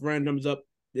 Thank you guys for running numbers up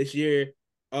this year.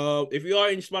 If you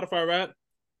are in Spotify rap,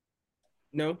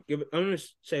 I'm gonna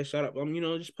say shout out.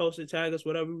 Just post it, tag us,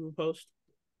 whatever we will post.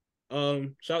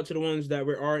 Shout out to the ones that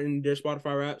are in their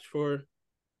Spotify raps for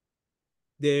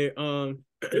their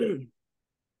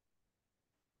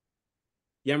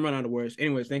yeah, I'm running out of words.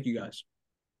 Anyways, thank you guys.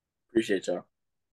 Appreciate y'all.